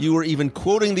correct. You were even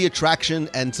quoting the attraction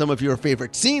and some of your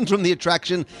favorite scenes from the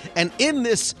attraction. And in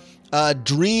this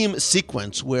dream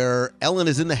sequence where Ellen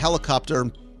is in the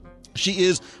helicopter, she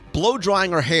is blow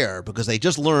drying her hair because they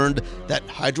just learned that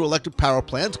hydroelectric power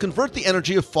plants convert the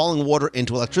energy of falling water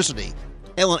into electricity.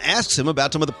 Ellen asks him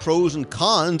about some of the pros and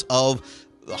cons of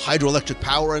hydroelectric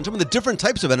power and some of the different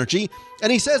types of energy.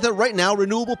 And he says that right now,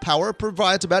 renewable power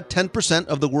provides about 10%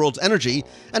 of the world's energy.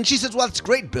 And she says, well, that's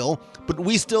great, Bill, but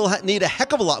we still need a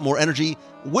heck of a lot more energy.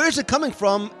 Where's it coming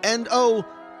from? And, oh,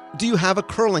 do you have a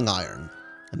curling iron?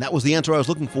 And that was the answer I was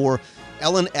looking for.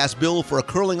 Ellen asked Bill for a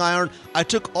curling iron. I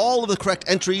took all of the correct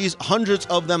entries, hundreds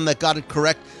of them that got it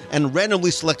correct, and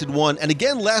randomly selected one. And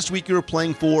again, last week you were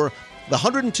playing for the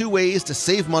 102 Ways to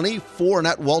Save Money for and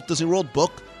at Walt Disney World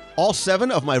book. All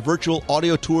 7 of my virtual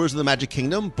audio tours of the Magic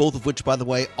Kingdom, both of which, by the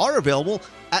way, are available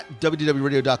at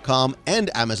WDWRadio.com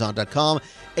and Amazon.com.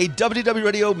 A WDW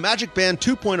Radio Magic Band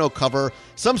 2.0 cover,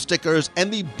 some stickers,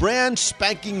 and the brand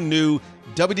spanking new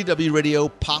WDW Radio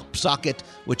Pop Socket,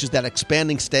 which is that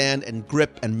expanding stand and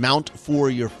grip and mount for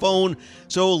your phone.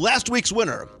 So last week's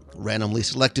winner, randomly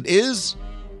selected, is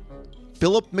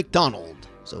Philip McDonald.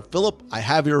 So, Philip, I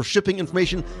have your shipping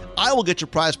information. I will get your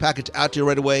prize package out to you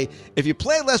right away. If you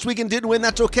played last week and didn't win,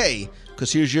 that's okay,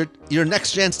 because here's your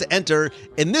next chance to enter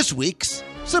in this week's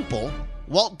simple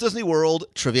Walt Disney World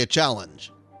Trivia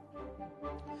Challenge.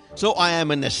 So I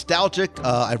am a nostalgic.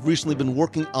 I've recently been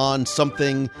working on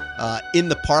something in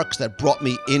the parks that brought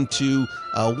me into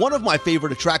one of my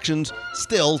favorite attractions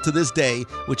still to this day,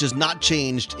 which has not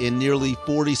changed in nearly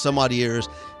 40 some odd years.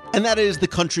 And that is the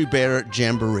Country Bear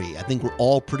Jamboree. I think we're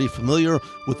all pretty familiar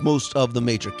with most of the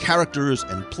major characters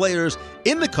and players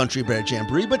in the Country Bear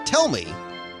Jamboree, but tell me,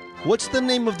 what's the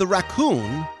name of the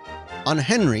raccoon on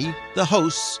Henry, the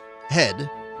host's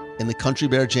head in the Country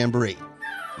Bear Jamboree?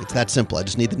 It's that simple. I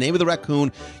just need the name of the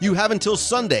raccoon. You have until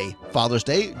Sunday, Father's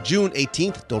Day, June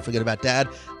 18th, don't forget about Dad,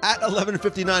 at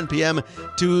 11:59 p.m.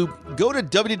 to go to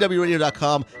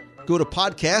WDWRadio.com, go to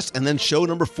podcast, and then show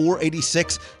number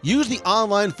 486. Use the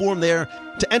online form there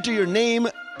to enter your name,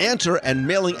 answer, and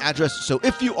mailing address. So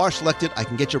if you are selected, I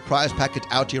can get your prize package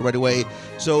out to you right away.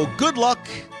 So good luck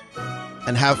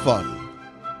and have fun.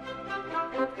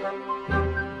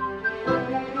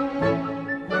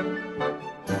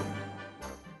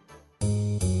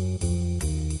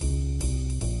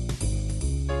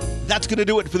 That's going to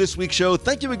do it for this week's show.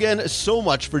 Thank you again so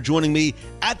much for joining me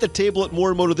at the table at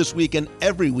Morimoto this week and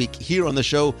every week here on the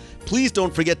show. Please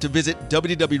don't forget to visit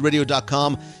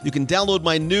WDWRadio.com. You can download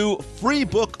my new free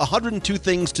book, 102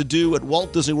 Things to Do at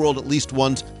Walt Disney World at Least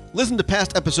Once. Listen to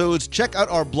past episodes. Check out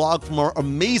our blog from our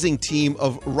amazing team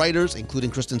of writers, including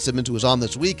Kristen Simmons, who was on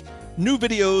this week. New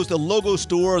videos, the logo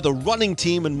store, the running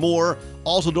team, and more.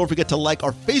 Also, don't forget to like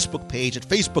our Facebook page at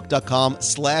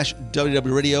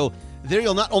facebook.com/WDWRadio. There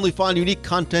you'll not only find unique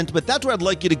content, but that's where I'd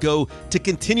like you to go to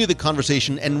continue the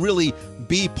conversation and really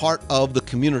be part of the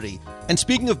community. And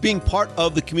speaking of being part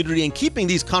of the community and keeping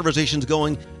these conversations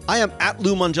going, I am at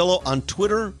Lou Mangello on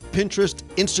Twitter, Pinterest,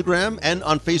 Instagram, and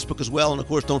on Facebook as well. And of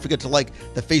course, don't forget to like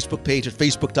the Facebook page at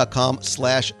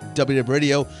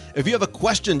facebook.com/WDWRadio. If you have a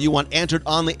question you want answered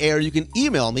on the air, you can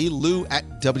email me,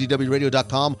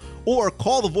 lou@WDWRadio.com, or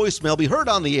call the voicemail, be heard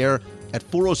on the air at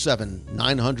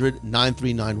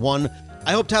 407-900-9391.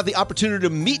 I hope to have the opportunity to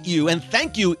meet you and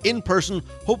thank you in person,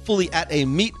 hopefully at a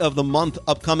Meet of the Month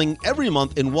upcoming every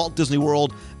month in Walt Disney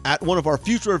World, at one of our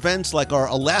future events like our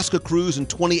Alaska cruise in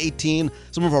 2018,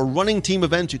 some of our running team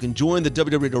events. You can join the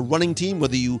WDW running team,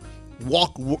 whether you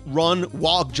walk, run,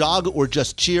 walk, jog, or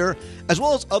just cheer, as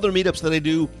well as other meetups that I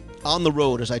do on the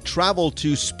road. As I travel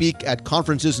to speak at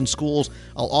conferences and schools,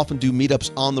 I'll often do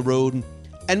meetups on the road.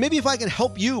 And maybe if I can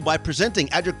help you by presenting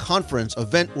at your conference,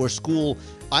 event, or school,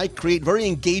 I create very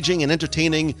engaging and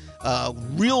entertaining,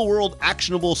 real-world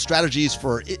actionable strategies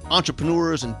for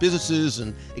entrepreneurs and businesses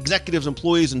and executives,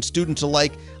 employees, and students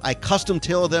alike. I custom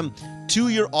tailor them to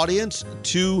your audience,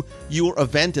 to your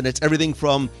event, and it's everything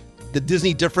from the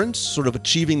Disney difference, sort of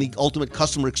achieving the ultimate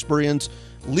customer experience,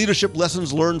 leadership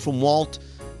lessons learned from Walt,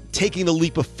 taking the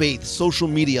leap of faith, social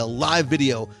media, live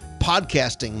video,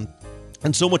 podcasting,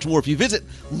 and so much more. If you visit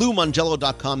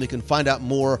LouMangello.com, you can find out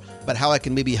more about how I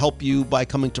can maybe help you by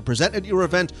coming to present at your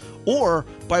event or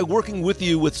by working with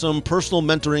you with some personal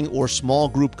mentoring or small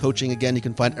group coaching. Again, you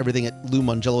can find everything at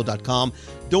LouMangello.com.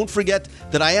 Don't forget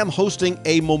that I am hosting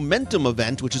a Momentum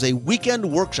event, which is a weekend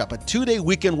workshop, a 2-day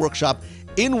weekend workshop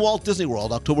in Walt Disney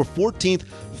World, October 14th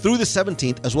through the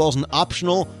 17th, as well as an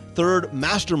optional third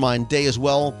mastermind day as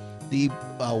well. The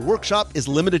workshop is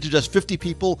limited to just 50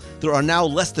 people. There are now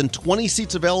less than 20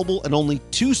 seats available and only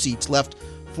 2 seats left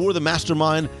for the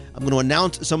mastermind. I'm going to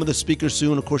announce some of the speakers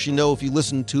soon. Of course, you know, if you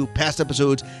listen to past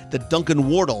episodes, that Duncan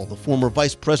Wardle, the former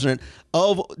vice president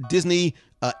of Disney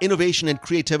Innovation and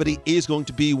Creativity, is going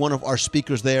to be one of our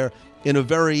speakers there in a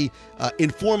very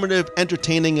informative,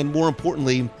 entertaining, and more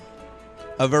importantly,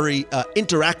 a very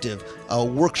interactive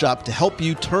workshop to help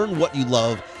you turn what you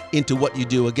love into what you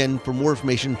do. Again, for more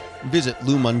information, visit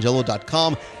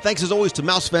LouMangello.com. Thanks as always to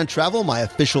Mousefan Travel, my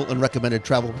official and recommended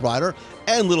travel provider,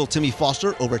 and little Timmy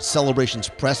Foster over at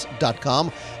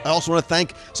CelebrationsPress.com. I also want to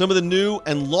thank some of the new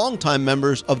and longtime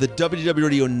members of the WDW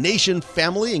Radio Nation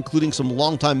family, including some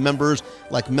longtime members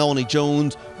like Melanie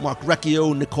Jones, Mark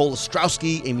Recchio, Nicole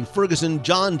Ostrowski, Amy Ferguson,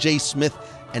 John J. Smith,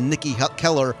 and Nikki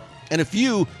Keller. And if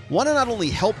you want to not only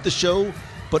help the show,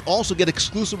 but also get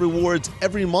exclusive rewards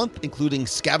every month, including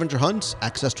scavenger hunts,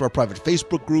 access to our private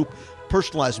Facebook group,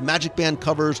 personalized Magic Band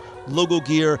covers, logo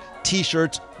gear,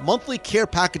 t-shirts, monthly care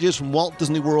packages from Walt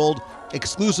Disney World,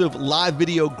 exclusive live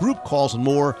video group calls, and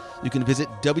more, you can visit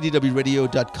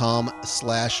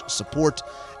wdwradio.com/support.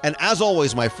 And as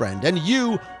always, my friend, and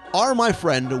you are my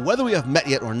friend, whether we have met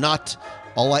yet or not,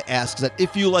 all I ask is that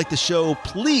if you like the show,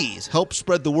 please help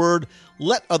spread the word,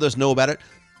 let others know about it.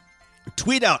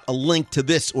 Tweet out a link to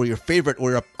this or your favorite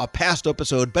or a past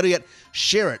episode. Better yet,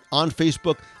 share it on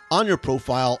Facebook, on your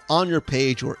profile, on your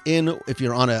page, or if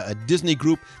you're on a Disney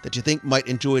group that you think might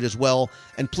enjoy it as well.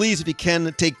 And please, if you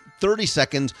can, take 30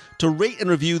 seconds to rate and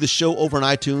review the show over on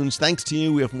iTunes. Thanks to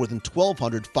you, we have more than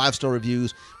 1,200 five-star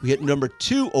reviews. We hit number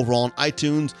 2 overall on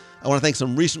iTunes. I want to thank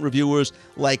some recent reviewers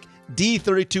like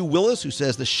D32 Willis, who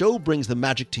says the show brings the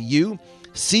magic to you.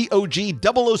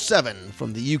 COG007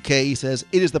 from the UK says,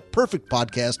 it is the perfect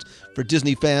podcast for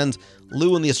Disney fans.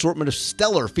 Lou and the assortment of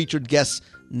stellar featured guests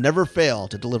never fail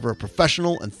to deliver a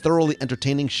professional and thoroughly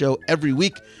entertaining show every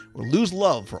week, where Lou's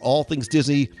love for all things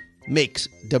Disney makes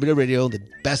WDW Radio the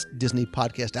best Disney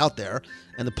podcast out there.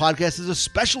 And the podcast is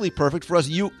especially perfect for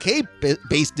us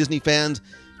UK-based Disney fans,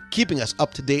 keeping us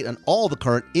up to date on all the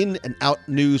current in and out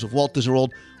news of Walt Disney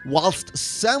World, whilst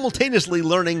simultaneously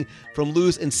learning from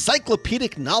Lou's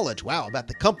encyclopedic knowledge, about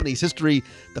the company's history,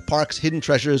 the park's hidden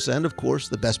treasures, and, of course,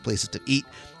 the best places to eat.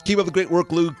 Keep up the great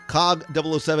work, Lou.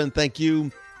 COG007, thank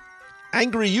you.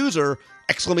 Angry user, !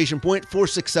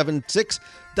 4676,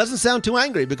 doesn't sound too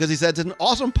angry because he said it's an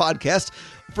awesome podcast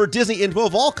for Disney info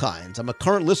of all kinds. I'm a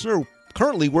current listener,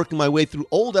 currently working my way through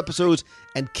old episodes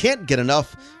and can't get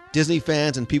enough. Disney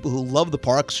fans and people who love the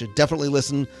parks should definitely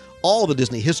listen. All the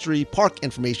Disney history, park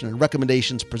information, and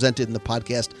recommendations presented in the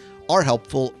podcast are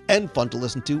helpful and fun to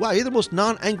listen to. Wow, you're the most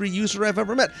non-angry user I've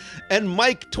ever met. And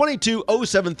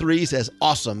Mike22073 says,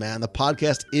 awesome, man. The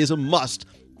podcast is a must.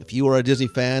 If you are a Disney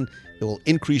fan, it will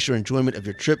increase your enjoyment of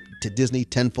your trip to Disney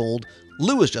tenfold.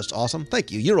 Lou is just awesome.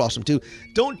 Thank you. You're awesome too.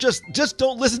 Don't just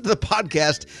don't listen to the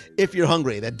podcast if you're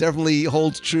hungry. That definitely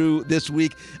holds true this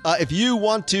week. If you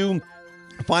want to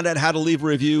find out how to leave a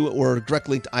review or a direct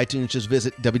link to iTunes, just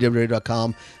visit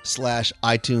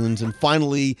www.com/iTunes. And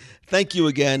finally, thank you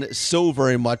again so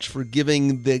very much for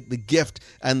giving the gift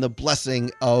and the blessing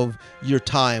of your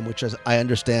time, which, as I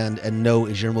understand and know,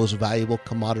 is your most valuable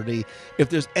commodity.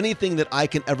 If there's anything that I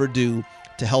can ever do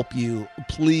to help you,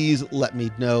 please let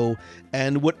me know.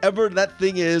 And whatever that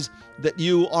thing is that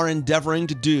you are endeavoring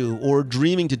to do or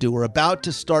dreaming to do or about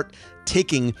to start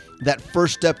taking that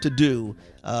first step to do,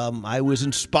 I was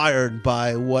inspired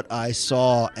by what I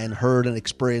saw and heard and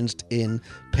experienced in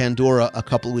Pandora a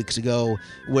couple of weeks ago,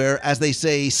 where, as they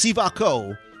say,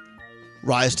 Sivako,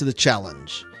 rise to the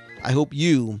challenge. I hope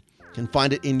you can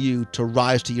find it in you to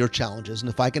rise to your challenges. And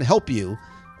if I can help you,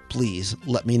 please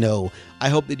let me know. I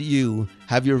hope that you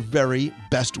have your very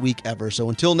best week ever. So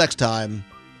until next time,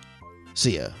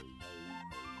 see ya.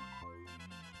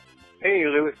 Hey,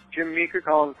 Lewis. Jim Meeker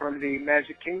calling from the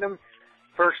Magic Kingdom.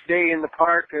 First day in the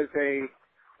park as a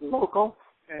local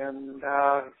and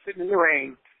sitting in the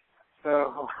rain.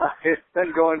 So it's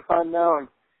been going fun now, and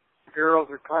the girls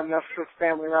are climbing up with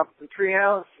family up the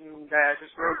treehouse and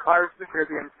just rode Pirates of the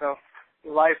Caribbean. So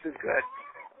life is good.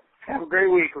 Have a great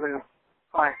week, Lou.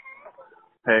 Bye.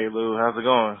 Hey, Lou. How's it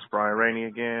going? It's Brian Rainey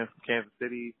again from Kansas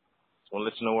City. Just want to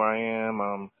let you know where I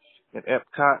am. At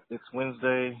Epcot. It's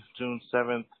Wednesday, June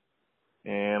 7th.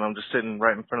 And I'm just sitting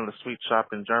right in front of the sweet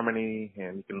shop in Germany,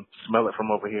 and you can smell it from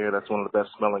over here. That's one of the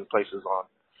best smelling places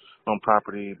on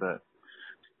property. But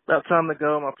about time to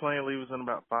go. My plane leaves in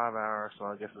about 5 hours, so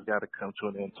I guess it's got to come to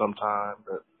an end sometime.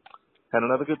 But had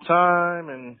another good time,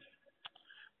 and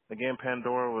again,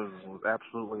 Pandora was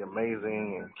absolutely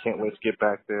amazing, and can't wait to get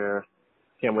back there.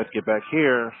 Can't wait to get back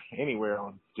here anywhere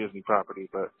on Disney property,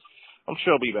 but I'm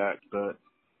sure I'll be back. But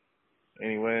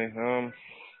anyway,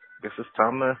 guess it's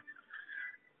time to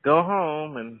go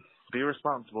home and be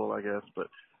responsible, I guess. But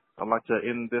I'd like to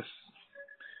end this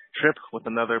trip with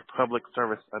another public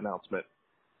service announcement.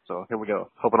 So here we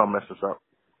go. Hope I don't mess this up.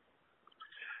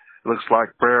 It looks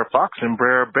like Brer Fox and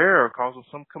Brer Bear are causing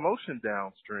some commotion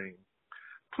downstream.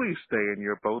 Please stay in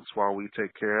your boats while we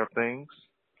take care of things.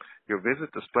 Your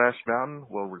visit to Splash Mountain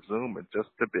will resume in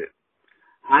just a bit.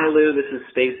 Hi, Lou. This is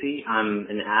Stacy. I'm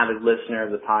an avid listener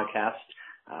of the podcast.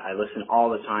 I listen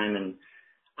all the time, and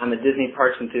I'm a Disney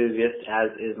Parks enthusiast,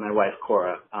 as is my wife,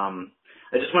 Cora.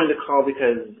 I just wanted to call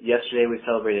because yesterday we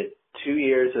celebrated 2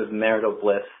 years of marital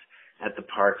bliss at the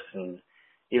parks, and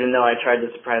even though I tried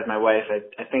to surprise my wife,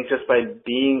 I think just by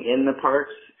being in the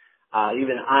parks,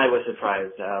 even I was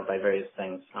surprised by various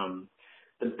things.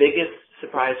 The biggest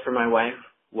surprise for my wife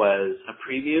was a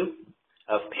preview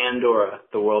of Pandora,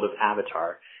 the world of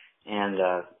Avatar, and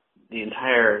the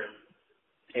entire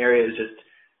area is just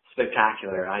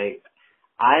spectacular. I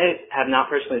have not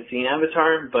personally seen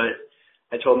Avatar, but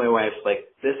I told my wife, like,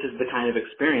 this is the kind of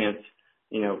experience,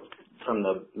 you know, from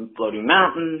the floating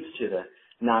mountains to the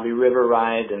Navi River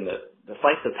ride and the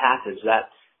flights of passage,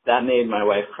 that made my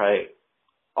wife cry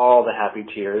all the happy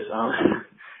tears.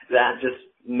 That just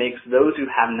makes those who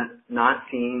have not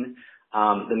seen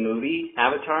the movie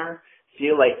Avatar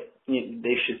feel like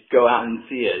they should go out and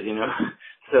see it, you know.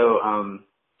 So,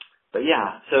 but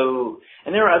yeah,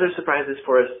 and there were other surprises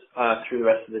for us through the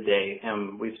rest of the day.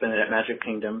 We spent it at Magic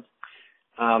Kingdom,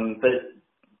 but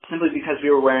simply because we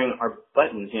were wearing our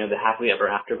buttons, you know, the happily ever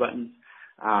after buttons.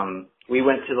 We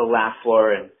went to the last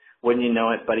floor, and wouldn't you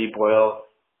know it, Buddy Boyle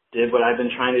did what I've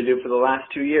been trying to do for the last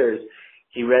 2 years.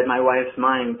 He read my wife's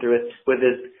mind with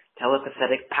his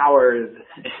telepathic powers.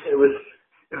 It was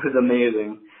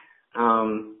amazing.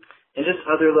 And just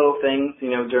other little things, you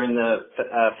know, during the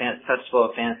Festival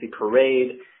of Fantasy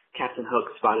Parade, Captain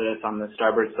Hook spotted us on the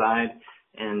starboard side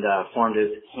and formed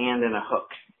his hand in a hook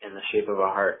in the shape of a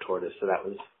heart toward us, so that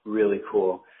was really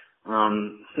cool.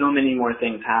 So many more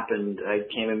things happened. I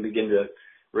can't even begin to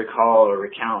recall or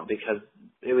recount because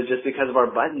it was just because of our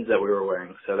buttons that we were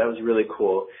wearing, so that was really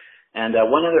cool. And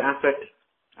one other aspect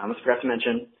I almost forgot to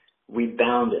mention, we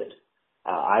bounded.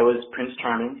 I was Prince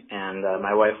Charming, and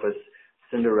my wife was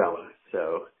Cinderella.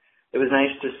 So it was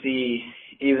nice to see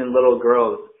even little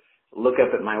girls look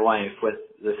up at my wife with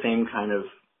the same kind of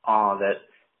awe that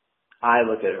I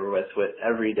look at her with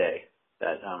every day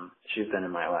that she's been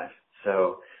in my life.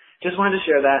 So just wanted to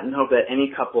share that and hope that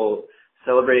any couple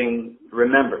celebrating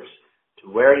remembers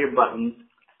to wear your buttons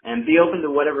and be open to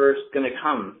whatever's going to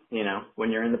come, you know,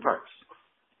 when you're in the parks.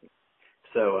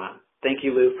 So thank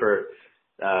you, Lou, for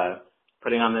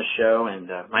putting on this show, and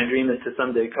my dream is to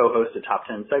someday co-host a Top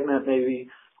 10 segment maybe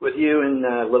with you and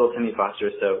little Timmy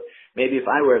Foster, so maybe if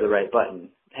I wear the right button,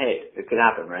 hey, it could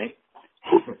happen, right?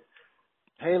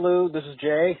 Hey, Lou, this is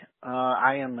Jay.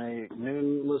 I am a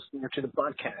new listener to the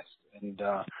podcast, and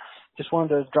just wanted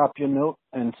to drop you a note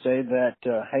and say that,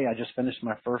 hey, I just finished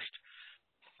my first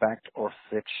Fact or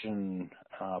Fiction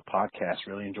podcast,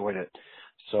 really enjoyed it.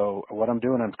 So what I'm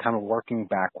doing, I'm kind of working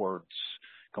backwards,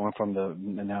 going from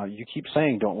now you keep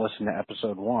saying don't listen to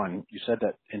episode 1. You said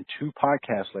that in 2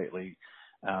 podcasts lately,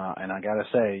 and I gotta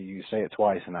say, you say it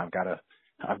twice, and I've gotta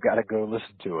go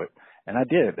listen to it. And I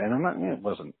did, and I'm not,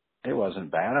 it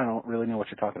wasn't bad. I don't really know what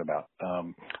you're talking about.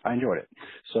 I enjoyed it.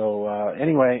 So,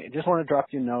 anyway, just want to drop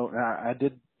you a note. I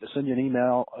did send you an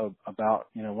email about,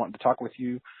 you know, wanting to talk with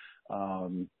you.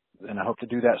 And I hope to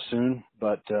do that soon.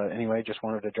 But, anyway, just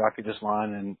wanted to drop you this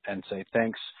line and say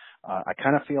thanks. I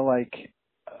kind of feel like,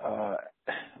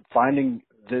 finding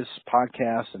this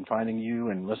podcast and finding you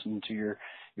and listening to your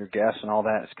guests and all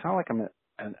that, it's kind of like I'm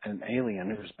an alien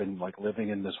who's been like living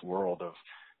in this world of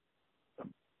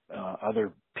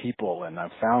other people, and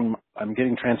I'm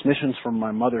getting transmissions from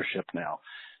my mothership now,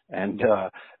 and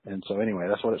so anyway,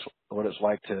 that's what it's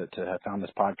like to have found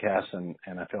this podcast, and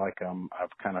I feel like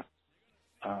I've kind of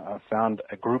I've found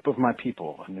a group of my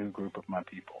people, a new group of my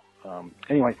people.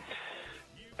 Anyway,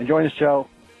 enjoying the show.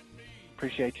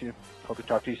 Appreciate you. Hope to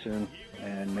talk to you soon,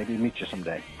 and maybe meet you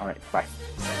someday. All right, bye.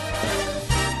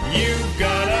 You've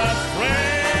got a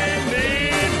friend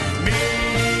in me.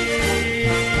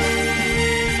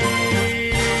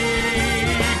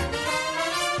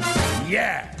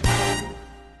 Yeah.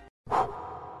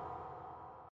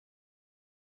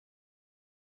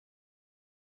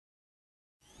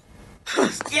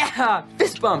 Yeah,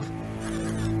 fist bump.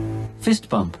 Fist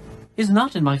bump is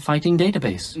not in my fighting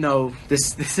database. No,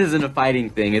 this isn't a fighting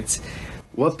thing. It's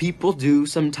what people do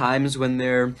sometimes when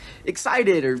they're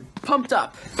excited or pumped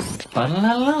up.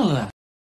 Ba-la-la-la.